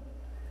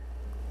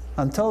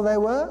 Until they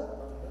were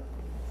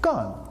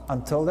gone.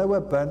 Until they were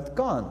burnt,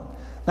 gone.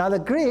 Now the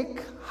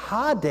Greek,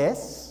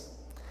 Hades,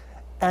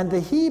 and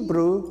the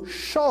Hebrew,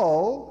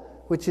 Sheol,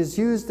 which is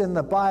used in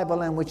the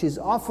Bible and which is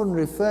often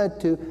referred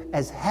to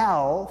as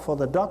hell for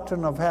the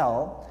doctrine of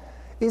hell,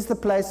 is the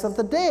place of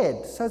the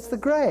dead. So it's the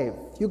grave.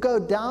 You go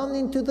down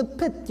into the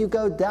pit. You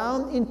go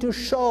down into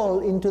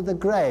Sheol, into the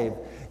grave.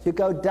 You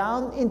go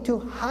down into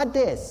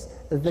Hades,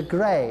 the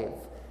grave.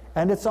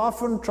 And it's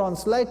often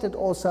translated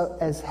also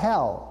as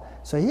hell.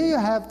 So here you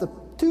have the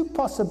two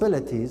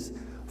possibilities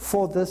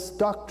for this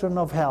doctrine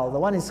of hell. The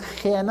one is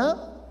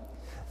Gehenna,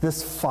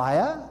 this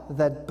fire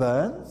that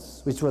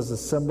burns, which was a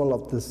symbol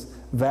of this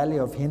valley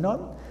of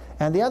Hinnom.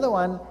 And the other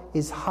one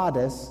is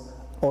Hades,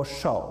 or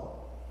Sheol.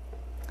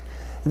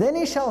 Then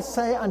he shall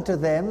say unto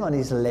them on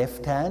his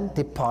left hand,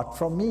 depart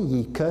from me,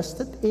 ye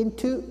cursed,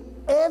 into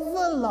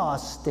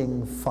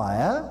everlasting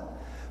fire,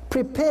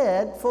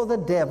 prepared for the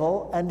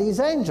devil and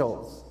his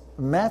angels.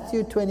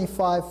 Matthew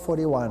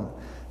 25:41.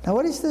 Now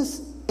what is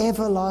this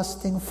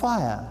everlasting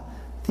fire?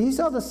 These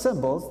are the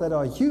symbols that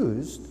are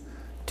used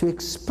to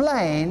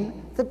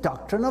explain the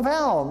doctrine of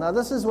hell. Now,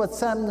 this is what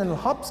Samuel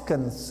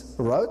Hopkins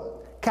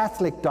wrote.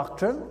 Catholic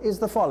doctrine is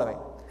the following.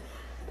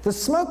 The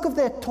smoke of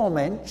their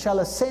torment shall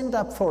ascend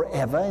up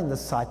forever in the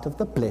sight of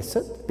the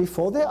blessed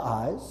before their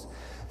eyes.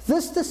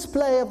 This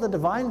display of the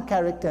divine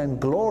character and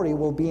glory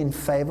will be in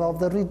favor of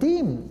the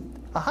redeemed.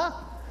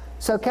 Aha!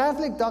 So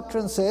Catholic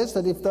doctrine says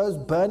that if those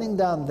burning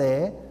down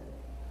there,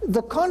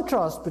 the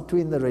contrast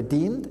between the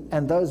redeemed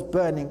and those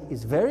burning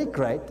is very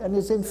great and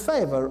is in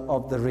favor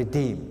of the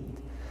redeemed.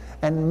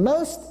 And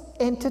most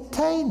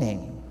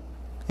entertaining.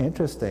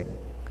 Interesting.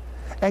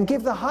 And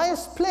give the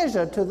highest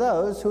pleasure to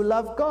those who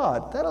love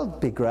God. That'll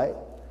be great.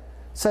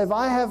 So if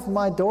I have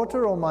my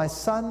daughter or my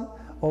son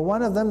or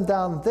one of them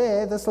down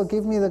there, this will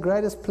give me the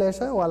greatest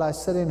pleasure while I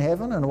sit in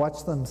heaven and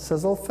watch them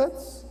sizzle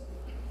fits.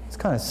 It's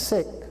kind of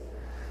sick.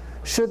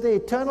 Should the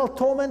eternal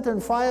torment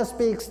and fires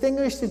be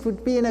extinguished, it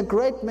would be in a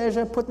great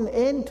measure put an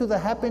end to the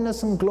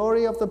happiness and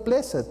glory of the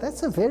blessed.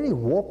 That's a very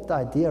warped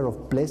idea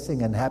of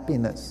blessing and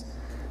happiness.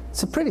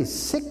 It's a pretty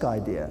sick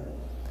idea.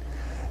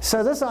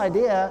 So this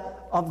idea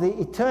of the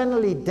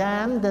eternally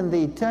damned and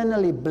the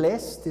eternally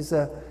blessed is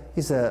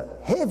a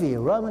heavy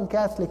Roman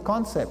Catholic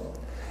concept.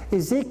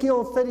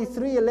 Ezekiel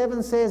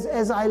 33:11 says,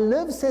 "As I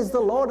live, says the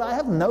Lord, I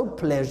have no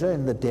pleasure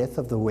in the death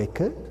of the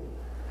wicked."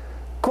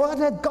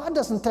 God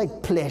doesn't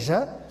take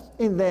pleasure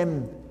in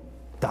them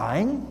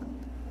dying,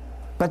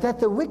 but that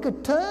the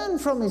wicked turn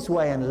from his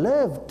way and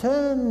live.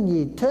 Turn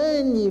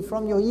ye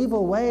from your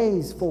evil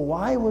ways, for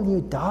why will you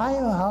die,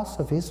 O house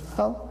of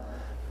Israel?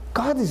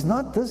 God is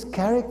not this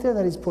character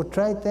that is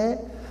portrayed there.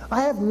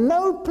 I have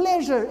no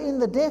pleasure in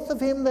the death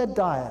of him that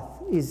dieth.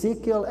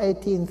 Ezekiel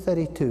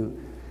 18:32.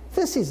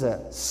 This is a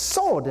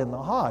sword in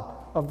the heart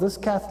of this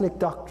Catholic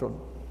doctrine.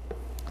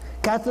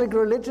 Catholic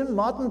religion,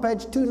 Martin,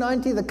 page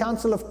 290, the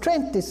Council of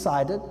Trent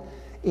decided,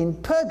 in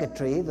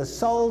purgatory, the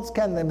souls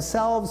can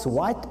themselves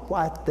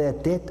wipe their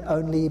debt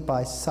only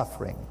by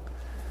suffering.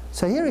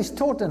 So here he's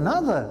taught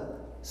another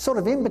sort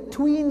of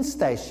in-between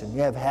station.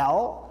 You have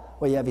hell,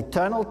 where you have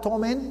eternal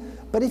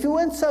torment, but if you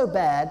weren't so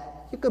bad,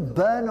 you could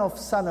burn off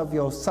some of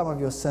your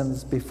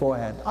sins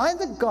beforehand.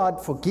 Either God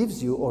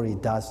forgives you or he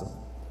doesn't.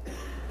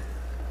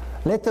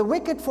 Let the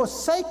wicked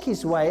forsake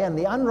his way, and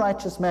the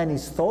unrighteous man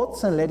his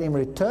thoughts, and let him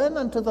return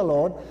unto the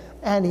Lord,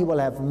 and he will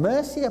have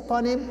mercy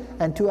upon him,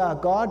 and to our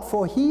God,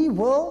 for he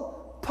will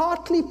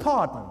partly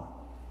pardon.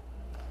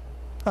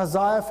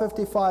 Isaiah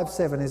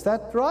 55:7. Is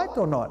that right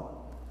or not?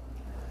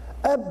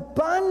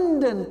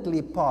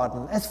 Abundantly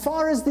pardon. As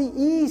far as the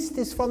east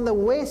is from the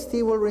west,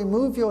 he will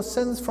remove your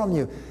sins from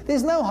you.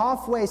 There's no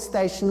halfway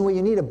station where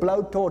you need a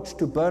blowtorch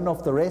to burn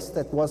off the rest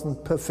that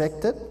wasn't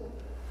perfected.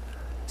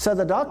 So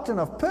the doctrine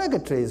of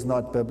purgatory is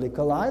not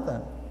biblical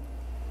either.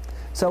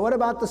 So what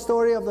about the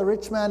story of the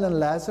rich man and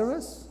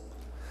Lazarus?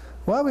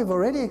 Well, we've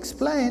already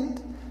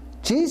explained.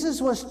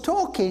 Jesus was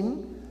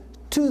talking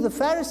to the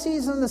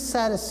Pharisees and the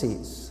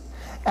Sadducees.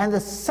 And the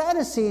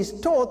Sadducees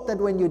taught that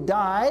when you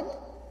died,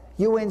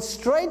 you went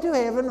straight to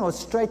heaven or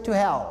straight to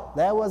hell.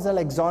 That was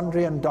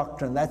Alexandrian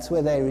doctrine. That's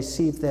where they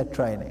received their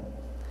training.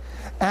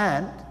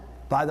 And,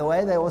 by the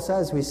way, they also,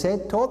 as we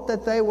said, taught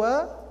that they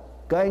were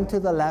going to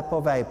the lap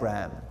of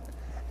Abraham.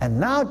 And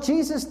now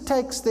Jesus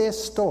takes their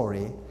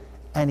story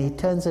and he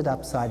turns it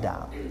upside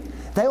down.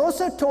 They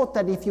also taught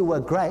that if you were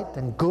great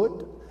and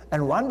good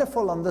and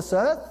wonderful on this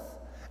earth,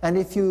 and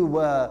if you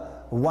were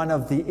one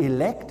of the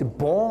elect,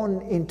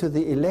 born into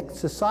the elect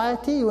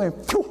society, you went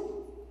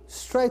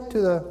straight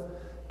to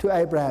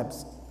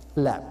Abraham's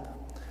lap.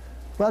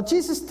 Well,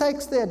 Jesus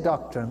takes their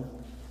doctrine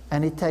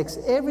and he takes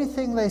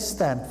everything they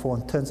stand for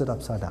and turns it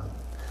upside down.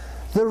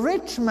 The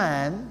rich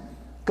man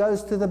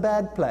goes to the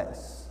bad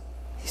place.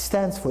 He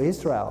stands for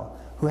Israel,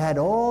 who had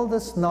all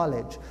this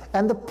knowledge.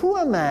 And the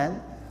poor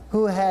man,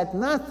 who had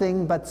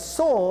nothing but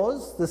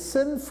sores, the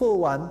sinful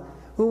one,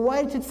 who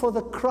waited for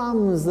the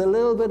crumbs, the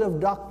little bit of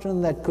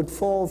doctrine that could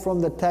fall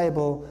from the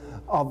table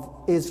of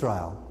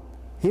Israel.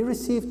 He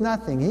received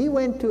nothing. He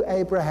went to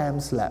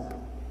Abraham's lap.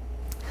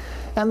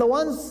 And the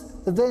ones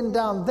then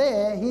down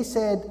there, he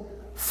said,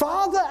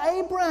 Father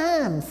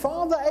Abraham,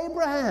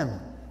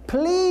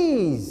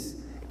 please,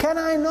 can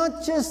I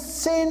not just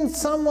send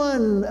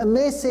someone a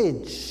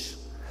message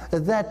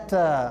that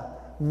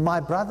my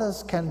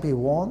brothers can be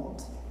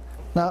warned?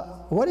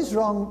 Now, what is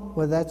wrong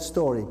with that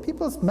story?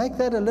 People make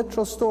that a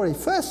literal story.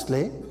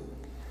 Firstly,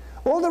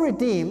 all the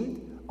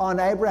redeemed on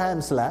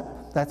Abraham's lap.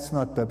 That's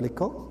not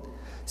biblical.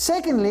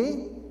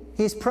 Secondly,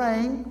 he's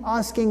praying,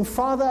 asking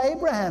Father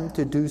Abraham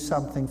to do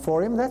something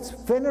for him. That's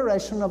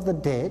veneration of the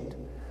dead.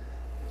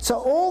 So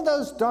all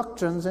those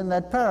doctrines in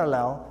that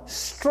parallel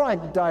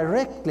strike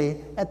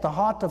directly at the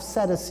heart of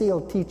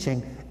Sadducean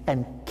teaching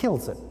and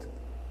kills it.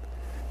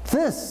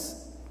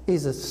 This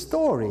is a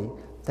story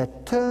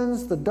that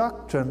turns the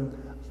doctrine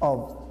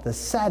of the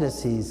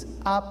Sadducees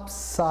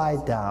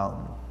upside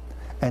down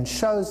and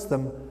shows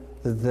them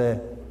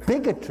the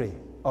bigotry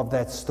of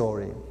that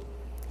story.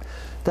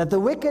 That the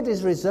wicked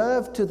is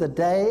reserved to the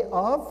day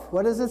of,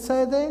 what does it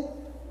say there?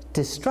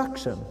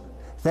 Destruction.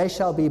 They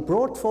shall be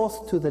brought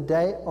forth to the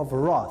day of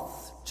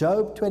wrath.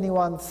 Job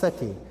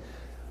 21:30.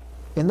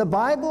 In the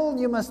Bible,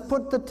 you must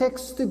put the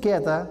texts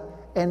together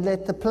and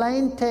let the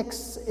plain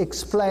texts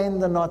explain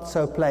the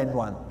not-so-plain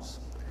ones.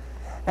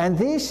 And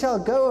these shall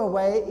go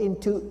away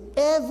into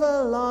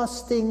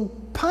everlasting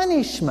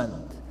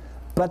punishment,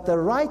 but the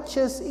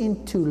righteous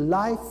into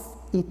life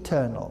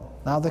eternal.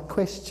 Now the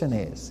question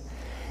is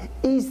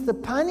the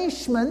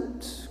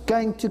punishment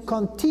going to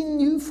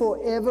continue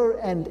forever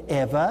and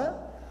ever,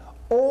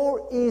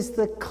 or is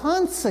the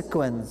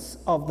consequence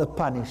of the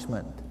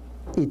punishment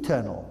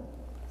eternal?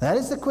 That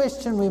is the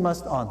question we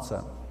must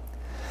answer.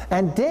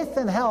 And death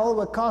and hell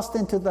were cast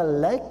into the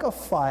lake of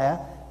fire.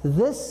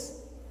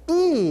 This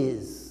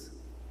is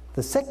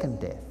the second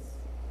death.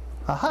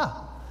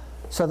 Aha!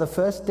 So the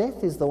first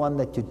death is the one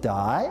that you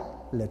die,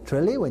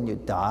 literally when you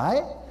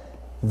die.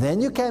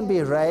 Then you can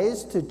be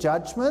raised to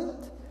judgment.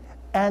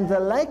 And the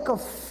lake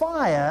of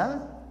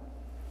fire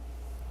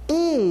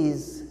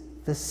is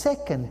the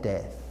second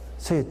death.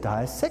 So you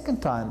die a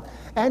second time.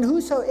 And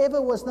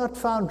whosoever was not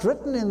found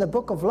written in the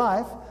book of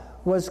life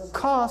was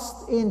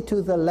cast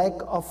into the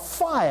lake of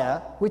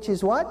fire, which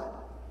is what?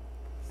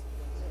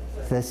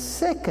 The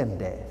second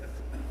death.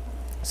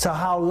 So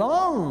how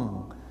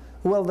long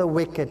will the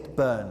wicked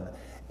burn?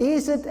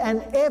 Is it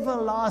an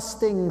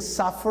everlasting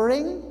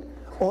suffering,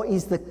 or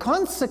is the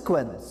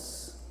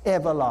consequence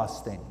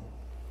everlasting?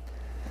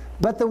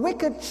 But the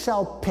wicked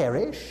shall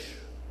perish,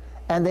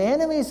 and the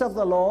enemies of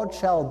the Lord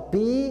shall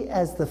be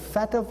as the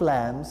fat of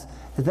lambs.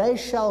 They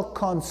shall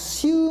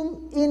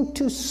consume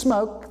into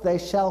smoke, they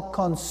shall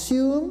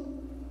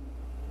consume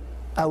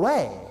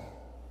away.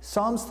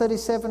 Psalms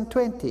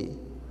 37:20.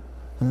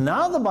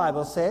 Now the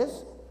Bible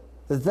says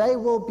they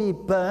will be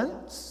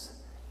burnt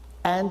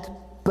and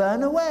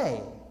burn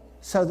away.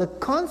 So the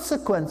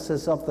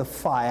consequences of the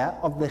fire,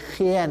 of the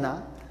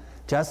Gehenna,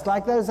 just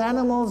like those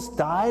animals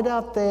died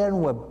out there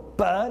and were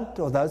burnt,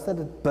 or those that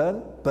had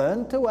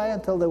burnt away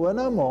until there were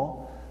no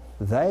more,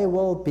 they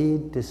will be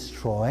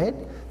destroyed,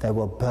 they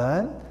will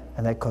burn,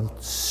 and they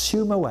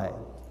consume away.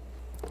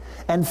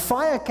 And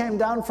fire came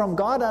down from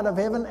God out of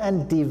heaven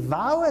and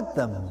devoured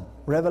them.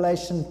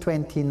 Revelation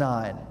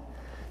 29.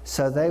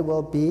 So they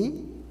will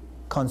be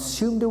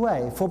consumed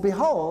away. For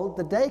behold,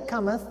 the day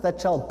cometh that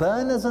shall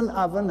burn as an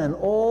oven, and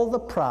all the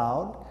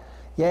proud,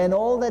 yea, and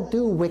all that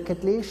do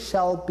wickedly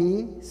shall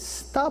be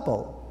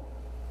stubble.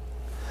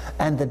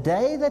 And the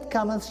day that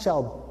cometh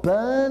shall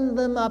burn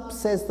them up,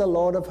 says the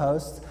Lord of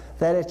hosts,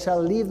 that it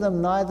shall leave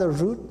them neither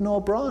root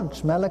nor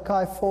branch.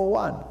 Malachi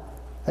 4:1.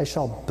 They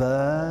shall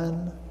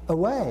burn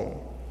away.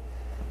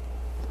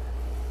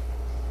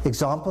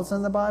 Examples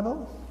in the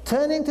Bible?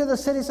 Turning to the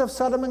cities of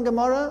Sodom and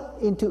Gomorrah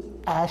into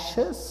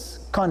ashes,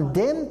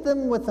 condemned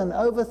them with an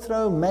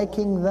overthrow,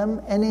 making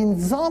them an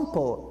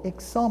example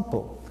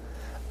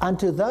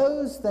unto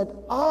those that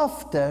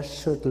after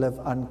should live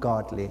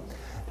ungodly.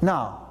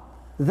 Now,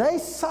 they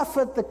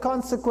suffered the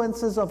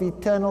consequences of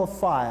eternal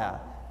fire.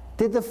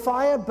 Did the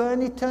fire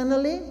burn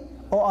eternally,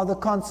 or are the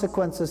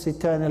consequences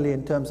eternally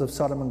in terms of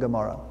Sodom and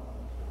Gomorrah?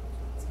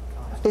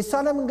 Is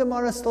Sodom and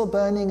Gomorrah still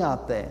burning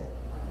out there?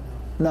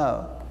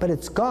 No, but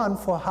it's gone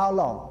for how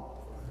long?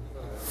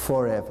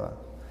 Forever.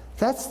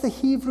 That's the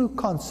Hebrew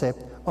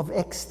concept of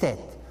extet,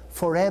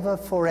 forever,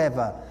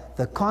 forever.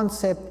 The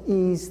concept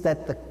is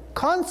that the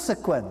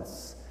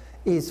consequence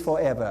is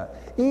forever.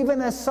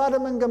 Even as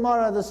Sodom and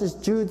Gomorrah, this is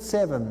Jude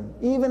 7,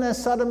 even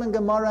as Sodom and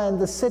Gomorrah and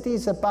the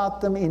cities about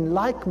them in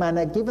like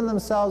manner, given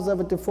themselves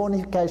over to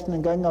fornication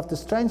and going after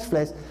strange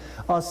flesh,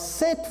 are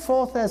set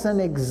forth as an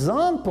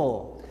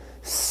example,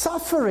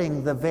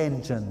 suffering the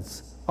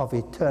vengeance of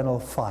eternal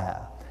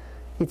fire.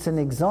 It's an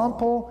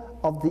example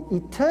of the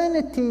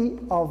eternity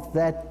of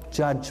that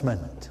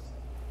judgment.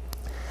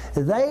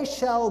 They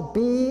shall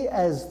be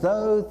as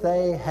though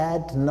they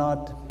had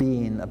not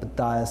been,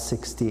 Obadiah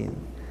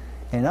 16.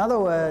 In other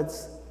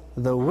words,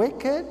 the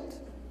wicked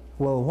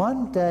will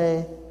one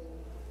day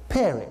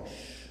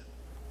perish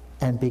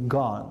and be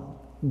gone.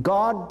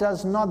 God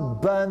does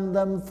not burn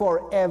them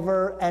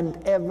forever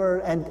and ever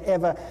and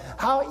ever.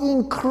 How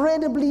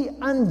incredibly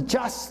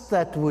unjust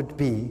that would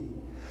be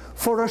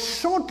for a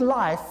short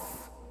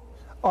life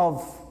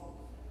of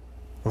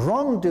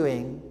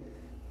wrongdoing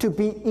to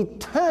be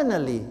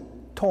eternally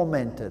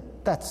tormented.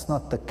 That's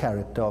not the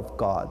character of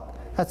God.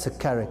 That's a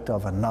character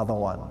of another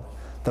one.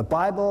 The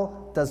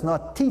Bible does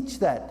not teach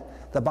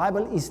that. The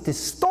Bible is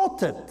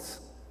distorted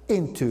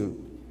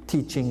into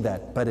teaching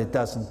that, but it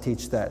doesn't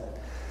teach that.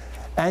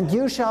 And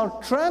you shall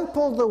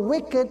trample the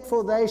wicked,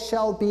 for they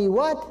shall be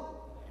what?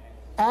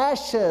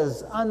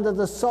 Ashes under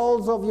the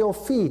soles of your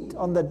feet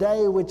on the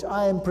day which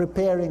I am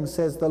preparing,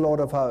 says the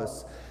Lord of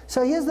hosts.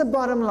 So here's the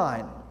bottom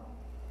line.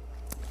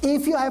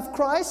 If you have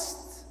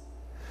Christ,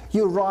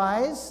 you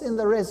rise in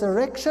the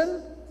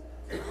resurrection.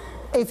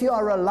 If you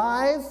are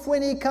alive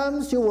when He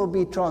comes, you will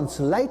be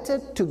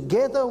translated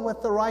together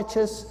with the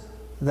righteous.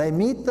 They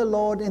meet the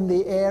Lord in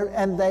the air,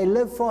 and they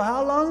live for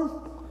how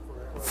long?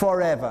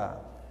 Forever.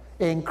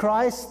 In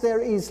Christ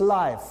there is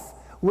life.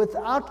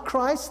 Without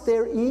Christ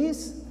there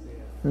is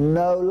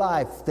no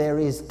life. There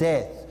is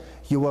death.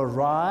 You will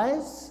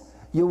rise,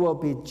 you will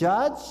be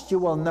judged, you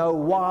will know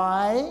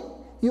why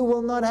you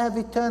will not have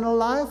eternal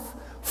life.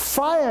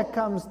 Fire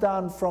comes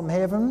down from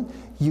heaven.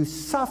 You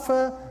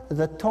suffer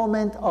the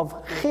torment of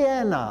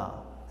Gehenna.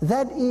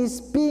 That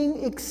is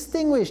being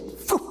extinguished.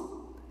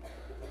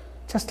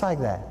 Just like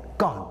that.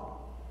 Gone.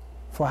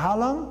 For how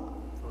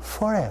long?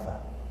 Forever.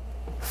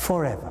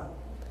 Forever.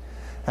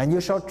 And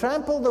you shall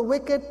trample the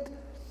wicked.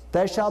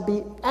 There shall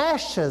be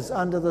ashes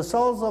under the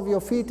soles of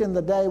your feet in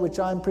the day which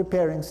I am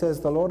preparing, says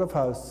the Lord of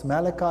hosts.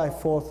 Malachi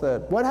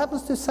 4:3. What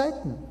happens to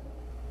Satan?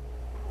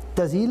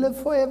 Does he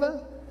live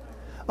forever?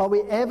 Are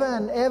we ever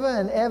and ever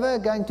and ever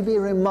going to be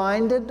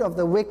reminded of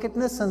the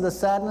wickedness and the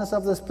sadness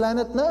of this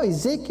planet? No.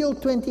 Ezekiel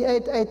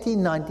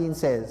 28:18-19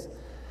 says,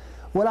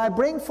 will I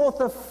bring forth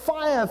a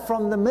fire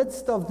from the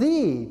midst of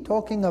thee,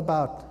 talking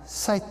about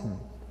Satan.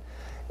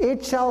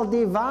 It shall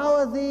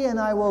devour thee, and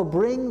I will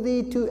bring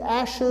thee to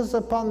ashes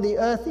upon the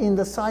earth in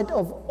the sight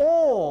of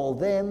all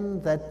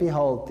them that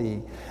behold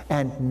thee,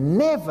 and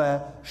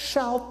never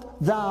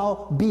shalt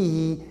thou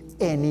be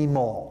any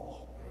more.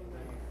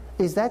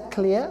 Is that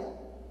clear?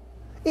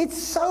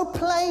 It's so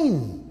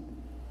plain,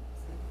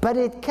 but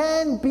it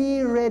can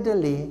be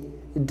readily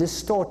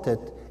distorted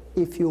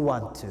if you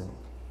want to.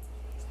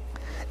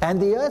 And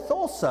the earth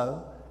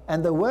also,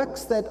 and the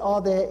works that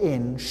are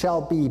therein,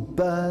 shall be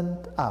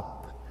burned up.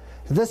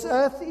 This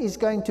earth is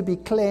going to be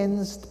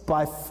cleansed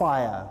by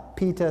fire.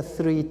 Peter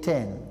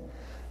 3:10.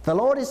 The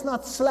Lord is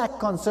not slack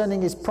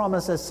concerning his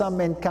promise, as some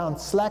men count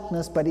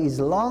slackness, but is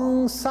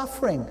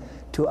long-suffering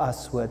to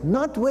usward,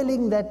 not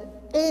willing that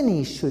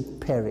any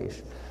should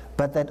perish,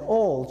 but that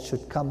all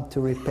should come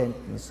to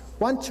repentance.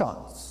 One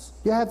chance.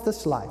 You have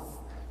this life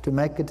to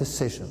make a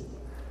decision.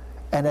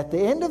 And at the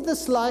end of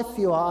this life,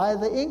 you are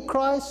either in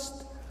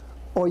Christ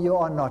or you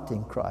are not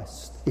in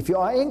Christ. If you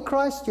are in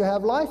Christ, you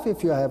have life.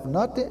 If you are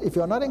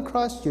not in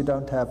Christ, you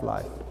don't have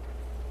life.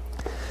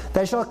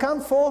 They shall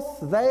come forth,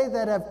 they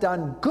that have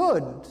done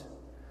good,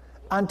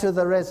 unto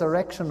the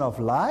resurrection of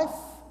life,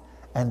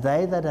 and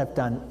they that have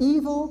done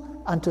evil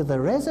unto the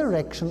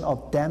resurrection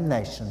of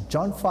damnation.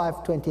 John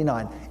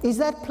 5:29. Is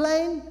that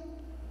plain?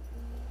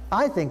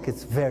 I think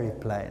it's very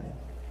plain.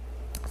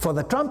 For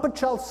the trumpet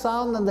shall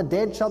sound, and the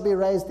dead shall be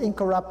raised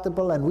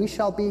incorruptible, and we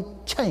shall be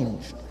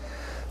changed.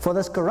 For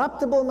this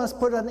corruptible must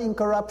put on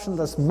incorruption,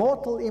 this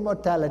mortal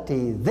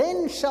immortality.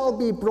 Then shall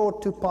be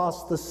brought to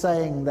pass the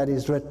saying that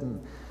is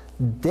written,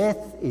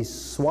 death is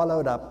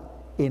swallowed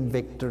up in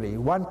victory.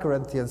 1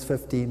 Corinthians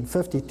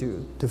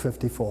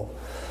 15:52-54.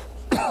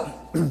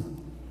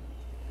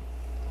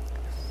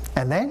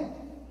 And then,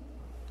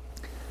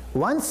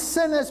 once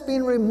sin has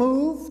been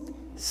removed,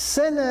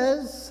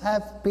 sinners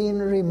have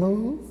been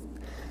removed,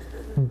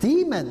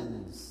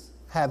 demons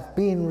have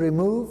been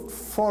removed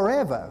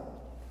forever.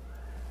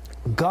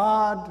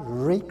 God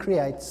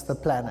recreates the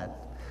planet.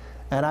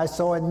 And I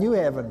saw a new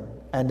heaven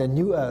and a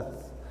new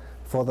earth,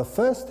 for the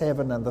first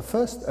heaven and the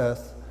first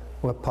earth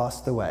were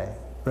passed away.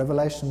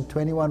 Revelation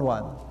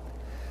 21:1.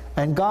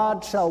 And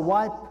God shall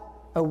wipe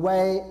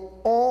away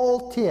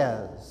all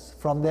tears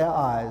from their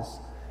eyes,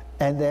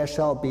 and there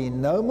shall be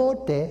no more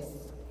death,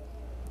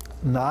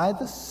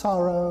 neither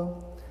sorrow,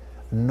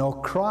 nor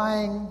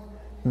crying,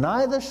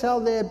 neither shall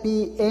there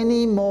be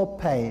any more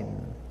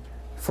pain,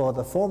 for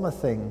the former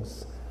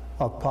things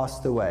are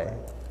passed away.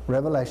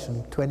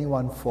 Revelation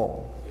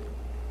 21:4.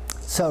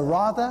 So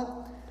rather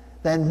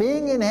than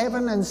being in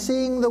heaven and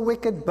seeing the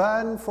wicked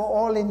burn for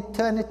all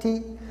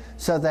eternity,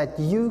 so that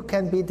you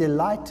can be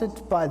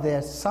delighted by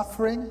their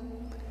suffering,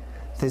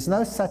 there's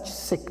no such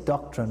sick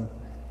doctrine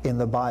in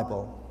the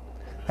Bible.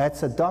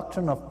 That's a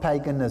doctrine of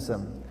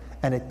paganism,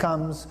 and it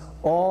comes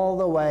all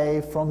the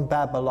way from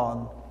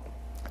Babylon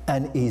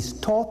and is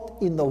taught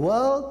in the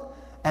world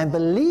and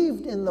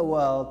believed in the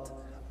world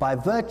by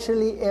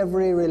virtually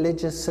every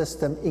religious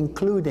system,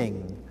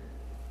 including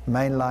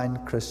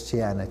mainline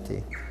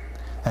Christianity.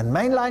 And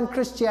mainline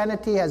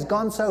Christianity has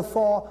gone so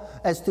far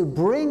as to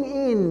bring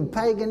in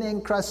pagan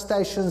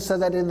incrustations, so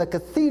that in the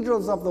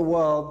cathedrals of the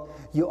world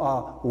you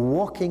are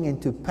walking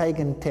into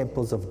pagan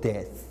temples of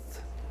death.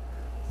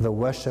 The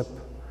worship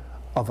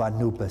of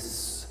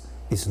Anubis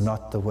is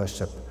not the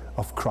worship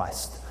of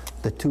Christ.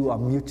 The two are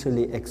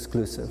mutually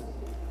exclusive.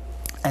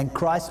 And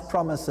Christ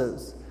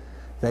promises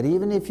that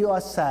even if you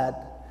are sad,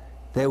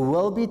 there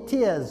will be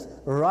tears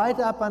right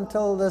up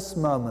until this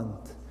moment.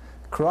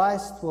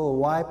 Christ will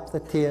wipe the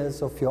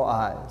tears of your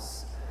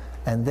eyes.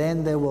 And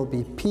then there will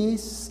be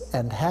peace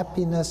and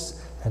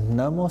happiness and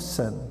no more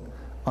sin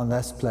on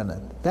this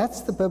planet.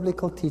 That's the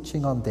biblical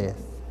teaching on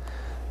death.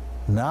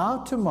 Now,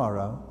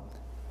 tomorrow,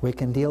 we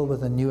can deal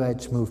with the New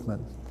Age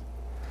movement.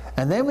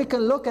 And then we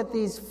can look at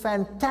these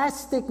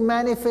fantastic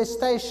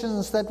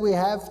manifestations that we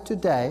have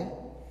today.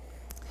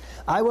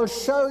 I will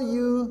show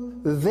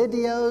you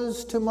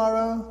videos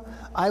tomorrow.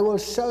 I will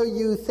show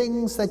you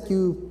things that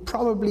you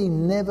probably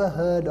never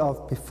heard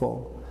of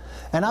before.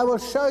 And I will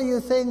show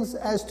you things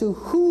as to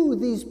who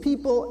these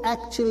people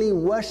actually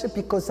worship,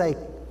 because they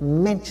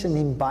mention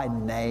him by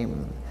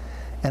name.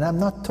 And I'm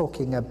not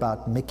talking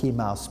about Mickey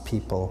Mouse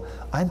people.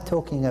 I'm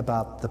talking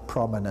about the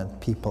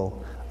prominent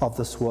people of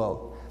this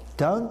world.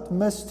 Don't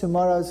miss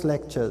tomorrow's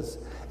lectures.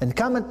 And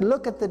come and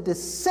look at the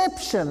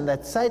deception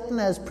that Satan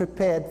has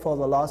prepared for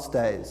the last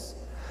days.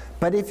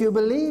 But if you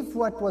believe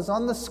what was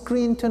on the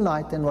screen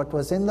tonight and what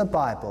was in the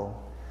Bible,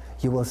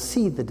 you will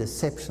see the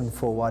deception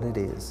for what it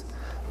is.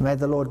 May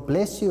the Lord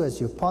bless you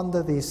as you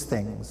ponder these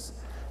things.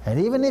 And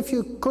even if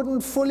you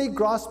couldn't fully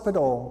grasp it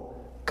all,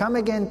 come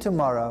again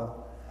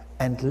tomorrow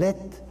and let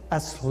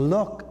us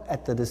look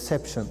at the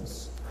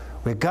deceptions.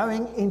 We're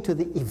going into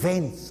the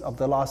events of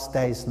the last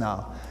days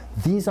now.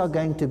 These are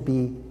going to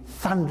be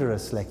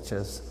thunderous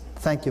lectures.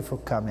 Thank you for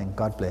coming.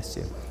 God bless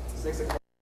you.